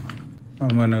you meant.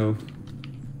 I'm gonna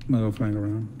go flying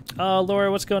around.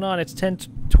 Laura, what's going on? It's 10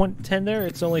 there?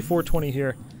 It's only 4:20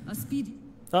 here. A speed.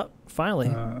 Oh, finally.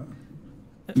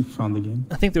 You found the game.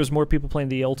 I think there was more people playing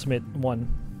the ultimate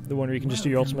one. The one where you can just do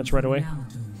your ultimates right away.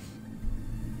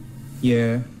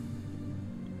 Yeah.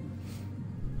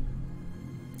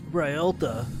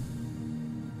 Ryalta.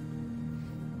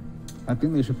 I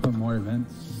think they should put more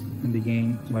events in the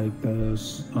game, like the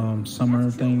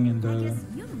summer thing and the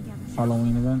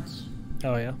Halloween events.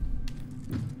 Oh, yeah.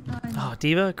 Oh,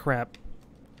 Diva? Crap.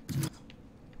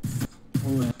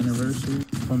 Oh, anniversary.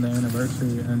 From the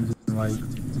anniversary ends in like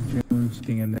June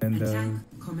thing, and then the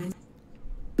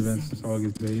events is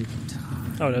August 8th.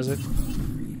 Oh, does it?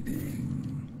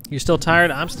 You still tired?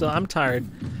 I'm tired,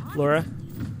 Laura.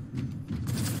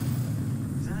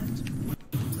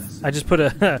 I just put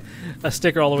a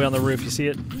sticker all the way on the roof. You see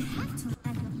it?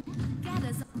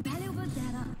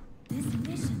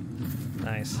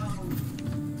 Nice.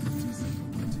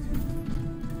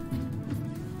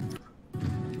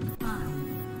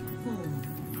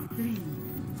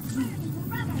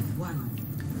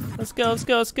 Let's go, let's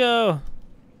go, let's go.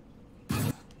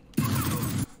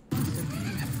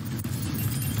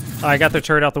 Oh, I got their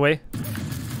turret out the way.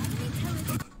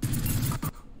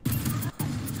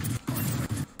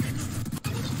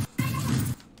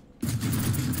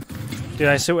 Dude,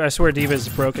 I swear D.Va is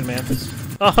broken, man.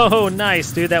 Oh,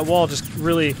 nice, dude. That wall just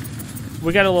really...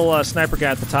 We got a little sniper guy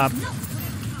at the top.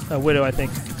 A Widow, I think.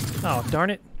 Oh,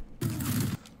 darn it.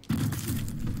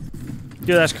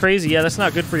 Dude, that's crazy. Yeah, that's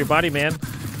not good for your body, man.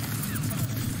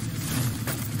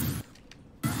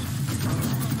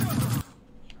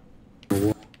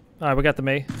 Alright, we got the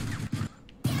Mei.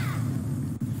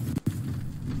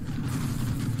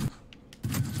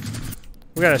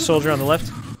 We got a soldier on the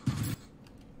left.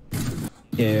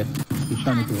 Yeah, he's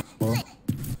trying to do a ball.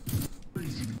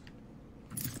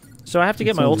 So I have to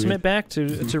get my ultimate back to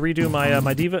redo my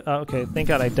my diva. Oh, okay, thank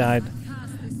God I died.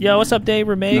 Yo, what's up, Dave?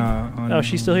 Remake? Nah, oh,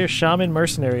 she's still here. Shaman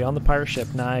Mercenary on the pirate ship.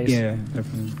 Nice. Yeah,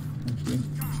 definitely.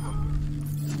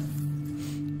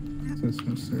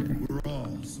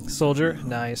 Soldier,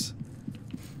 nice.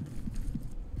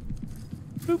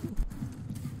 Boop.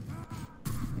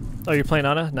 Oh, you're playing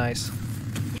Ana? Nice.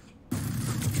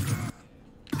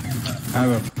 I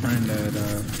have a friend that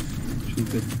she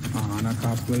did Ana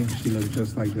cosplay. She looks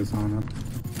just like this Ana,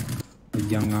 a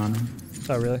young Ana.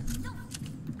 Oh, really?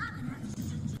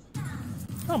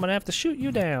 Oh, I'm gonna have to shoot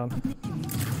you down.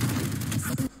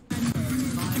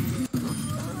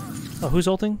 Oh, who's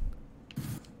ulting?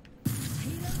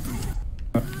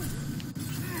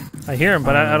 I hear him,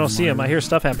 but I don't see him. I hear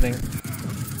stuff happening.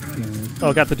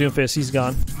 Oh, got the Doomfist. He's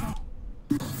gone.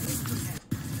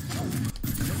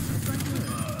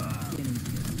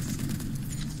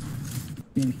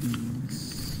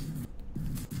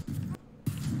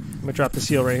 I'm gonna drop the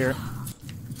seal right here.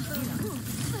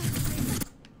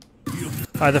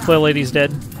 Alright, the flail lady's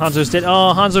dead. Hanzo's dead.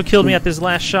 Oh, Hanzo killed me at this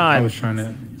last shot. I was trying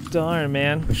to. Darn,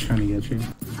 man. I was trying to get you.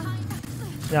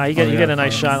 Yeah, you get a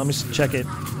nice shot. Let me just check it.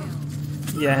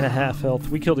 Yeah, and a half health.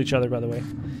 We killed each other, by the way.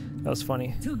 That was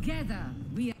funny. Together,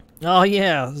 we Oh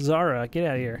yeah, Zara, get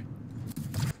out of here.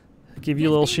 Give you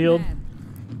a little shield.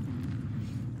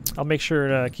 I'll make sure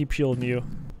to keep shielding you.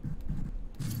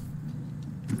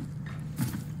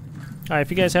 Alright,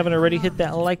 if you guys haven't already, hit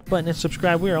that like button and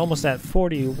subscribe. We are almost at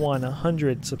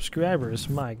 4,100 subscribers.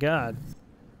 My God.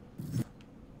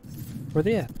 Where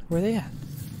they at? Where they at?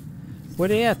 Where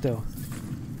they at, though?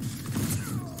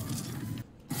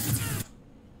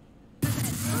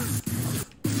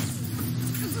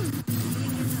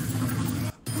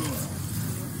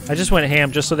 I just went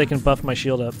ham just so they can buff my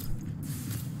shield up.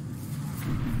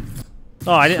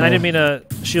 Oh, I didn't mean to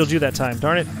shield you that time.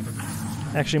 Darn it.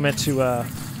 Actually meant to,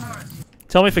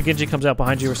 tell me if a Genji comes out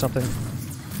behind you or something.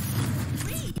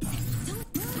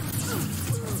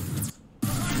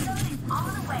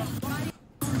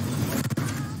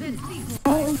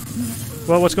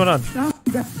 Well, what's going on?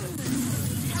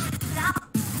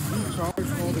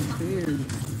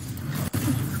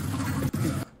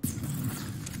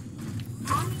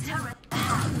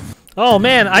 Oh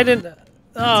man, I didn't.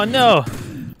 Oh no,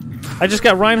 I just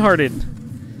got Reinhardted.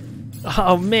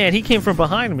 Oh man, he came from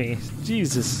behind me.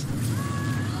 Jesus.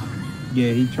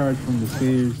 Yeah, he charged from the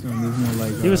stairs. There's no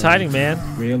like. He was hiding, man.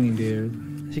 Railing there.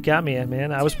 He got me,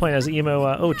 man. I was playing as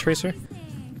emo. Oh, Tracer.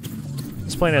 I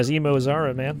was playing as emo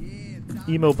Zara, man.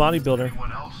 Emo bodybuilder.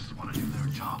 Anyone else want to do their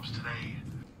jobs today?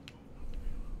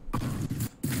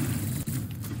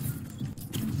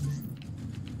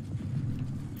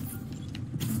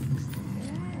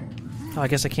 Oh, I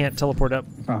guess I can't teleport up.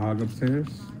 A hog upstairs.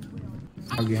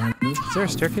 Is there a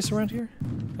staircase around here?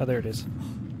 Oh, there it is.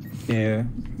 Yeah,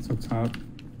 it's up top.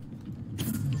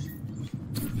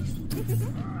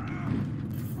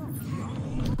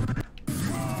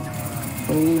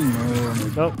 Oh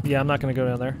no. Oh, yeah, I'm not going to go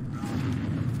down there.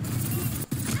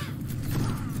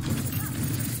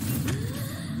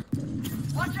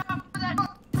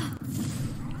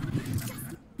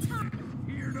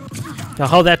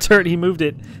 Oh, that turret, he moved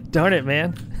it. Darn it,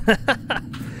 man.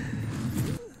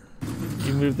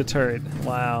 You moved the turret.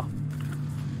 Wow.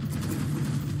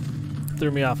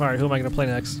 Threw me off. Alright, who am I going to play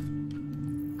next?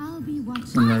 I'll be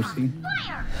watching. Mercy.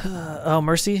 Oh,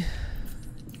 Mercy?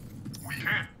 We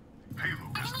can't.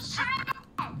 Payload is sick.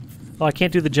 Oh, I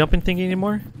can't do the jumping thing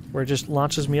anymore? Where it just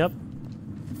launches me up?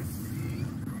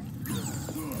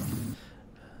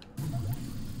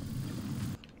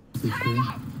 Okay.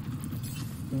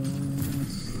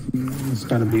 It's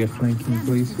gotta be a flanking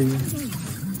place here.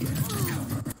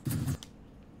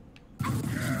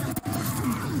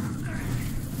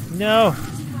 No!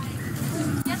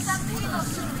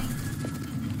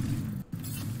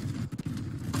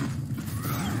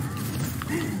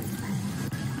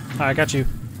 Alright, I got you.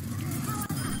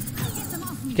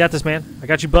 You got this, man. I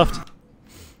got you buffed.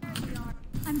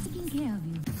 I'm taking care of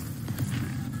you.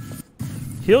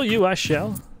 Heal you, I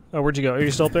shall. Oh, where'd you go? Are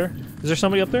you still up there? Is there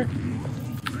somebody up there?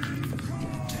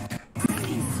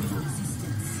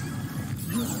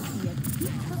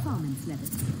 Performance level.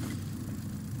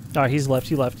 Alright, he's left.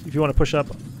 He left. If you want to push up,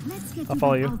 Let's get I'll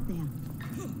follow you. out there.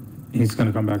 He's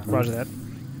gonna come back. Roger that.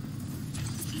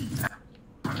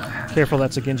 Careful,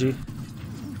 that's a Genji.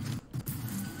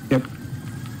 Yep.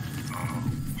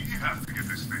 We have to get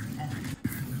this thing moving.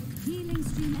 Healing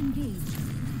stream engaged.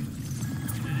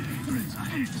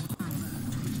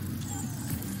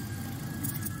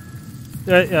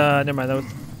 Never mind.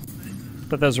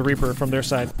 Thought that was a Reaper from their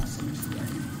side.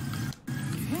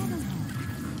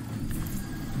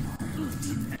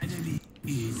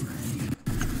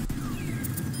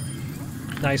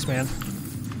 Nice, man.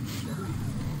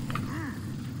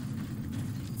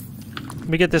 Let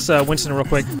me get this Winston real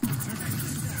quick.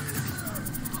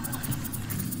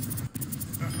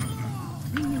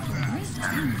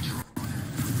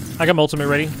 I got my ultimate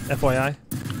ready, FYI.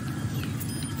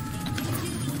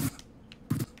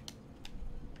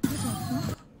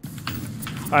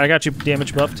 Alright, I got you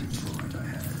damage buffed.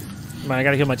 Man, I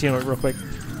gotta heal my team real quick.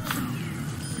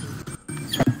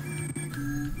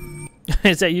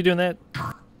 Is that you doing that?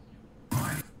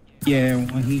 Yeah,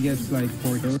 when he gets like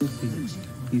 4 kills,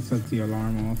 he sets the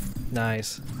alarm off.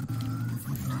 Nice.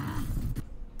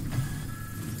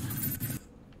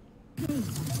 I'm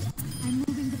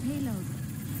moving the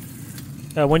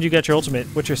payload. When do you get your ultimate?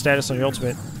 What's your status on your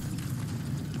ultimate?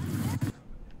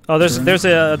 Oh, there's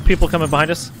people coming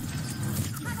behind us.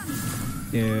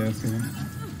 Yeah, I see him.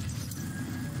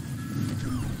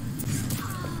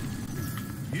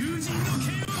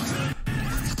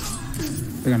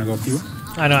 They're gonna go for you.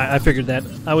 I know. I figured that.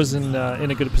 I was in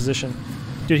a good position.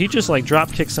 Dude, he just like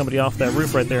drop kicked somebody off that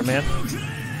roof right there, man.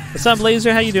 What's up,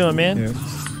 Laser? How you doing, man? Yeah.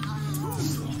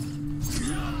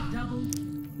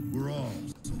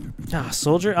 Ah,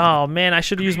 soldier. Oh man, I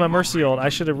should have used my mercy ult. I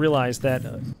should have realized that.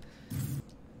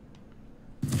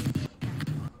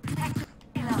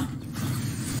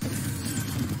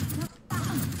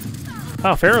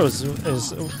 Oh, Pharaoh is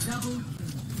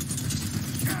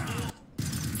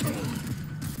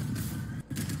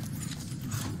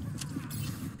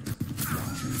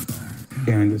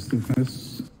behind this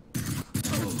defense.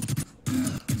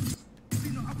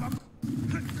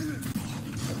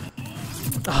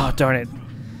 Oh, darn it.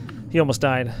 He almost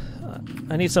died.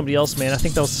 I need somebody else, man. I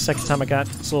think that was the second time I got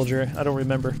soldier. I don't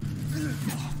remember.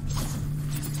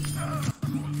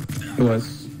 It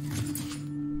was.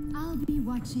 I'll be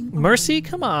watching. Mercy,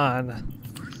 come on.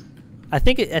 I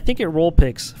think it role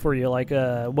picks for you, like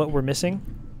what we're missing.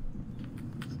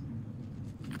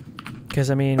 Because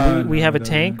I mean, we have a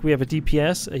tank, we have a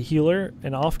DPS, a healer,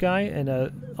 an off guy, and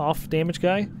a off damage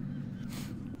guy.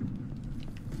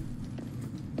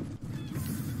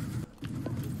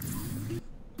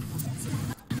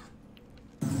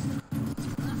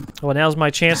 Well, now's my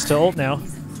chance to ult now.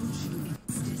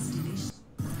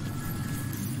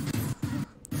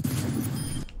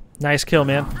 Nice kill,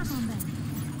 man.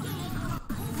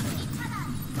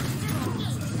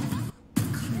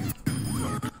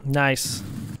 Nice.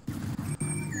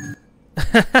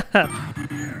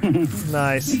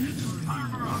 Nice.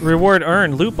 Reward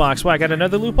earned. Loot box. Wow, I got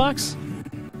another loot box?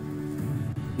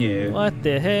 Yeah. What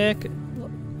the heck?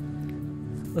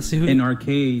 Let's see who... In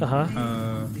arcade,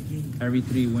 Uh-huh. every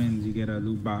 3 wins you get a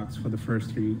loot box for the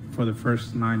first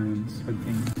 9 wins, I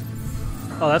think.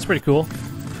 Oh, that's pretty cool.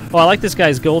 Oh, I like this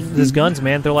guy's gold. His guns,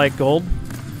 man. They're like gold.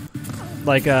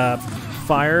 Like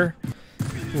fire,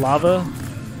 lava.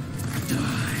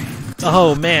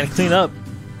 Oh man, clean up.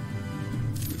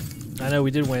 I know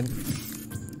we did win.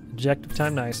 Objective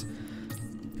time, nice.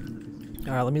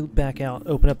 All right, let me back out.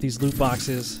 Open up these loot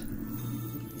boxes.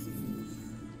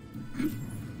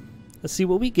 Let's see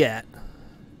what we got.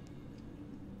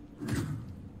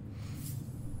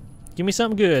 Give me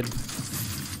something good.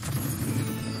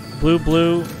 Blue,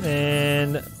 blue,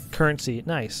 and currency.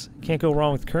 Nice. Can't go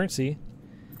wrong with currency.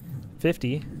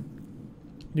 50.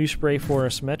 New spray for a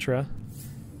Symmetra.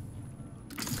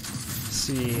 Let's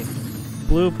see.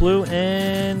 Blue, blue,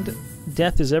 and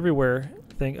death is everywhere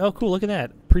thing. Oh, cool. Look at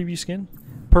that. Preview skin.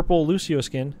 Purple Lucio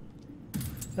skin.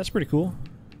 That's pretty cool.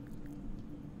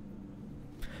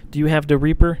 Do you have the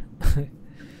Reaper?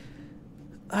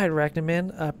 Alright, Arachnid,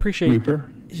 man. I appreciate Reaper?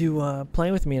 you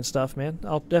playing with me and stuff, man.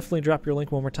 I'll definitely drop your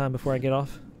link one more time before I get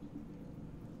off.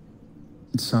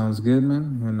 It sounds good,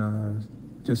 man. And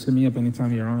just hit me up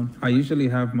anytime you're on. I usually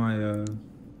have my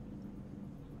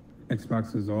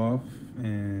Xboxes off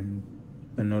and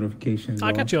the notifications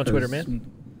I got off you on Twitter, 'cause- man.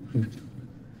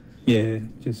 Yeah,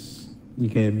 just you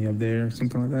can hit me up there or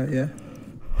something like that, yeah.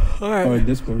 Alright. Or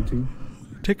Discord too.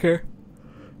 Take care.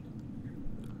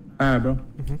 Alright, bro.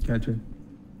 Catch you.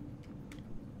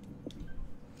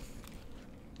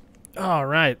 All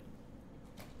right.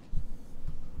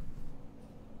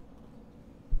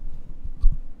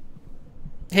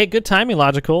 Hey, good timing,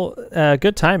 Logical.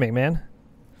 Good timing, man.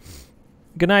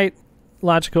 Good night,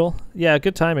 Logical. Yeah,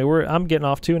 good timing. I'm getting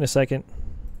off too in a second.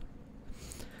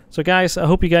 So, guys, I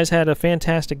hope you guys had a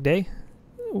fantastic day,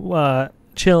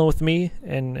 chilling with me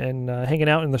and hanging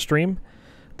out in the stream.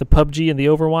 the PUBG and the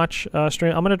Overwatch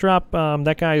stream. I'm gonna drop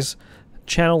that guy's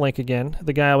channel link again.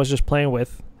 The guy I was just playing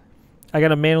with. I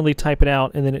gotta manually type it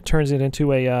out, and then it turns it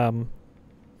into a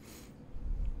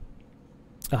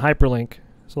hyperlink.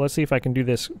 So let's see if I can do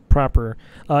this proper.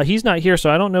 He's not here, so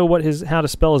I don't know what how to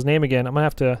spell his name again. I'm gonna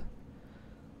have to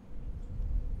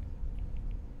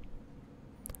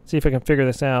see if I can figure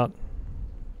this out.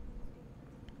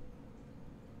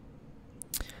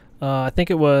 I think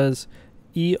it was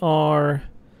ERQARNID,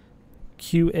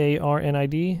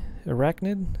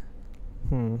 Arachnid.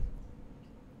 Let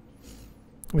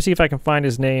me see if I can find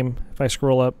his name if I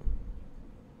scroll up.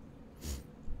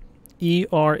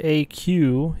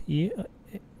 ERAQ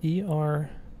ER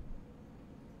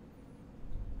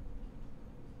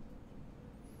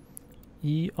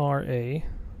ERA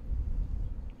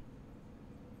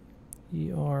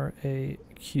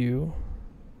ERAQ.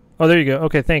 Oh, there you go.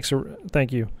 Okay, thanks.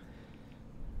 Thank you.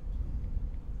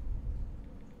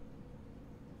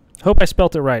 Hope I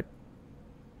spelt it right.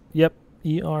 Yep.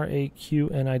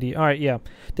 ERAQNID. All right, yeah.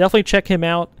 Definitely check him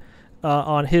out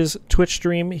on his Twitch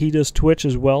stream. He does Twitch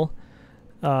as well.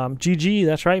 GG,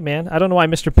 that's right, man. I don't know why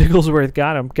Mr. Bigglesworth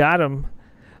got him. Got him.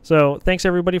 So thanks,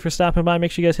 everybody, for stopping by.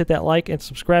 Make sure you guys hit that like and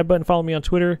subscribe button. Follow me on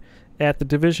Twitter at the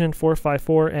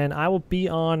Division454. And I will be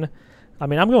on... I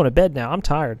mean, I'm going to bed now. I'm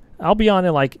tired. I'll be on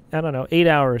in, like, I don't know, 8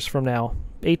 hours from now.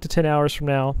 8 to 10 hours from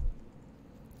now.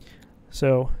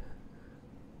 So...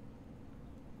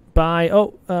 Bye.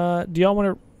 Oh, do y'all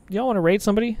want to raid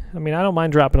somebody? I mean, I don't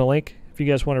mind dropping a link if you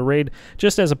guys want to raid,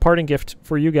 just as a parting gift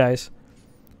for you guys.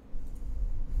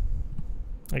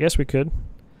 I guess we could.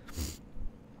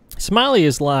 Smiiley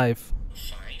is live.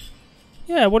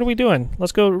 Yeah, what are we doing?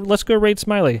 Let's go raid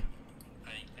Smiiley.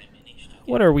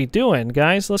 What are we doing,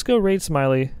 guys? Let's go raid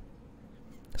Smiiley.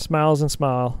 Smiles and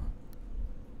smile.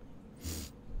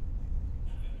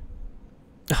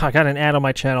 Oh, I got an ad on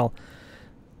my channel.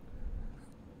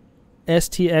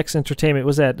 STX Entertainment.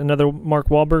 Was that another Mark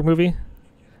Wahlberg movie?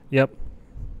 Yep.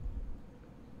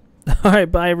 All right,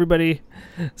 bye everybody.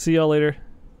 See y'all later.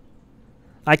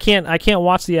 I can't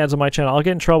watch the ads on my channel. I'll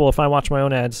get in trouble if I watch my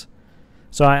own ads.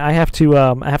 So I have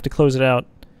to close it out.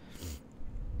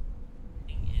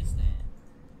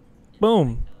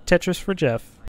 Boom. Tetris for Jeff.